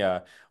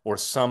schizophrenia or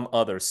some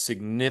other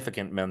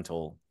significant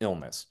mental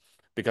illness,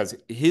 because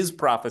his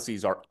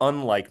prophecies are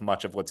unlike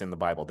much of what's in the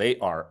Bible. They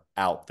are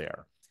out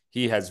there.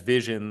 He has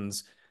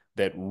visions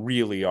that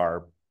really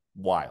are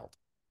wild.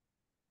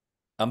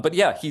 But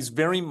yeah, he's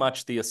very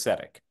much the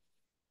ascetic.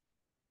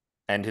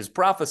 And his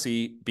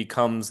prophecy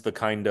becomes the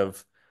kind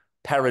of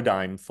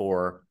paradigm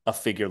for a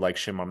figure like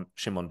Shimon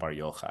Bar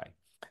Yochai.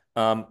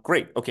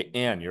 Great. Okay,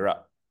 Anne, you're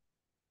up.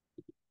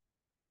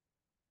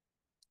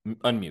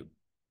 Unmute.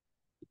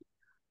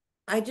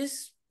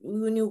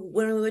 When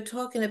we were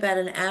talking about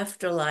an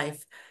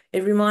afterlife,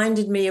 it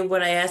reminded me of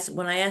what I asked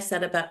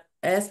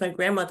I asked my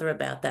grandmother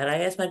about that.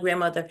 I asked my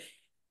grandmother,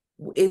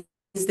 is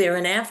there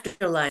an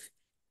afterlife?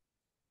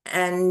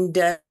 And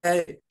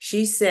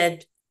she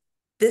said,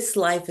 this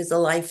life is a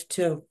life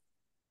too.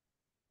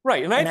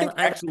 Right. And I think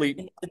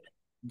actually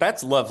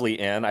that's lovely,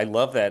 Anne. I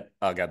love that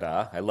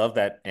aggadah. I love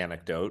that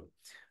anecdote.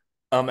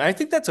 I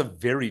think that's a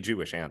very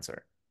Jewish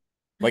answer.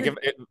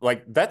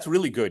 Like that's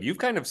really good. You've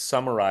kind of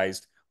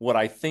summarized what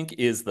I think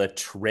is the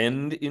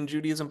trend in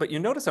Judaism, but you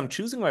notice I'm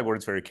choosing my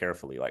words very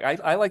carefully. Like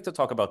I like to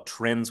talk about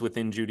trends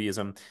within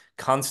Judaism,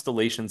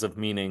 constellations of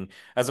meaning,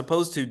 as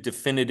opposed to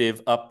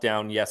definitive up,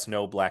 down, yes,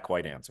 no, black,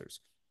 white answers.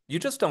 You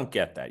just don't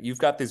get that. You've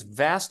got this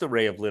vast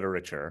array of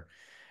literature,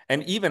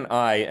 and even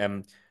I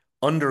am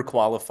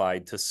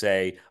underqualified to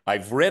say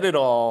I've read it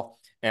all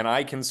and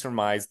I can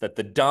surmise that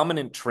the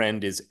dominant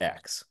trend is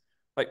X.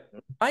 Like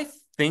I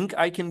think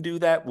I can do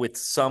that with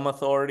some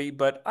authority,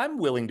 but I'm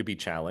willing to be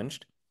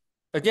challenged.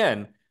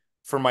 Again,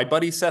 for my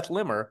buddy Seth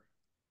Limmer,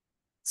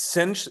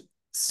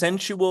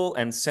 sensual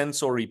and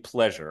sensory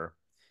pleasure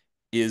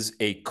is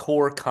a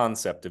core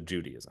concept of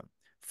Judaism.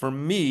 For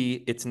me,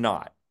 it's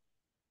not.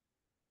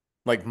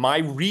 Like my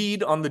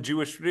read on the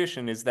Jewish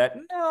tradition is that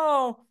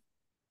no,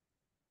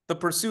 the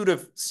pursuit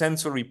of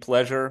sensory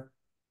pleasure,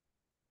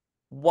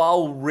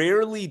 while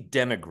rarely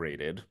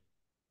denigrated,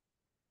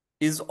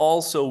 is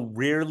also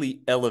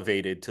rarely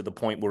elevated to the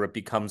point where it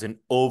becomes an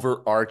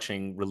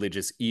overarching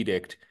religious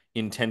edict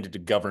intended to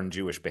govern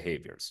Jewish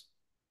behaviors.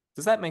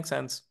 Does that make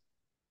sense,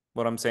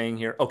 what I'm saying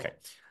here? Okay,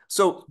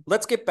 so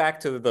let's get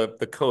back to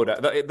the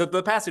coda.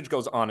 The passage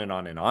goes on and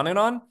on and on and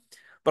on,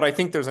 but I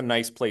think there's a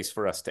nice place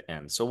for us to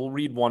end. So we'll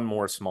read one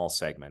more small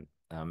segment,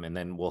 and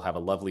then we'll have a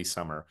lovely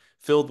summer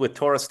filled with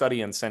Torah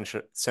study and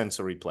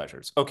sensory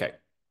pleasures. Okay,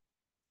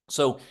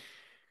 so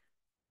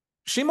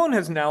Shimon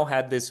has now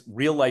had this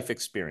real life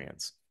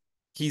experience.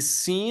 He's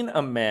seen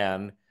a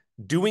man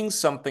doing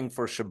something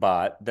for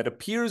Shabbat that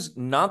appears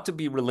not to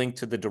be linked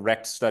to the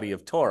direct study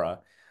of Torah,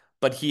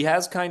 but he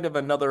has kind of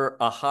another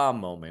aha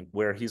moment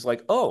where he's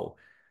like, oh,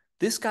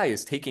 this guy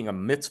is taking a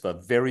mitzvah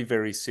very,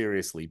 very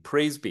seriously.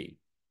 Praise be.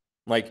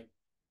 Like,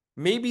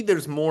 maybe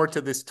there's more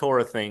to this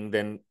Torah thing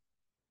than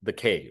the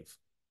cave.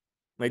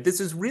 Like,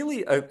 this is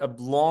really a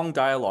long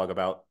dialogue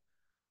about,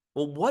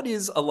 well, what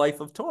is a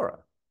life of Torah?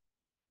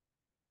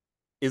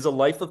 Is a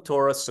life of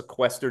Torah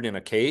sequestered in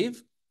a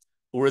cave?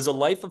 Or is a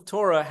life of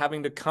Torah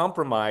having to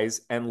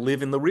compromise and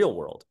live in the real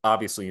world?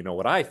 Obviously, you know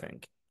what I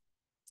think.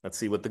 Let's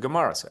see what the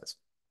Gemara says.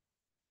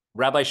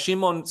 Rabbi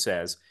Shimon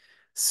says,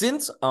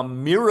 since a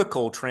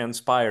miracle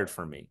transpired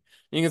for me,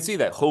 you can see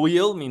that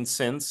ho'il means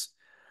since,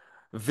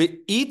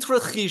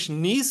 v'itrachish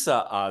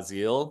nisa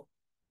azil.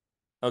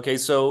 Okay,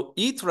 so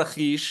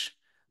itrachish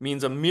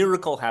means a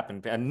miracle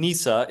happened. And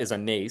nisa is a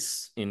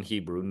nes in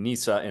Hebrew,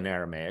 nisa in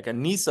Aramaic. A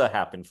nisa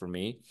happened for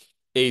me,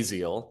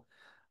 azil.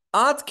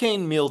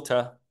 Atkein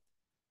milta,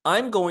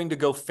 I'm going to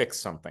go fix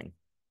something.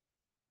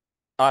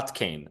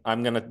 Atkein,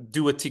 I'm going to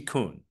do a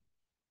tikkun.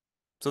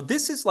 So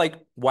this is like,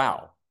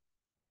 wow.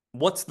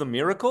 What's the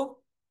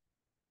miracle?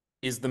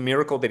 Is the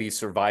miracle that he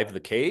survived the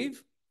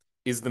cave?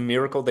 Is the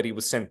miracle that he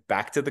was sent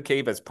back to the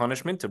cave as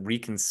punishment to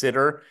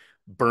reconsider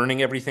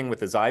burning everything with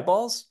his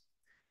eyeballs?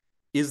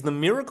 Is the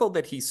miracle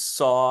that he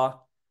saw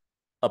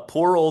a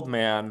poor old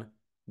man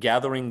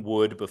gathering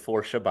wood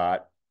before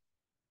Shabbat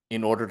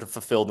in order to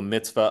fulfill the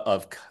mitzvah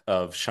of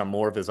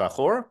Shamor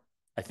v'Zachor?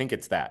 I think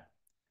it's that.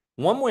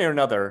 One way or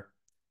another,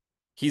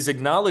 he's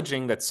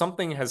acknowledging that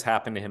something has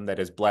happened to him that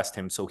has blessed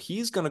him, so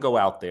he's going to go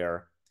out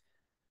there.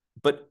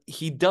 But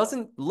he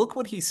doesn't, look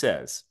what he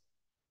says.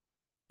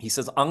 He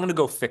says, I'm going to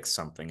go fix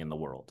something in the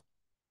world.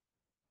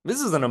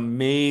 This is an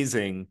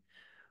amazing,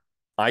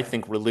 I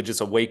think,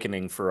 religious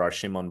awakening for our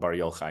Shimon Bar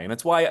Yochai. And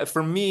it's why,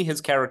 for me,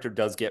 his character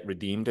does get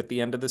redeemed at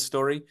the end of this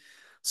story.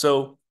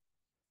 So,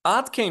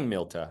 Ad Kain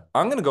Milta,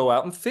 I'm going to go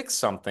out and fix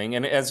something.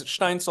 And as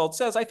Steinsaltz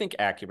says, I think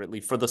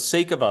accurately, for the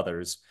sake of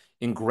others,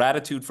 in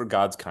gratitude for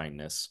God's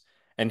kindness.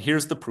 And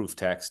here's the proof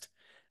text.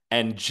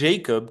 And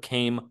Jacob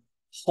came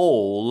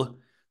whole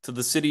to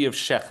the city of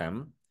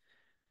Shechem,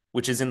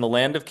 which is in the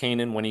land of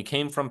Canaan, when he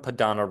came from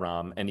Padan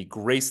Aram, and he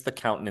graced the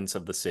countenance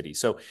of the city.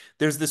 So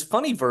there's this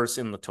funny verse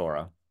in the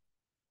Torah.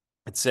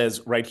 It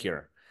says right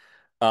here,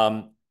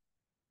 Vayavo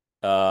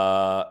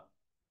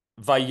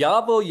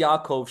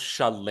Yaakov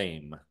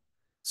Shalem.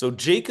 So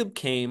Jacob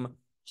came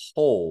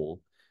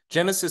whole.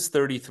 Genesis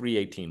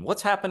 33:18.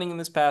 What's happening in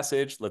this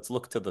passage? Let's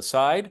look to the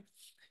side.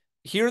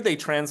 Here they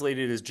translate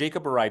it as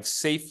Jacob arrived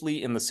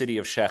safely in the city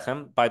of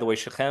Shechem. By the way,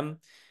 Shechem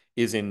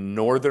is in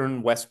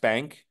northern West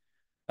Bank,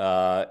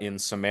 in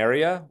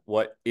Samaria.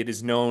 What it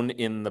is known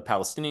in the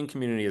Palestinian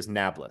community as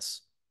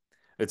Nablus.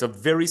 It's a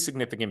very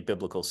significant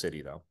biblical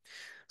city, though.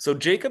 So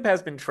Jacob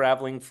has been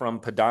traveling from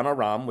Padan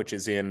Aram, which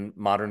is in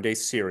modern-day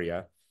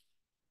Syria,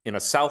 in a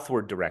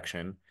southward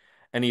direction,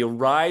 and he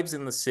arrives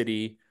in the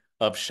city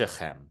of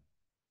Shechem.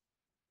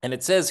 And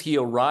it says he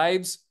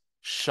arrives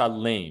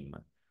shalem,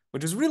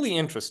 which is really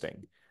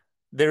interesting.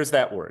 There's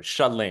that word,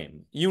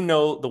 shalem. You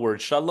know the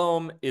word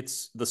shalom.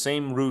 It's the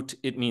same root.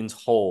 It means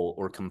whole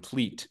or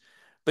complete.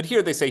 But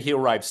here they say he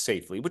arrived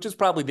safely, which is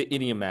probably the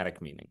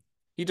idiomatic meaning.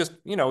 He just,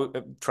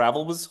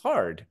 travel was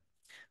hard.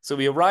 So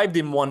he arrived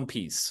in one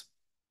piece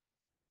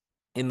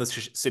in the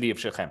city of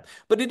Shechem.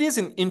 But it is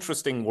an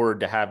interesting word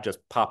to have just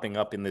popping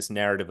up in this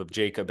narrative of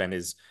Jacob and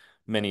his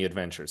many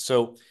adventures.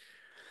 So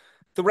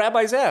the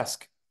rabbis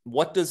ask,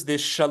 what does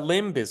this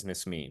shalem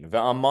business mean?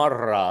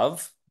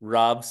 Ve'amar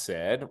Rav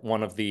said,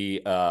 one of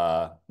the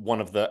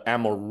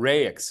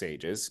Amoraic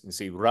sages. You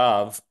see,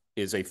 Rav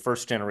is a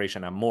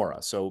first-generation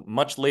Amora, so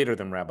much later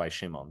than Rabbi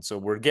Shimon. So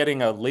we're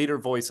getting a later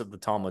voice of the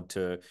Talmud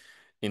to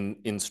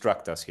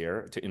instruct us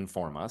here, to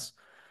inform us.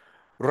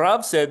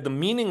 Rav said the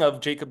meaning of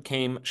Jacob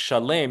came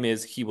shalem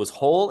is he was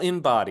whole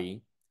in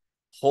body,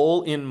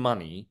 whole in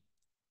money,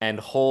 and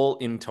whole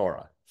in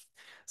Torah.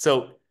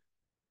 So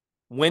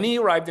when he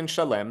arrived in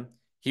Shalem,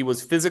 he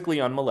was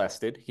physically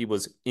unmolested. He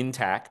was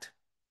intact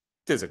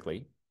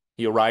physically.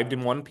 He arrived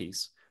in one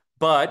piece,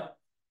 but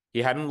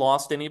he hadn't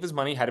lost any of his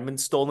money, hadn't been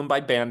stolen by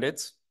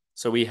bandits.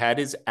 So he had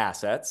his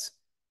assets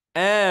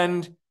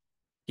and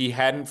he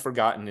hadn't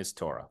forgotten his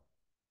Torah.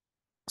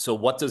 So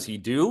what does he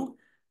do?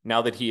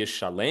 Now that he is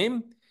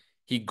Shalem,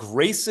 he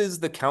graces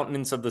the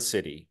countenance of the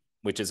city,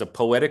 which is a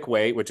poetic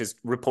way, which is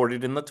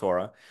reported in the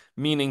Torah,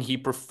 meaning he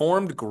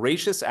performed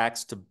gracious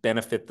acts to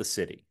benefit the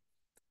city.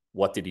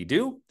 What did he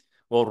do?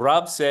 Well,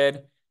 Rav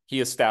said he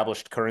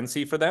established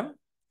currency for them.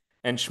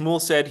 And Shmuel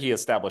said he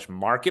established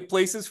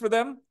marketplaces for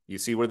them. You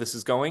see where this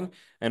is going?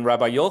 And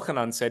Rabbi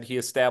Yochanan said he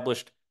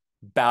established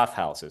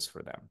bathhouses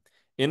for them.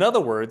 In other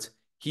words,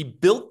 he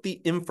built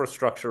the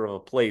infrastructure of a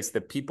place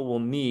that people will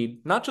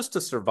need, not just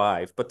to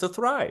survive, but to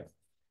thrive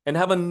and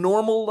have a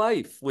normal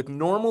life with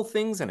normal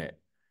things in it.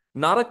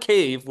 Not a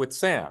cave with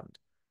sand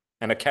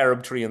and a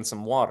carob tree and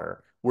some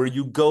water where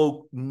you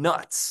go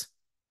nuts.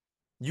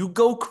 You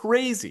go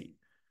crazy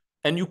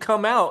and you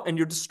come out and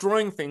you're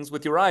destroying things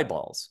with your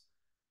eyeballs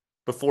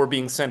before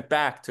being sent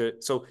back to.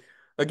 So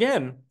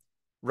again,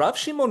 Rav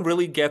Shimon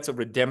really gets a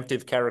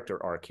redemptive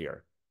character arc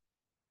here.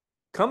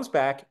 Comes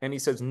back and he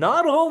says,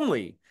 not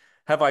only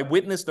have I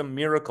witnessed a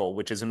miracle,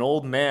 which is an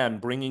old man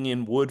bringing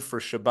in wood for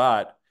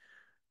Shabbat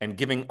and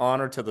giving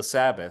honor to the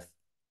Sabbath.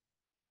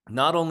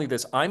 Not only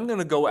this, I'm going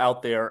to go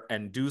out there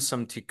and do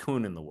some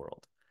tikkun in the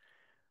world.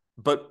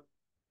 But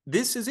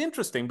this is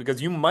interesting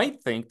because you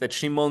might think that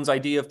Shimon's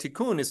idea of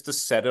tikkun is to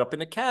set up an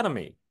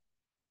academy,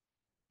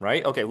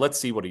 right? Okay, let's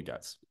see what he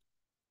does.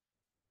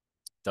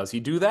 Does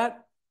he do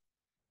that?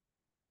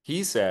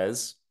 He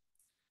says,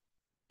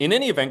 in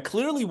any event,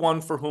 clearly one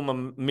for whom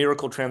a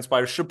miracle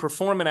transpires should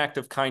perform an act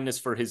of kindness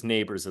for his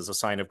neighbors as a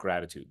sign of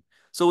gratitude.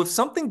 So if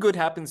something good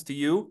happens to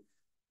you,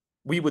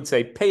 we would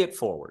say, pay it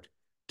forward.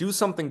 Do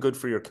something good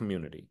for your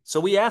community. So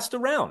we asked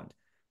around,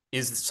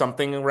 is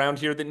something around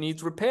here that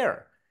needs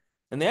repair?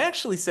 And they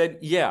actually said,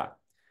 yeah,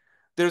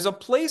 there's a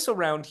place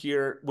around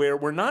here where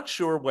we're not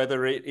sure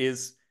whether it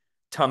is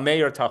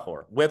tameh or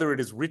tahor, whether it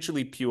is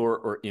ritually pure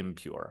or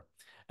impure.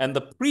 And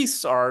the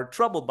priests are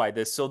troubled by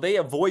this, so they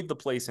avoid the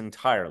place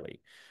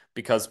entirely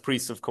because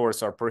priests, of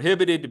course, are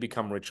prohibited to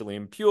become ritually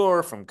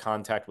impure from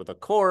contact with a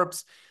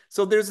corpse.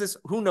 So there's this,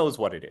 who knows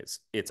what it is?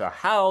 It's a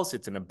house,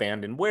 it's an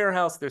abandoned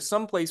warehouse. There's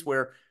some place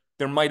where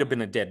there might have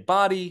been a dead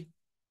body.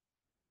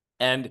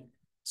 And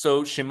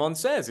so Shimon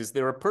says, is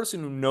there a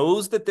person who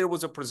knows that there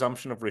was a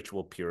presumption of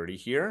ritual purity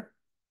here?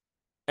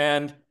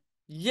 And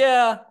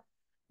yeah,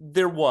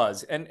 there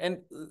was. And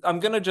I'm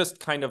going to just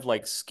kind of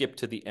like skip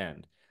to the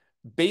end.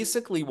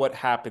 Basically what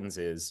happens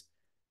is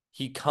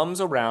he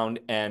comes around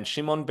and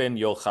Shimon ben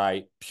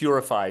Yochai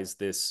purifies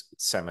this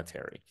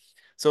cemetery.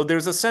 So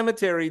there's a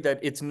cemetery that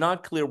it's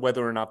not clear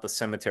whether or not the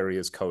cemetery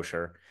is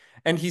kosher.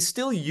 And he's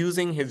still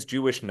using his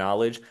Jewish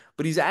knowledge,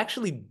 but he's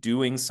actually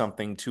doing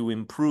something to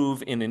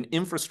improve in an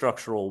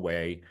infrastructural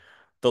way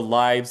the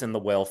lives and the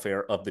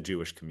welfare of the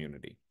Jewish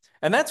community.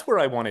 And that's where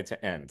I wanted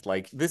to end.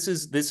 Like this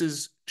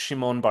is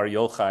Shimon Bar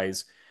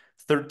Yochai's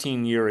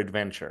 13-year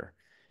adventure,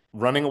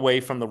 running away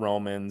from the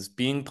Romans,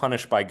 being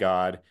punished by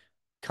God,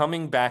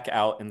 coming back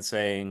out and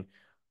saying,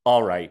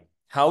 all right,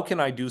 how can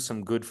I do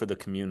some good for the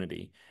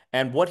community?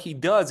 And what he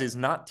does is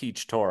not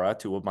teach Torah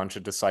to a bunch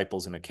of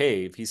disciples in a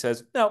cave. He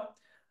says, no,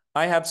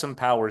 I have some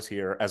powers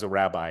here as a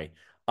rabbi.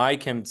 I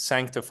can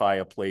sanctify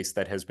a place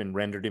that has been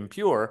rendered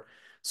impure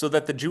so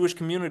that the Jewish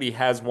community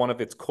has one of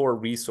its core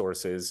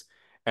resources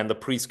and the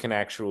priest can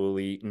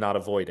actually not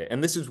avoid it.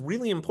 And this is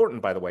really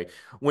important, by the way.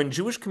 When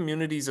Jewish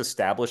communities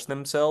establish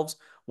themselves,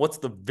 what's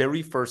the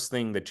very first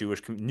thing that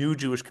new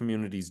Jewish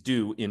communities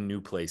do in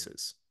new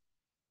places?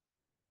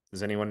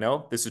 Does anyone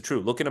know? This is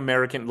true. Look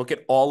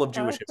at all of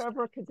Jewish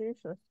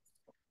history.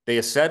 They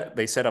set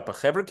up a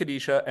Chevra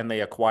Kadisha and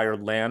they acquire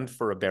land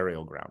for a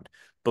burial ground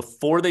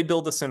before they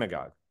build a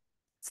synagogue.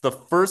 It's the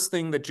first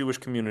thing that Jewish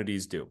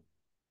communities do.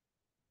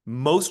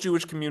 Most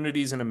Jewish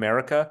communities in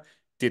America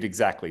did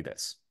exactly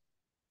this.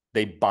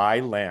 They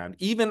buy land,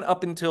 even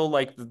up until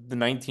like the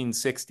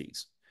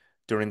 1960s,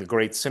 during the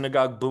great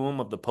synagogue boom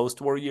of the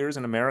post-war years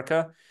in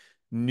America.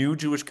 New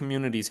Jewish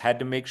communities had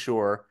to make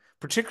sure,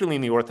 particularly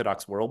in the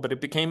Orthodox world, but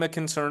it became a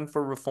concern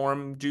for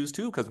Reform Jews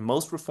too, because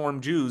most Reform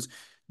Jews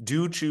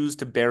do choose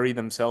to bury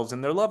themselves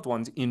and their loved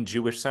ones in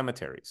Jewish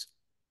cemeteries.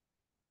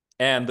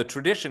 And the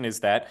tradition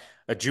is that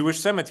a Jewish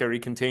cemetery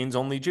contains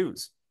only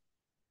Jews.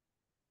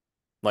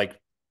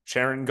 Like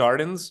Sharon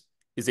Gardens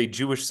is a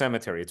Jewish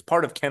cemetery. It's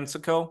part of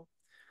Kensico,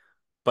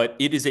 but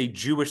it is a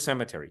Jewish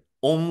cemetery.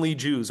 Only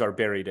Jews are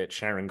buried at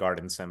Sharon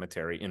Gardens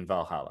Cemetery in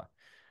Valhalla.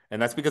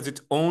 And that's because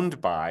it's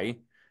owned by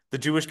the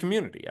Jewish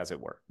community, as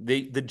it were.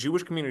 The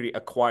Jewish community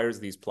acquires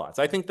these plots.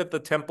 I think that the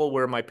temple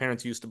where my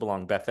parents used to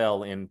belong,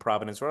 Bethel in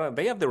Providence, Rhode Island,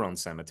 they have their own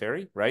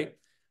cemetery, right?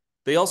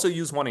 They also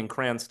use one in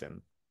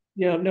Cranston.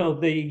 Yeah, no,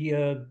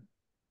 the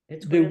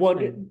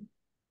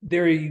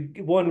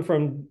one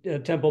from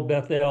Temple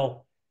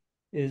Bethel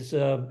is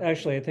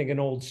actually, I think, an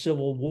old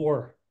Civil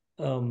War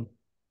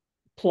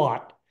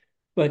plot.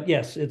 But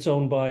yes, it's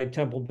owned by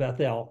Temple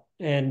Bethel.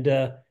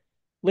 And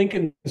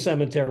Lincoln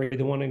Cemetery,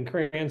 the one in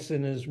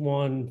Cranston, is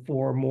one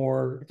for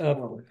more,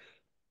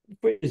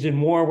 is in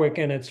Warwick,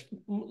 and it's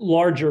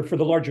larger for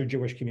the larger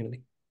Jewish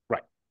community.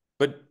 Right.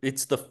 But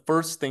it's the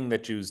first thing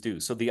that Jews do.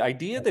 So the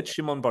idea that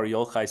Shimon Bar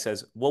Yochai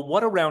says, well,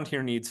 what around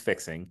here needs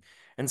fixing?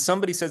 And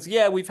somebody says,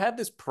 yeah, we've had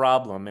this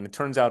problem, and it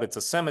turns out it's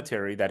a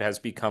cemetery that has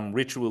become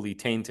ritually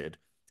tainted.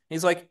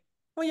 He's like,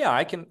 well, yeah,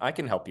 I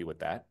can help you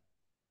with that.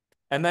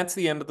 And that's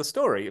the end of the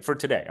story for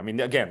today. I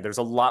mean, again, there's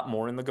a lot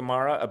more in the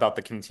Gemara about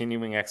the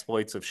continuing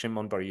exploits of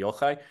Shimon Bar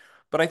Yochai,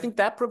 but I think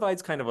that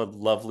provides kind of a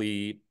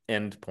lovely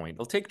end point.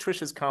 I'll take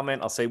Trisha's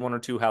comment. I'll say one or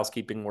two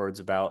housekeeping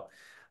words about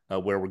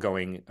where we're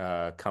going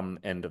come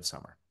end of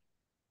summer.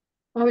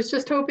 I was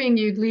just hoping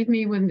you'd leave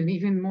me with an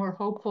even more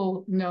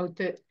hopeful note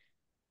that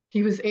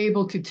he was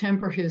able to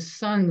temper his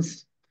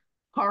son's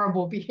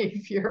horrible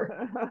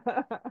behavior.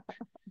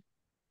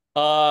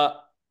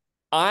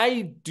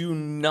 I do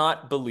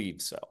not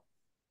believe so.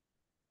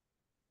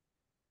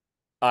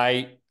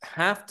 I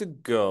have to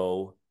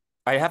go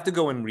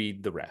and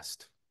read the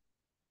rest.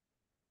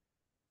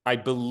 I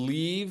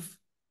believe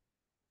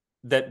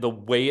that the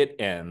way it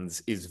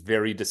ends is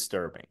very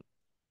disturbing.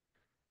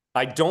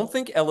 I don't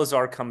think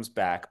Elazar comes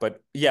back,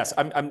 but yes,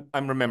 I'm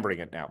remembering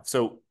it now.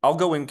 So I'll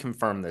go and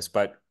confirm this.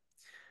 But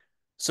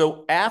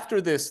so after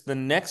this, the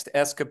next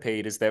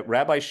escapade is that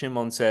Rabbi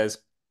Shimon says,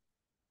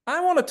 I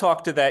want to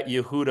talk to that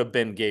Yehuda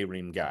ben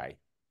Gerim guy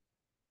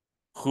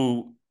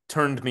who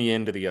turned me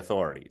into the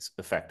authorities,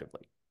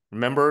 effectively.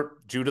 Remember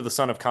Judah, the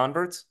son of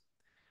converts?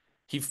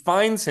 He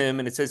finds him,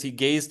 and it says he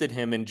gazed at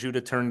him, and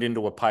Judah turned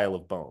into a pile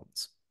of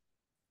bones.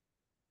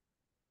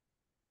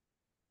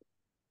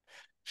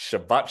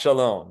 Shabbat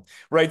shalom.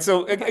 Right,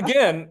 so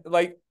again,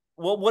 like,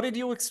 well, what did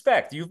you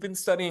expect? You've been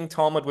studying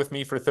Talmud with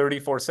me for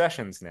 34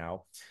 sessions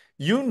now.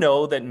 You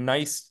know that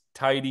nice,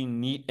 tidy,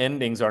 neat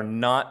endings are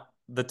not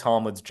the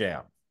Talmud's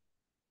jam.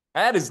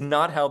 That is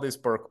not how this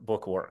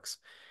book works.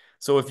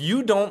 So if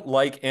you don't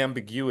like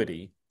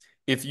ambiguity,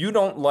 if you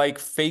don't like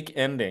fake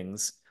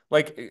endings,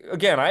 like,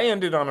 again, I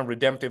ended on a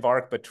redemptive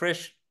arc, but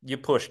Trish, you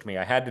pushed me.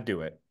 I had to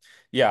do it.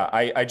 Yeah,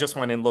 I just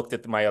went and looked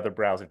at my other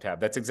browser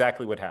tab. That's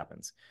exactly what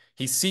happens.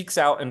 He seeks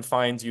out and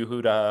finds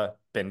Yehuda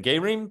ben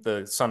Gerim,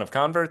 the son of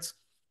converts,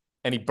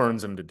 and he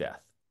burns him to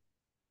death.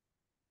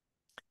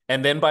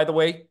 And then, by the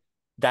way,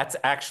 that's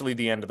actually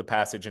the end of the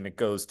passage, and it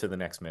goes to the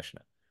next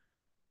Mishnah.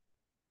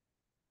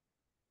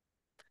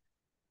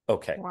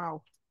 Okay.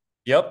 Wow.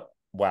 Yep.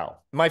 Wow.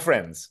 My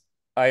friends,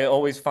 I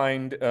always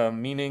find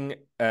meaning,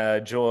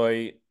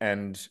 joy,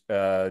 and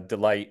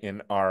delight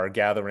in our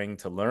gathering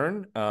to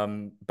learn.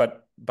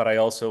 But I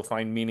also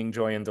find meaning,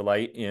 joy, and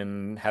delight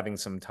in having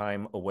some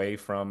time away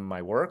from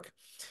my work.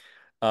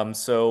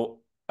 So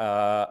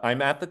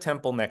I'm at the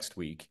temple next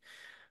week.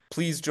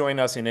 Please join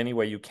us in any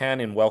way you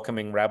can in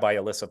welcoming Rabbi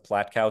Alyssa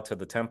Platkow to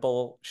the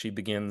temple. She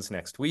begins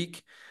next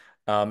week.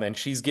 And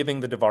she's giving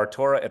the Devar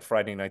Torah at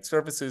Friday night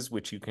services,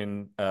 which you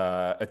can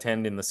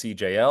attend in the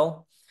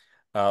CJL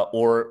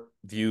or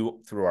view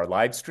through our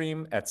live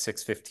stream at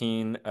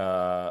 6:15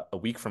 a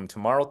week from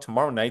tomorrow.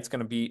 Tomorrow night's going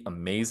to be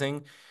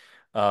amazing.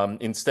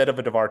 Instead of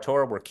a Devar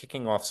Torah, we're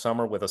kicking off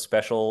summer with a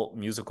special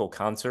musical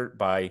concert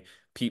by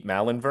Pete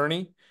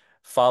Malinverney,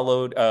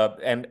 followed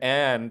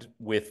and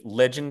with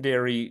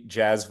legendary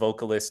jazz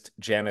vocalist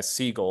Janice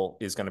Siegel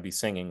is going to be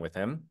singing with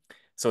him.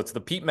 So it's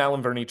the Pete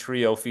Malinverney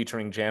Trio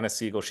featuring Janice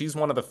Siegel. She's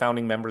one of the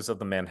founding members of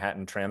the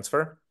Manhattan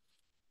Transfer.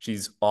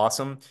 She's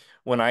awesome.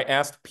 When I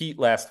asked Pete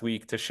last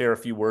week to share a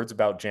few words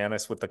about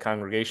Janice with the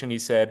congregation, he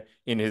said,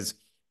 in his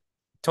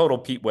total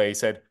Pete way, he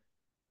said,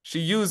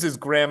 she uses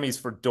Grammys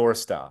for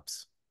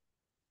doorstops.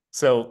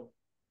 So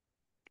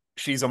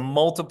she's a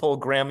multiple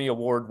Grammy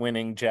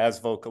Award-winning jazz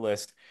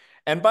vocalist.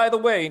 And by the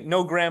way,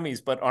 no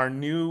Grammys, but our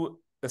new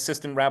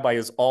assistant rabbi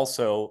is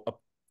also a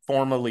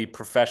formerly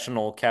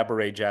professional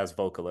cabaret jazz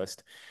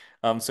vocalist.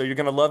 So you're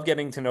going to love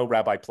getting to know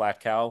Rabbi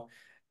Platkow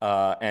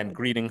and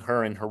greeting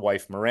her and her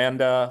wife,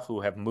 Miranda,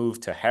 who have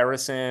moved to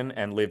Harrison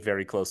and live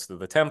very close to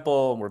the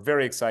temple. And we're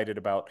very excited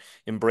about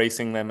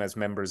embracing them as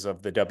members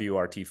of the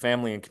WRT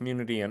family and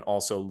community, and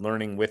also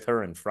learning with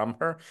her and from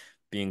her,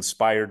 being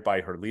inspired by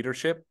her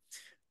leadership.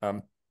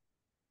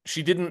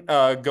 She didn't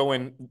go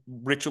and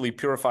ritually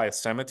purify a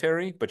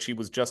cemetery, but she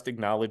was just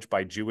acknowledged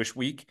by Jewish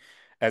Week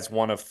as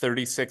one of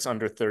 36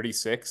 under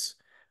 36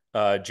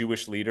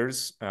 Jewish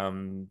leaders.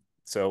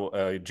 So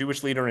a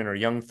Jewish leader in her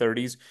young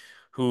 30s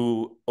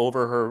who,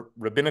 over her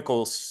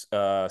rabbinical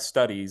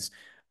studies,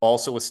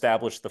 also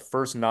established the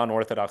first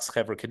non-Orthodox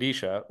Chevra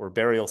Kadisha, or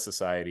burial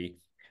society,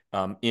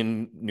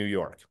 in New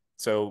York.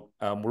 So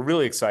we're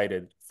really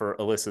excited for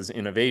Alyssa's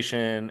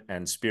innovation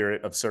and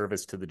spirit of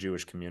service to the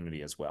Jewish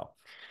community as well.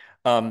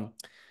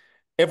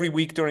 Every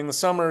week during the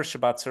summer,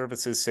 Shabbat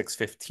services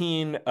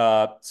 6:15,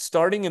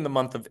 starting in the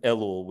month of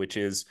Elul, which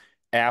is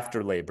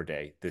after Labor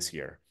Day this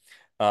year.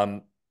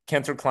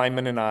 Kenter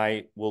Kleinman and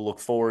I will look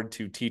forward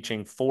to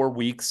teaching 4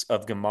 weeks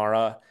of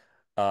Gemara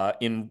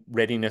in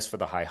readiness for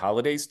the high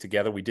holidays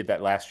together. We did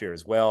that last year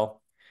as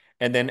well.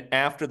 And then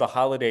after the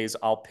holidays,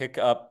 I'll pick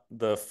up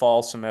the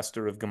fall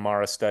semester of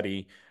Gemara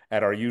study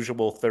at our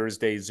usual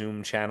Thursday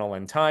Zoom channel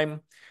and time,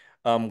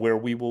 where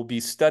we will be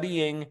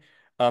studying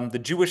the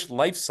Jewish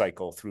life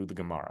cycle through the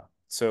Gemara.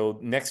 So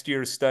next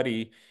year's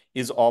study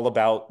is all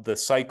about the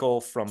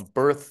cycle from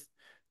birth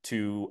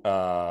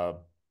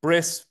to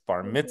bris,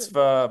 bar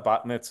mitzvah,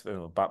 bat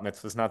mitzvah. Bat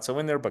mitzvah is not so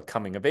in there, but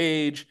coming of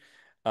age,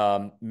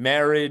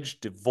 marriage,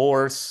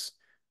 divorce,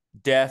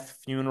 death,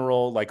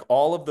 funeral, like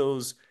all of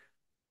those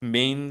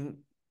main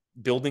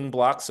building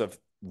blocks of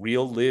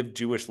real lived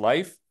Jewish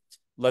life.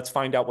 Let's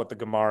find out what the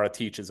Gemara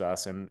teaches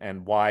us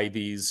and why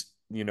these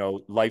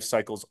life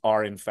cycles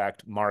are in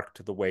fact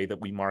marked the way that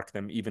we mark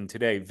them even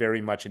today,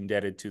 very much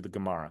indebted to the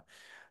Gemara.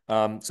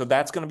 So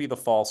that's going to be the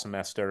fall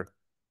semester.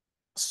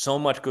 So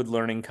much good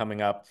learning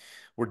coming up.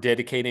 We're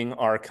dedicating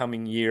our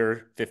coming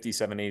year,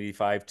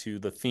 5785, to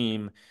the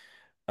theme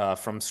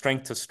from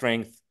strength to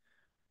strength,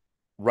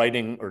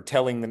 writing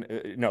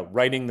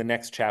the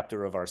next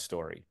chapter of our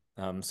story.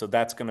 So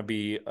that's going to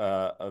be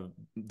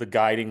the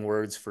guiding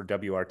words for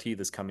WRT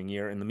this coming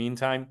year. In the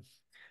meantime,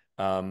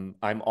 I'm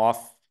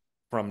off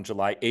from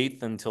July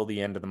 8th until the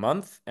end of the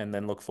month, and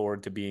then look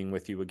forward to being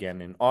with you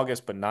again in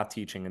August, but not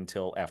teaching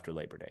until after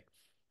Labor Day.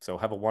 So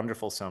have a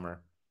wonderful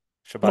summer.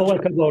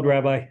 Shabbat Shalom,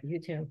 Rabbi.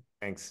 You too.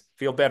 Thanks.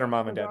 Feel better,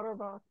 Mom and Dad.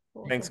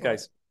 Thanks,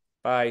 guys.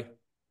 Bye.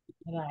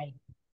 Bye.